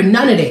want to hear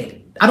none of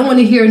that. I don't want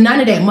to hear none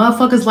of that.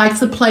 Motherfuckers like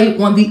to play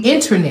on the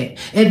internet.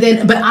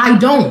 But I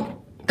don't.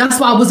 That's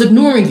why I was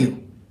ignoring you.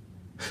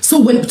 So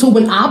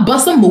when I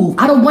bust a move,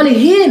 I don't want to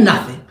hear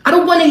nothing. I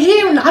don't want to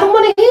hear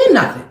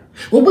nothing.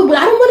 Well,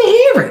 I don't want to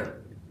hear it.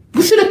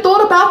 You should have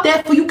thought about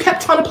that before you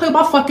kept trying to play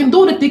my fucking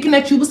daughter thinking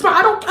that you was smart.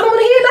 I don't want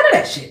to hear none of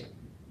that shit.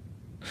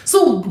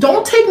 So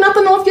don't take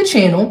nothing off your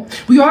channel.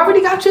 We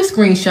already got your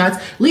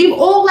screenshots. Leave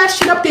all that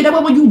shit up there. That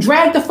way when you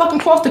drag the fucking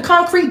cross the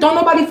concrete, don't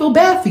nobody feel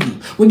bad for you.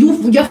 When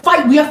you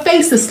fight with your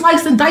face is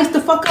sliced and diced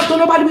the fuck up, don't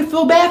nobody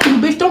feel bad for you,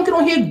 bitch. Don't get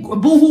on here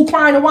boo-hoo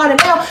crying and whining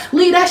out.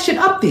 Leave that shit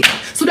up there.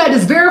 So that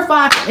it's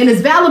verified and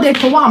it's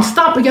validated for why I'm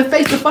stomping your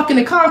face the fucking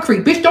the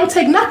concrete. Bitch, don't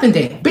take nothing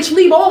there. Bitch,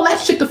 leave all that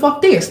shit the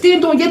fuck there.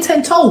 Stand on your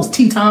 10 toes,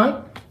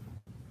 T-time.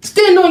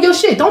 Stand on your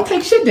shit. Don't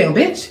take shit down,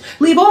 bitch.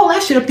 Leave all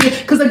that shit up there.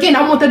 Because again,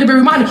 I want that to be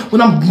reminded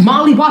when I'm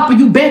mollywopping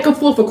you back and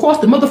forth across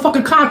the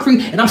motherfucking concrete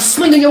and I'm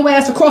slinging your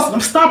ass across and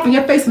I'm stomping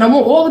your face and I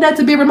want all of that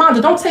to be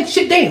reminded. Don't take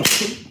shit down.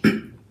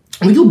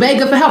 When you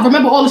begging for help,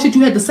 remember all the shit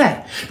you had to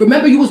say.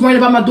 Remember you was worrying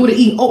about my daughter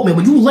eating oatmeal.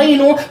 When you laying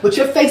on with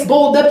your face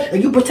balled up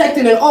and you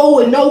protecting and oh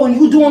and no and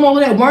you doing all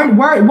of that.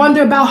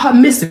 Wonder about her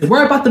missing.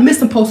 Worry about the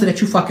missing poster that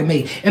you fucking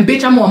made. And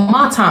bitch, I'm on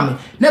my timing.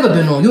 Never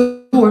been on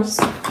yours.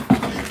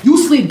 You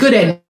sleep good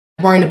at night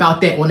worrying about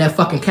that on that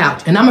fucking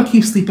couch. And I'm gonna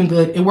keep sleeping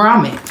good and where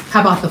I'm at.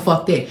 How about the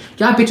fuck that?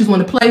 Y'all bitches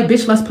want to play?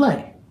 Bitch, let's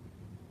play.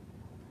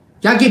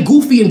 Y'all get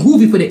goofy and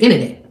groovy for the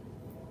internet.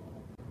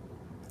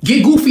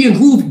 Get goofy and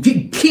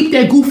groovy. Keep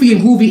that goofy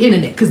and groovy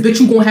internet. Because bitch,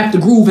 you gonna have to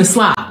groove and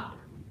slide.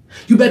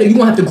 You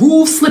gonna have to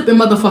groove, slip, and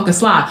motherfucking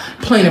slide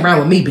playing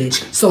around with me,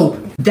 bitch.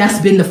 So that's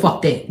been the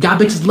fuck that. Y'all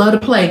bitches love to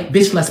play.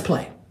 Bitch, let's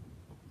play.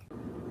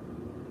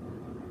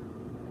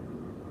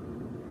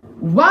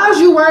 Why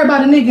is you worried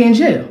about a nigga in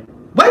jail?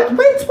 Wait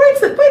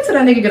till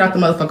that nigga get out the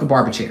motherfucking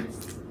barber chair.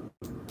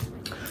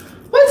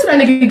 Wait till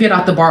that nigga get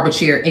out the barber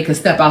chair and can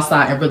step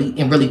outside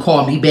and really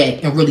call me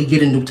back and really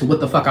get into what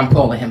the fuck I'm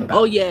calling him about.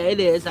 Oh yeah, it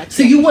is.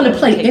 So you want to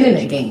play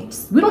internet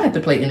games? We don't have to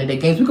play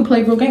internet games. We can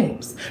play real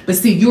games. But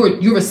see,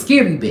 you're a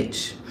scary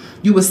bitch.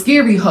 You a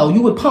scary hoe.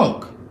 You a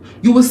punk.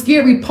 You a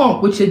scary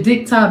punk with your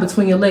dick tied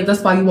between your legs.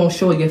 That's why you won't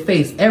show your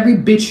face. Every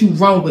bitch you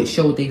run with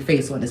showed their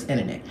face on this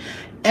internet.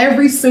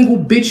 Every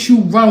single bitch you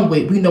run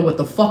with, we know what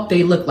the fuck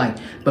they look like.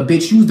 But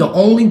bitch, you's the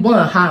only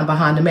one hiding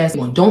behind the mask.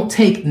 Don't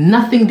take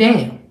nothing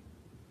down.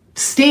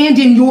 Stand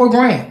in your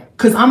ground.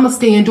 Because I'm going to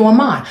stand on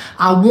mine.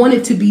 I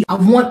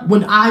want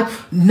when I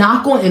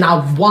knock on and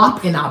I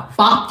whop and I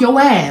bop your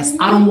ass,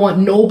 I don't want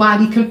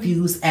nobody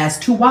confused as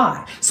to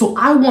why. So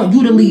I want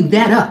you to leave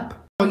that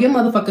up. Your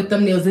motherfucking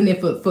thumbnails in there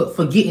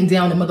for getting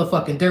down and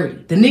motherfucking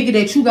dirty. The nigga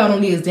that you got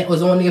on there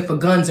was on there for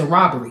guns and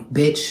robbery,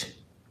 bitch.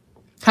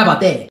 How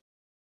about that?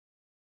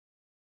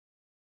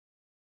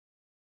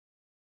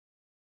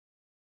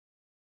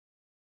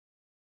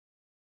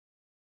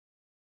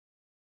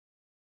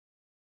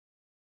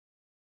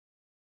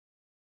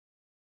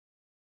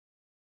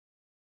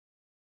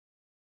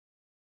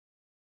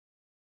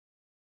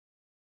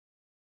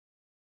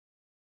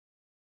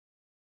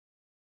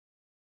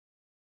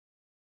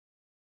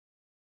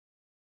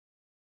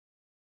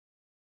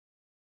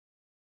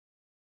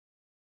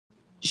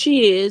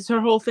 She is.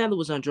 Her whole family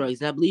was on drugs,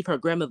 and I believe her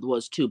grandmother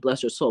was too.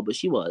 Bless her soul, but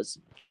she was.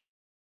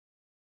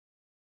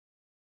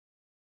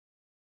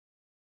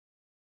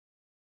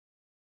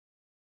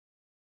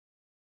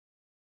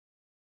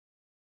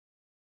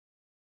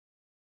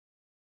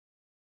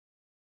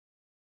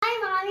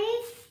 Hi,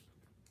 Mommy.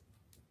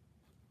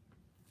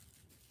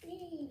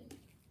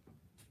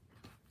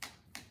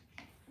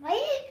 Why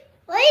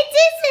you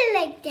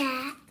doing like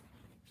that?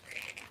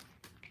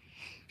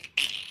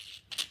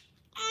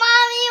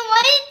 Mommy,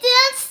 why are you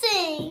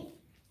dancing?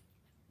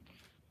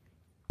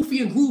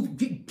 Goofy and groove,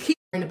 keep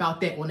worrying about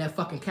that on that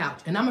fucking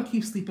couch. And I'm going to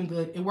keep sleeping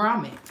good and where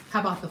I'm at.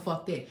 How about the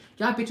fuck that?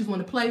 Y'all bitches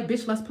want to play?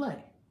 Bitch, let's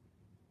play.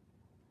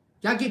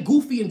 Y'all get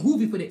goofy and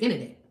groovy for the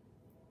internet.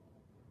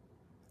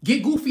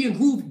 Get goofy and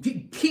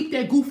groovy. Keep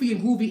that goofy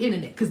and groovy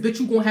internet. Because bitch,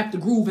 you going to have to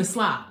groove and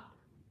slide.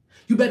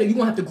 You going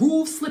to have to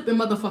groove, slip, and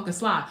motherfucking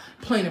slide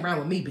playing around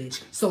with me,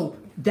 bitch. So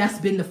that's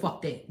been the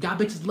fuck that. Y'all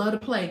bitches love to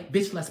play.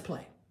 Bitch, let's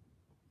play.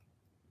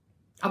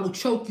 I will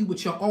choke you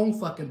with your own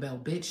fucking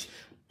belt, bitch.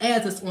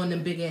 As it's on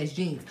them big ass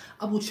jeans.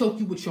 I will choke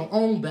you with your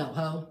own belt,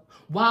 ho.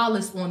 While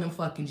it's on them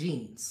fucking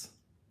jeans.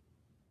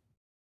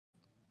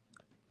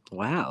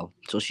 Wow.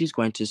 So she's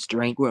going to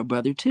strangle her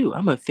brother too.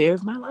 I'm a fear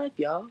of my life,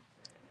 y'all.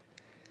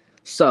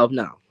 So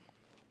no.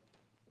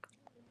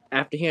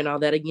 After hearing all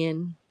that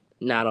again,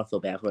 I don't feel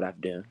bad for what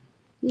I've done.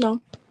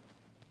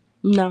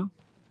 No.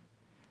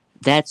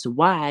 That's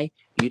why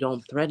you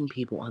don't threaten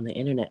people on the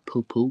internet,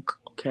 pook,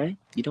 okay?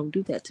 You don't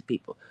do that to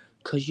people.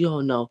 Because you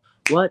don't know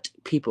what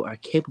people are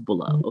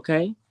capable of,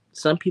 okay?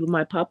 Some people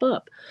might pop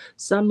up.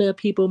 Some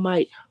people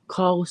might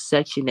call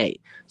Section 8.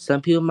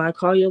 Some people might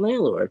call your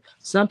landlord.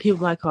 Some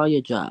people might call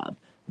your job.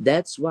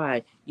 That's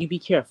why you be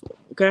careful,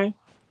 okay?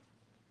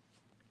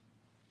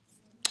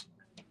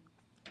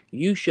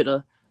 You should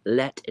have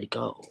let it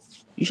go.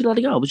 You should let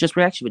it go. It was just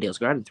reaction videos,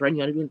 girl. I didn't threaten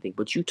you, I didn't do anything,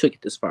 but you took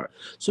it this far.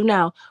 So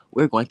now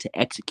we're going to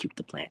execute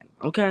the plan,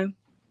 okay?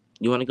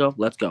 You want to go?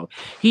 Let's go.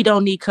 He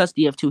don't need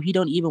custody of 2. He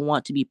don't even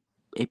want to be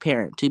a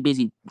parent. Too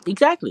busy.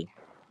 Exactly.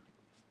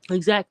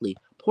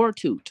 Poor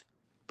Toot.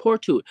 Poor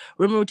Toot.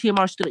 Remember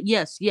TMR stood.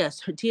 Yes.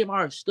 Her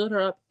TMR stood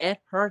her up at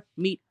her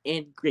meet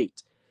and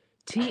greet.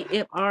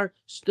 TMR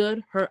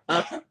stood her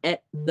up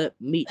at the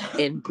meet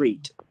and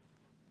greet.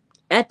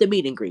 At the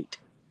meet and greet.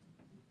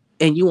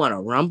 And you want to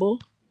rumble?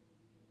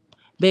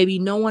 Baby,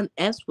 no one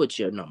else with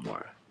you no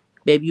more.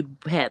 Baby, you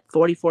had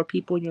 44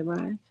 people in your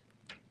life.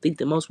 I think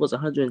the most was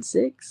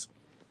 106.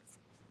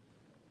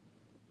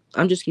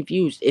 I'm just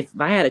confused. If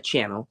I had a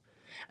channel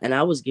and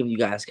I was giving you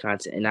guys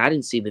content and I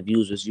didn't see the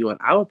views was you, and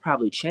I would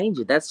probably change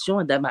it. That's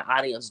showing that my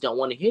audience don't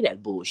want to hear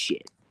that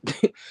bullshit.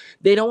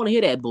 They don't want to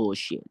hear that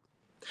bullshit.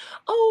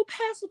 Oh,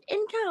 passive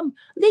income.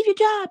 Leave your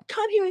job.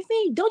 Come here with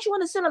me. Don't you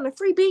want to sit on the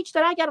free beach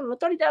that I got on the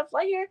 $30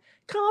 flight here?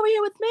 Come over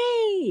here with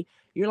me.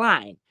 You're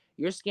lying.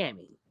 You're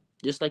scamming.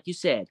 Just like you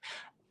said.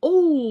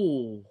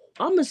 Oh,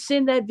 I'm going to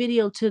send that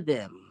video to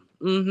them.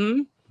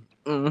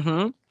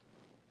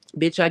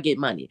 Bitch, I get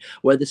money.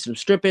 Whether it's from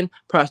stripping,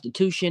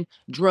 prostitution,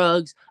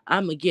 drugs,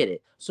 I'm going to get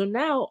it. So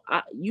now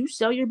you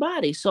sell your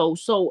body. So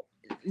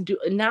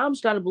now I'm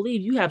starting to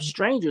believe you have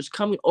strangers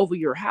coming over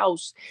your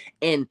house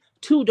and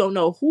 2 don't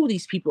know who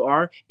these people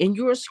are and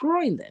you're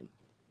screwing them.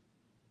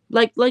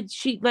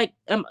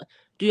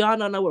 Do y'all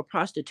not know what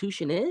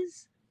prostitution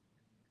is?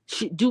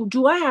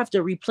 Do I have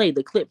to replay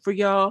the clip for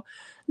y'all?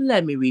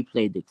 Let me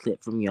replay the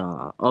clip from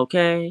y'all,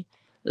 okay?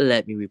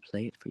 Let me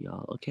replay it for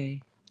y'all,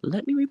 okay?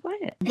 Let me replay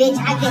it. Bitch,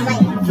 I get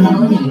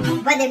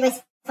money. Whether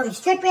it's from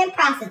stripping,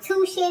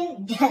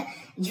 prostitution,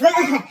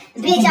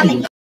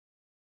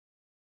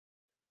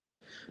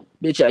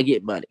 Bitch, I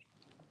get money.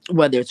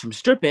 Whether it's from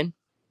stripping,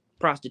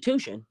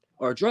 prostitution,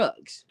 or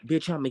drugs.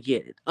 Bitch, I'ma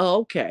get it. Oh,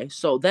 okay.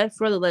 So that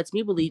further lets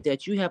me believe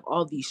that you have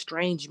all these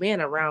strange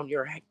men around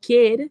your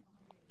kid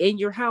in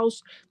your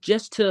house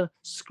just to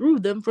screw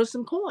them for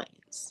some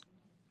coins.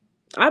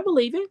 I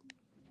believe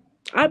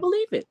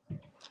it.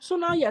 So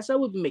now, yes, I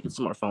will be making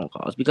some more phone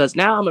calls because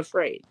now I'm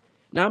afraid.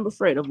 Now I'm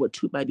afraid of what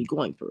Toot might be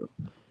going through.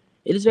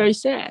 It is very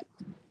sad.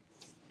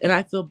 And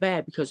I feel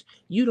bad because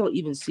you don't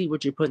even see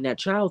what you're putting that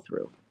child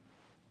through.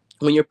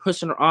 When you're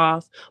pushing her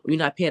off, when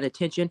you're not paying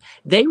attention,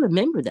 they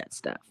remember that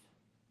stuff.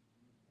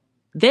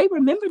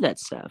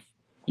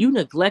 You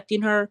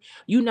neglecting her,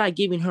 you not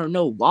giving her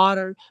no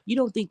water. You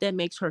don't think that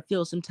makes her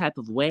feel some type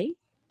of way?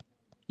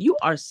 You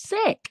are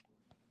sick.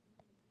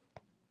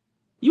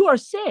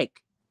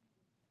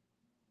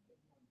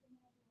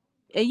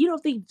 And you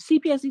don't think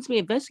CPS needs to be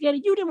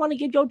investigated? You didn't want to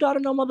give your daughter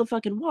no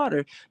motherfucking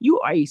water. You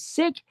are a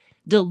sick,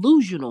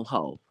 delusional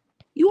hoe.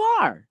 You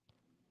are.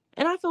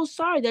 And I feel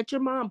sorry that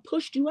your mom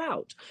pushed you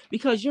out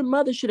because your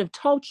mother should have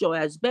taught your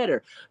ass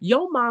better.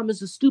 Your mom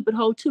is a stupid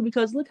hoe too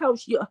because look how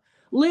she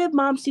live.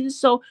 Mom sees it,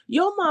 so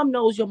your mom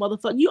knows your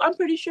motherfucker. I'm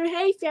pretty sure.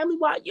 Hey, family,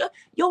 why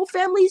your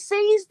family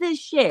sees this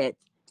shit?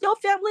 The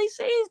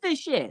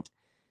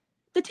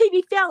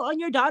TV fell on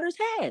your daughter's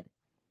head.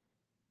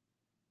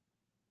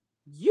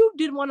 You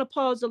didn't want to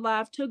pause the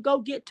live to go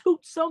get Toot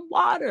some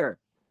water,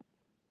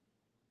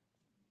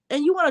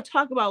 and you want to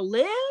talk about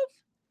Liv?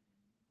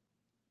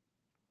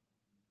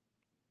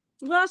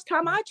 Last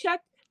time I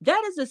checked,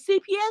 that is a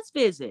CPS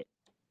visit.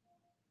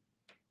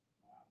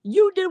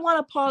 You didn't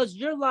want to pause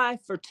your life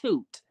for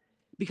Toot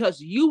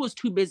because you was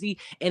too busy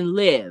and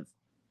Liv.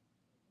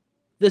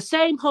 The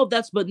same hoe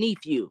that's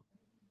beneath you.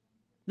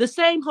 The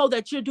same hoe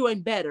that you're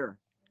doing better.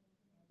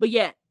 But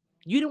yet,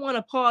 you didn't want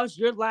to pause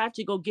your life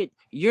to go get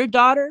your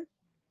daughter,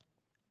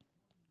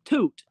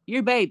 Toot,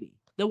 your baby.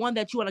 The one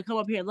that you want to come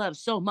up here and love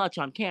so much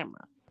on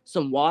camera.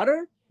 Some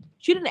water?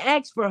 She didn't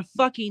ask for a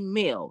fucking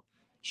meal.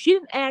 She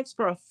didn't ask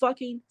for a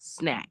fucking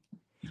snack.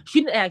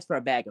 She didn't ask for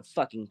a bag of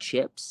fucking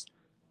chips,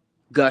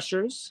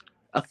 Gushers,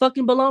 a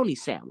fucking bologna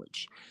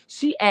sandwich.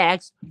 She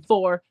asked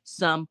for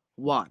some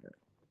water.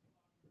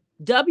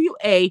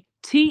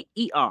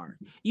 WATER.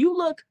 You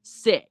look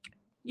sick.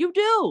 You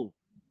do.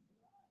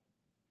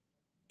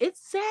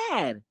 It's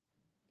sad.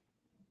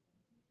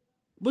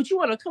 But you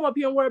want to come up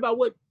here and worry about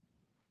what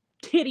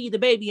titty the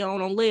baby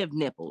on Liv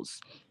nipples.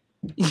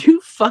 You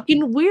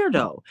fucking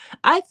weirdo.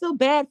 I feel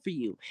bad for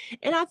you.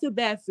 And I feel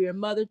bad for your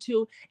mother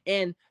too.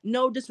 And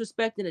no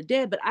disrespecting the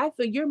dead, but I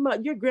feel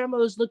your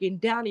grandmother's looking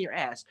down on your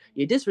ass.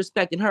 You're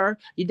disrespecting her.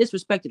 You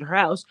disrespected her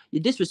house. You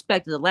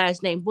disrespected the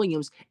last name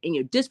Williams. And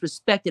you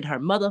disrespected her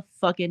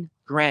motherfucking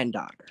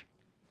granddaughter.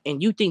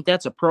 And you think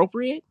that's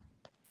appropriate?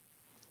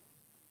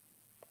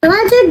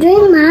 What's your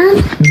dream, Mom?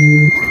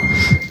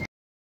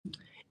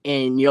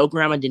 And your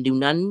grandma didn't do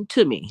nothing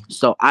to me.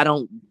 So I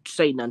don't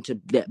say nothing to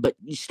that. But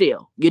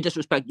still, you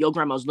disrespect your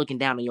grandma's looking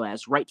down on your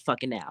ass right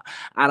fucking now.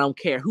 I don't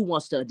care who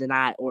wants to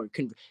deny or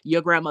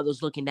your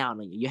grandmother's looking down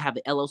on you. You have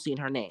the LOC in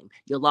her name.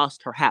 You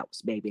lost her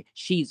house, baby.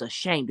 She's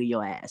ashamed of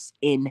your ass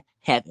in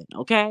heaven,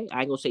 okay? I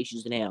ain't gonna say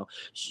she's in hell.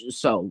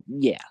 So,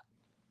 yeah.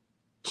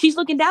 She's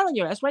looking down on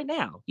your ass right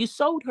now. You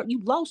sold her.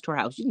 You lost her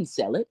house. You didn't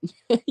sell it.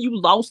 You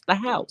lost the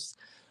house.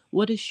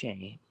 What a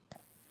shame.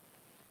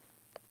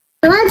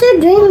 I want to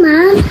drink,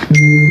 Mom.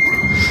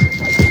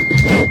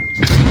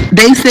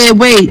 They said,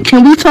 wait,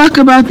 can we talk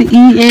about the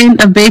EN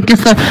of bacon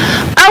sauce?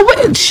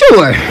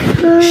 Sure.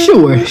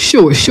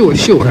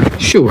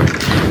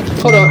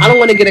 Hold on, I don't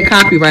want to get a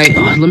copyright.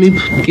 Oh, let me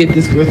get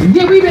this girl.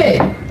 Yeah, we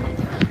bed.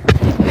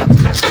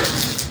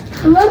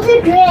 I want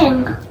to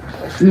drink.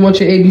 You want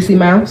your ABC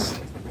mouse?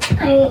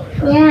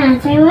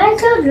 Yes, I want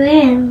to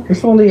drink.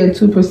 It's only at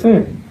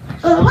 2%.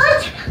 I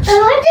want to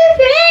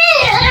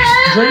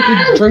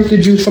drink. Drink the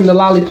juice from the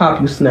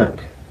lollipop you snuck.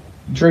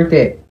 Drink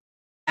that.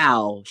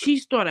 Ow.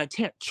 She's throwing a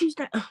she's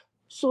not.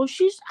 So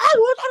she's.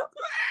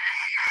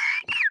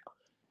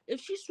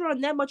 If she's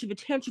throwing that much of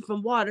attention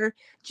from water,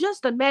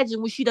 just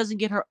imagine when she doesn't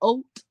get her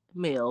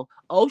oatmeal.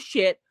 Oh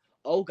shit.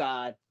 Oh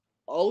god.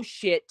 Oh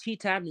shit. Tea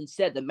time and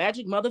said the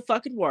magic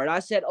motherfucking word. I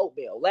said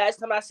oatmeal. Last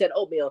time I said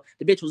oatmeal,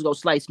 the bitch was gonna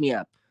slice me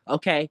up.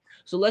 Okay?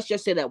 So let's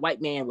just say that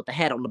white man with the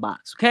hat on the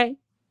box, okay?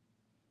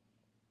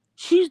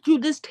 She's threw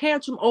this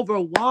tantrum over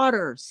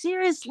water.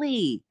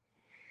 Seriously.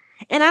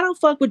 And I don't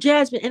fuck with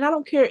Jasmine. And I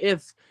don't care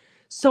if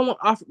someone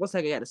offered. 1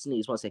 second, I gotta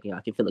sneeze. 1 second, I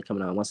can feel it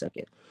coming on. 1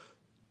 second.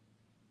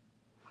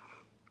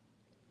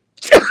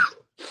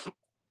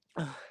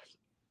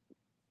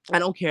 I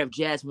don't care if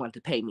Jasmine wanted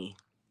to pay me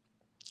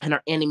and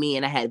her enemy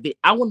and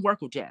I wouldn't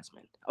work with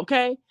Jasmine,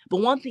 okay?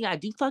 But one thing I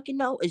do fucking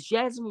know is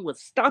Jasmine would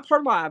stop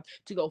her live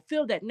to go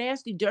fill that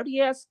nasty, dirty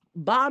ass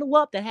bottle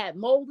up that had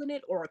mold in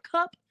it or a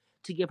cup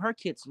to give her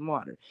kids some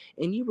water.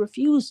 And you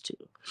refused to.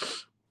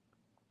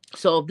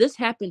 So if this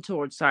happened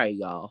towards, sorry,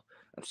 y'all.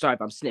 I'm sorry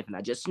if I'm sniffing.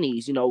 I just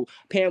sneezed. You know,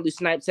 apparently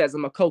Snipe says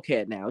I'm a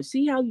cokehead now.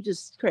 See how you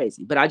just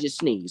crazy. But I just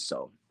sneezed,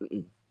 so.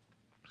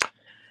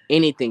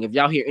 Anything. If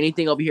y'all hear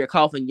anything over here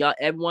coughing, y'all,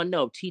 everyone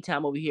know. Tea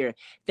time over here.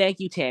 Thank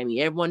you, Tammy.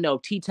 Everyone know.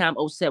 Tea time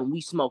 07. We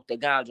smoke the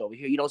ganja over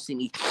here. You don't see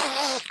me.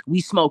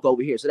 We smoke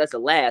over here. So that's the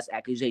last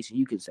accusation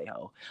you can say,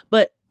 ho.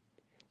 But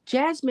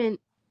Jasmine,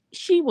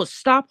 she will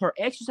stop her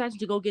exercising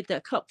to go get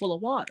that cup full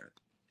of water.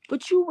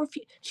 But you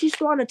refuse. She's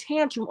throwing a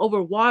tantrum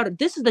over water.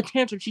 This is the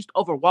tantrum she's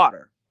over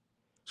water.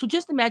 So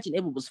just imagine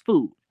if it was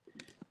food.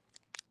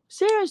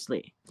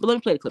 Seriously. But let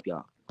me play the clip,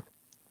 y'all.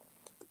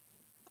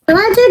 I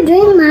want to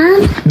drink,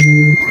 Mom.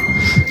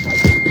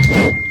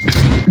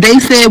 They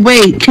said,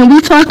 wait, can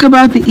we talk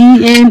about the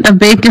EN of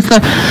bacon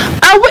sauce?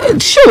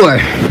 Sure.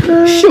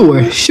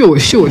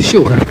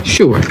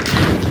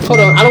 Hold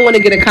on, I don't want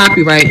to get a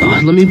copyright. Oh,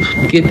 let me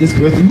get this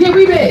girl. Yeah,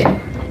 we bed.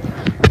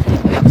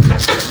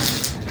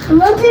 I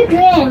want to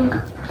drink.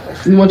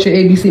 You want your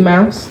ABC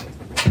mouse?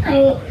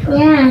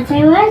 Yes,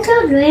 I want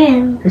to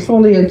drink. It's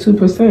only at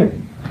 2%.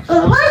 I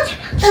want to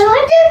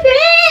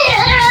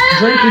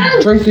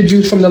drink. Drink the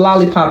juice from the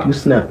lollipop you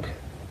snuck.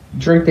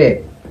 Drink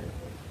that.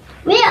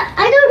 Yeah,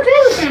 I don't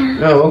drink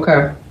that. Oh,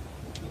 okay.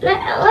 I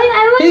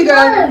want Here you go.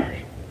 water.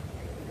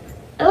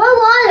 I want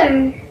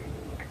water.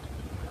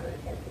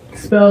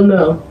 Spell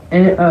no.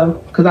 And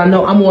because I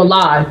know I'm on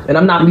live and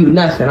I'm not muting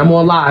nothing. I'm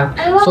on live.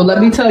 So let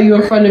me tell you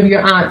in front of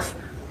your aunts.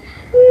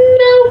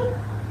 No.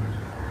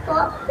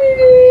 No.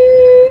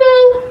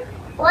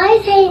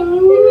 Why say no?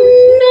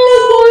 No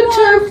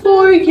water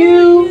for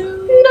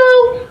you.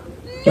 No.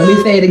 Let me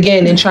say it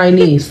again in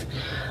Chinese.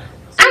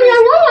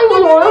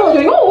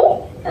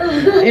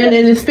 And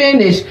in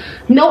Spanish,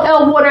 no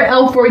L water,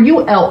 L for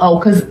you, LO,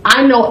 because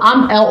I know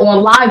I'm L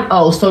on live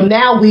O. So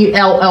now we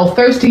LL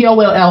thirsty O,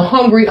 LL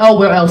hungry O,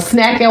 we're L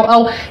snack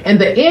LO, and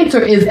the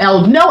answer is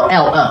L no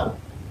LO.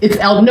 It's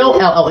L no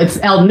LO. It's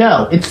L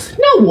no. It's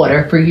no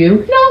water for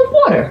you. No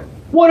water.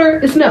 Water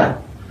is no.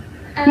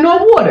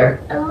 No water.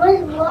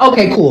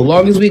 Okay, cool.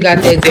 Long as we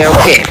got that down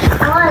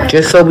pat.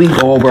 Just so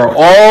we're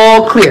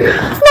all clear.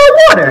 No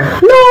water.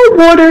 No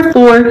water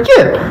for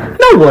you.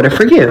 No water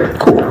for you.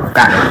 Cool.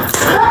 Got it.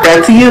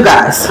 Back to you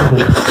guys.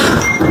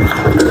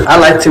 I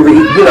like to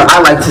read, I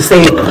like to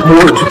say it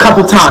more, a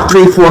couple times.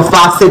 3, 4,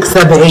 5, 6,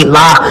 7, 8,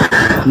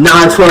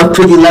 9, 12,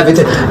 15, 11,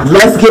 10.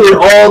 Let's get it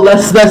all.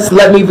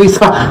 Let me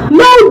respond.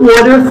 No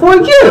water for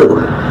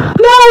you.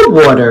 No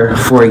water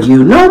for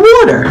you. No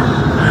water.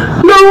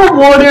 No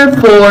water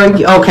for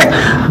you. Okay,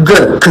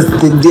 good.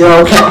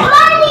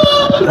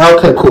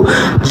 Okay, cool.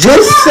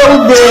 Just so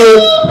that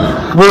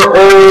we're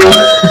all.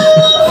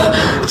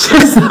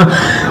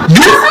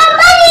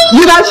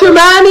 You got your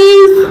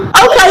monies?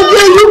 Okay,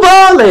 yeah, you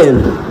ballin'.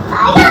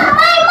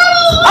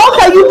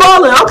 Okay, you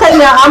ballin'. Okay,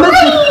 now I'm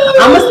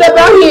gonna step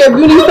out here. If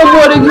you need some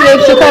water, you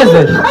ask your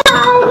cousin.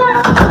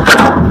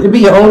 It'll be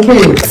your own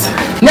kids.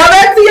 Now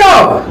back to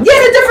y'all. Yeah,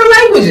 the different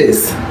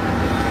languages.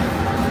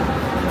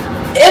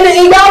 And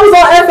y'all was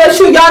on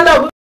FSU, y'all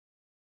know.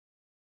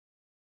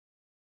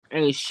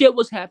 And shit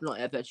was happening on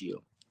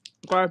FSU.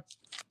 Okay?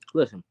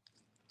 Listen.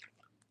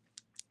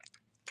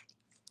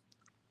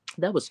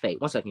 That was fake.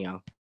 1 second,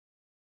 y'all.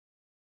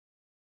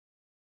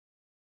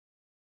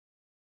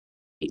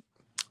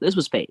 This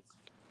was fake.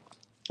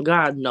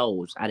 God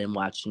knows I didn't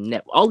watch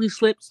all these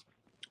clips.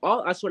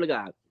 I swear to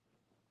God.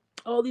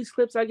 All these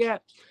clips I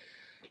got,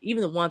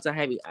 even the ones I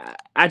haven't,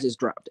 I just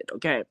dropped it,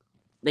 okay?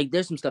 Like,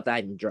 there's some stuff that I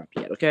haven't dropped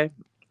yet, okay?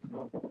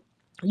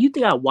 You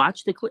think I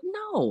watched the clip?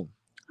 No.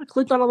 I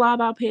clicked on the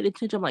live, I paid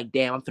attention. I'm like,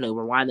 damn, I'm finna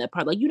rewind that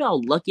part. Like, you know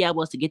how lucky I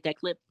was to get that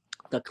clip?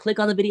 To click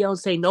on the video and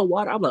say no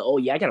water. I'm like, oh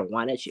yeah, I gotta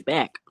wind that shit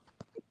back.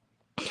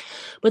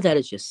 But that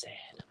is just sad.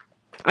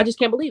 I just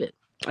can't believe it.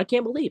 I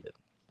can't believe it.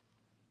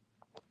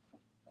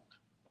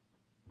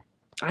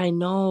 I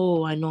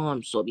know,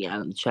 I'm so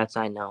behind in the chats.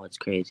 I know, it's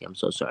crazy. I'm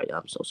so sorry.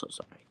 I'm so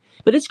sorry.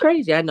 But it's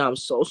crazy. I know, I'm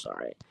so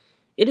sorry.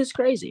 It is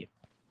crazy.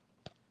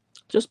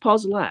 Just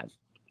pause the live.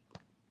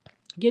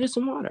 Get us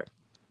some water.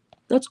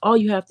 That's all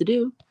you have to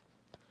do.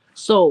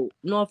 So,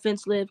 no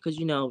offense, Liv, because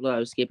you know, I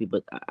was skippy,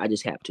 but I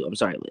just have to. I'm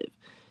sorry, Liv.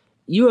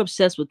 You're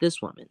obsessed with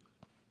this woman.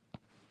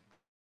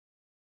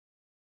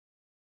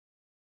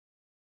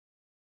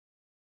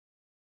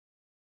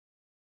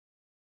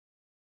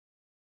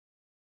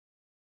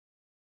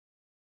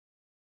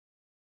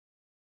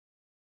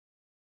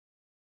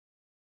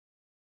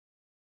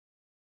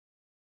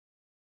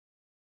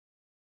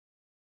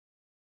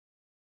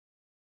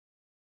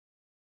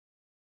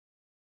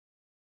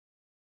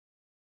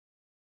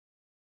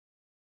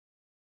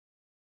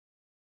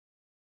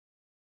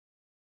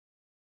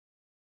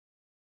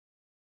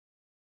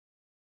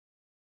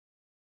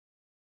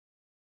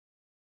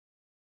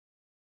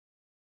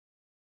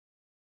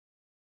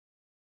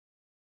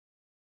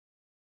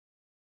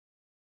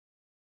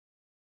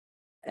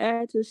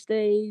 Add to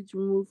stage,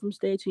 remove from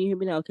stage. Can you hear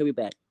me now? Okay, we're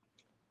back.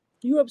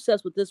 You're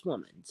obsessed with this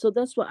woman. So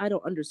that's what I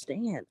don't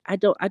understand. I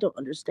don't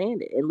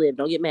understand it. And Liv,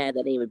 don't get mad. That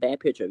ain't even a bad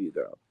picture of you,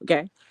 girl.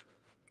 Okay?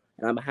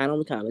 And I'm behind on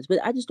the comments, but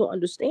I just don't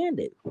understand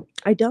it.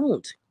 I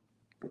don't.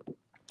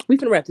 We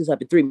can wrap this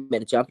up in 3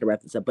 minutes. Y'all can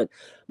wrap this up. But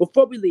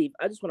before we leave,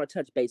 I just want to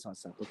touch base on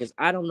something because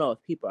I don't know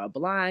if people are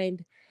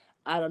blind.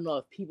 I don't know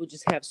if people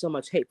just have so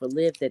much hate for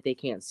Liv that they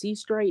can't see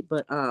straight.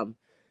 But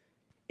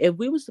if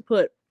we was to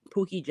put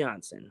Pookie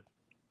Johnson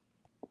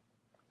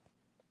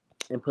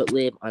and put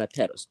Liv on a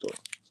pedestal,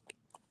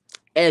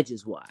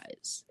 edges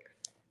wise,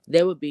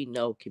 there would be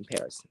no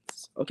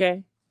comparisons.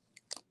 Okay?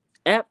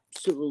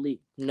 Absolutely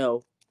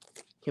no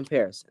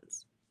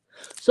comparisons.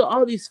 So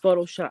all these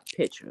Photoshop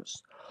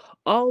pictures,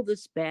 all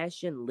this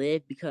bashing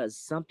Liv because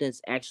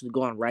something's actually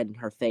going right in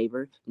her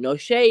favor. No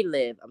shade,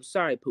 Liv. I'm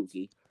sorry,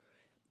 Pookie.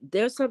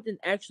 There's something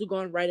actually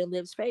going right in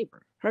Liv's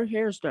favor. Her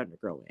hair is starting to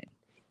grow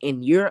in.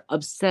 And you're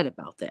upset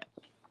about that.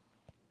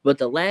 But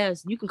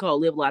you can call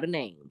Liv a lot of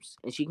names.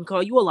 And she can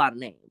call you a lot of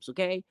names,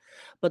 okay?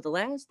 But the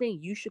last thing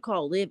you should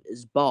call Liv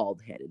is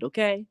bald-headed,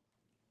 okay?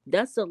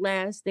 That's the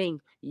last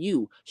thing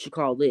you should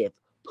call Liv.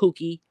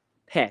 Pookie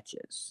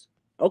Patches.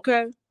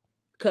 Okay?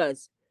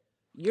 Because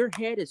your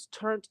head is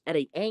turned at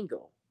an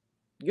angle.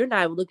 You're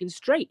not even looking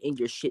straight and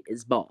your shit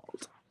is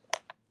bald.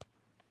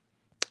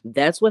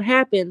 That's what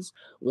happens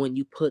when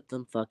you put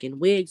them fucking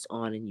wigs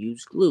on and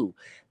use glue.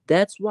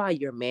 That's why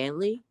you're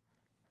manly,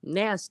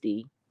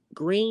 nasty,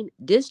 green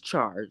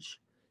discharge,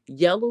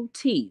 yellow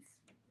teeth,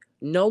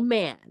 no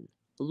man,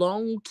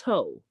 long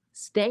toe,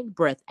 stank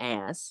breath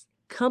ass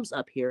comes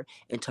up here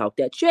and talk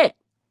that shit.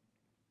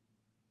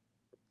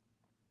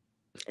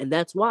 And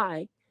that's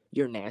why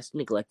your nasty,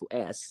 neglectful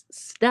ass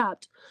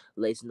stopped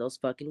lacing those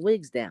fucking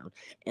wigs down.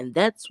 And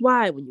that's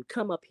why when you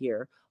come up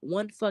here,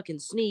 one fucking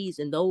sneeze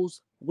and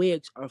those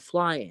wigs are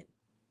flying.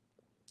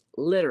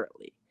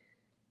 Literally.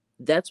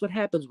 That's what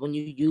happens when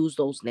you use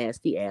those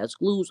nasty ass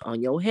glues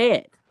on your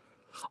head.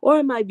 Or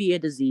it might be a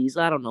disease,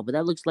 I don't know, but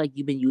that looks like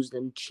you've been using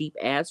them cheap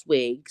ass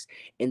wigs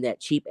and that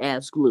cheap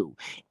ass glue.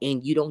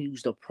 And you don't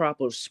use the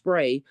proper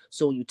spray,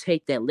 so when you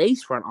take that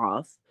lace front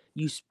off,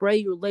 you spray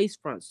your lace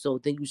front. So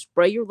then you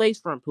spray your lace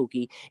front,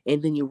 Pookie,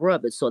 and then you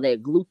rub it so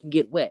that glue can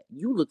get wet.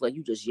 You look like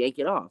you just yank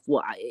it off.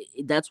 Well,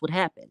 that's what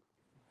happened.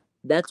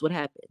 That's what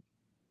happened.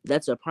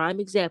 That's a prime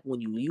example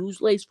when you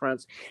use lace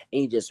fronts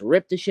and you just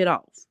rip the shit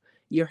off.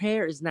 Your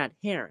hair is not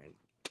hairing.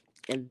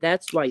 And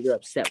that's why you're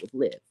upset with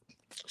Liv.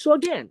 So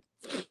again,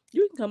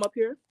 you can come up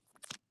here,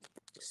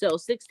 sell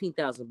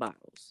 16,000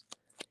 bottles.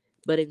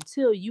 But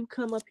until you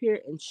come up here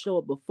and show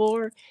a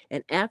before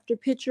and after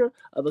picture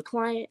of a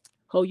client,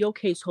 ho, your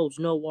case holds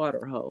no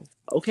water, ho.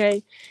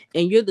 Okay?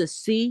 And you're the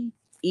CEO.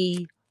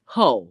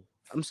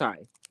 I'm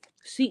sorry.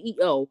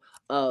 CEO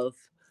of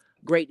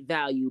Great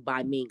Value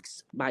by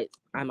Minx by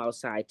I'm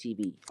Outside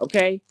TV.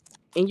 Okay?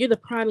 And you're the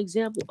prime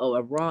example of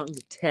a wrong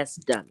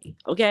test dummy.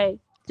 Okay?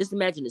 Just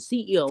imagine the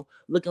CEO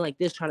looking like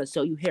this trying to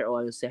sell you hair oil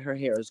and say her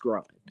hair is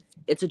growing.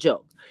 It's a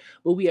joke.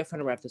 But we are trying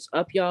to wrap this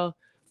up, y'all.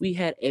 We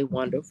had a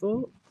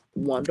wonderful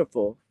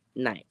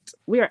night.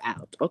 We are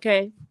out,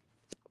 okay?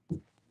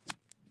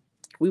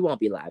 We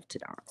won't be live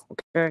tomorrow,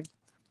 okay?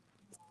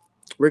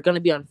 We're gonna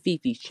be on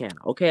Fifi's channel,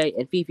 okay?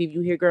 And Fifi, if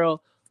you hear,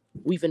 girl,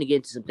 we finna get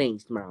into some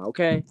things tomorrow,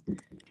 okay?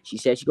 She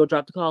said she gonna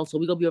drop the call, so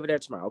we gonna be over there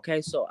tomorrow,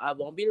 okay? So I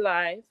won't be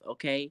live,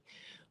 okay?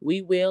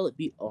 We will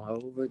be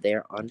over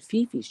there on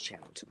Fifi's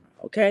channel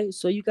tomorrow, okay?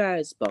 So you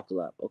guys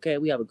buckle up, okay?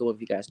 We have a good one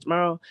for you guys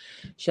tomorrow.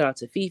 Shout out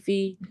to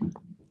Fifi.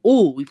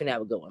 Ooh, we can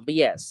have a good one. But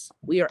yes,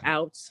 we are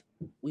out.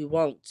 We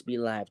won't be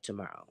live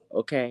tomorrow,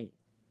 okay?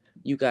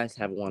 You guys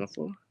have a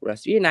wonderful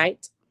rest of your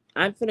night.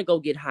 I'm finna go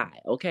get high,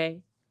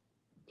 okay?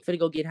 Finna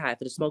go get high,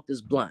 finna smoke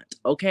this blunt,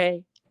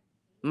 okay?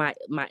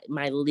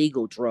 my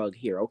legal drug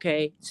here,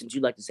 okay? Since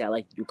you like to say I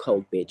like to do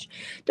coke, bitch.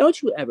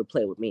 Don't you ever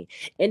play with me.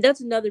 And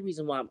that's another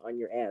reason why I'm on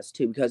your ass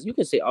too, because you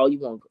can say all you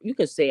want. You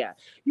can say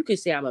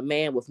I'm a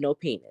man with no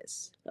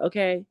penis,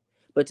 okay?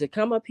 But to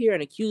come up here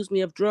and accuse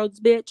me of drugs,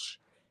 bitch,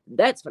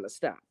 that's gonna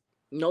stop.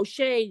 No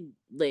shade,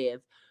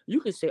 Liv. You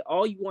can say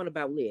all you want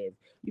about Liv.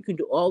 You can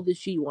do all this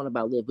shit you want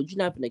about Liv, but you're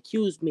not gonna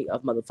accuse me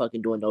of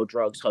motherfucking doing no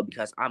drugs, ho,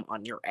 because I'm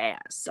on your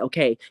ass,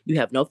 okay? You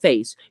have no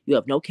face, you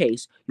have no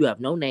case, you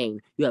have no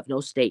name, you have no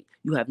state,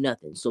 you have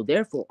nothing. So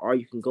therefore, all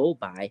you can go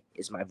by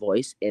is my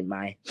voice and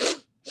my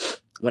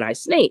when I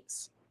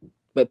sneeze.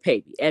 But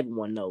baby,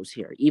 everyone knows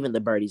here, even the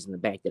birdies in the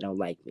back that don't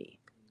like me.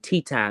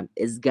 Tea time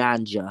is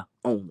ganja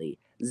only.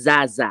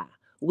 Zaza,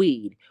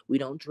 weed. We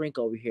don't drink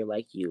over here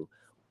like you.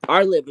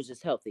 Our livers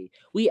is healthy.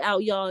 We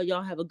out, y'all.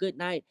 Y'all have a good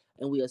night,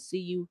 and we'll see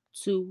you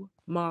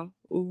tomorrow.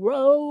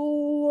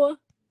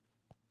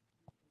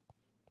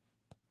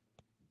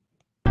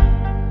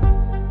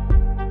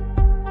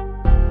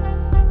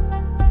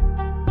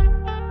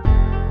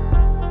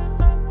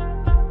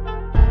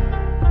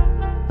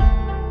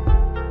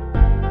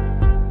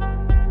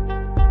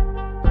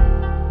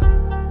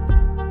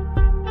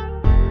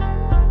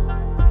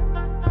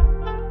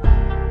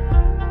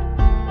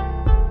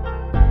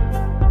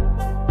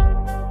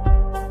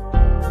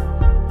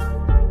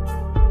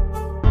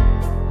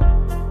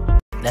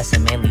 That's a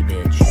manly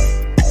bitch.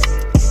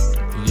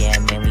 Yeah,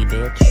 manly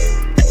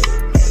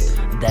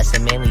bitch. That's a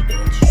manly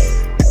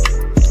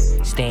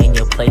bitch. Stay in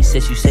your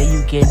places. You say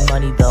you getting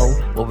money though.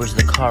 What was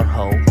the car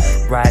hoe?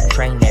 Ride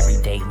train every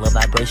day. Low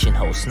vibration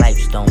hoe.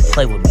 Snipes don't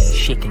play with me.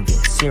 Shit can get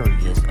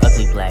serious.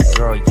 Ugly black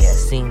girl, yeah.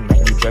 Seem like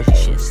New Jersey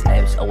shit.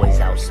 Snipes always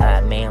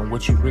outside. Man,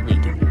 what you really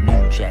do?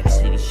 New Jack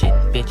City shit.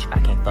 Bitch, I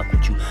can't fuck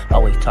with you.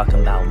 Always talking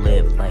about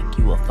live like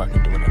you a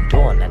fucking doing a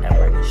door. Not that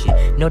right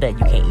shit. Know that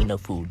you can't eat no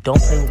food. Don't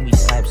play with me,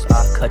 Snipes.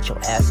 I'll cut your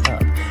ass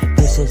up.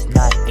 This is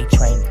not a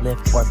train,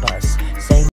 lift, or bus. Same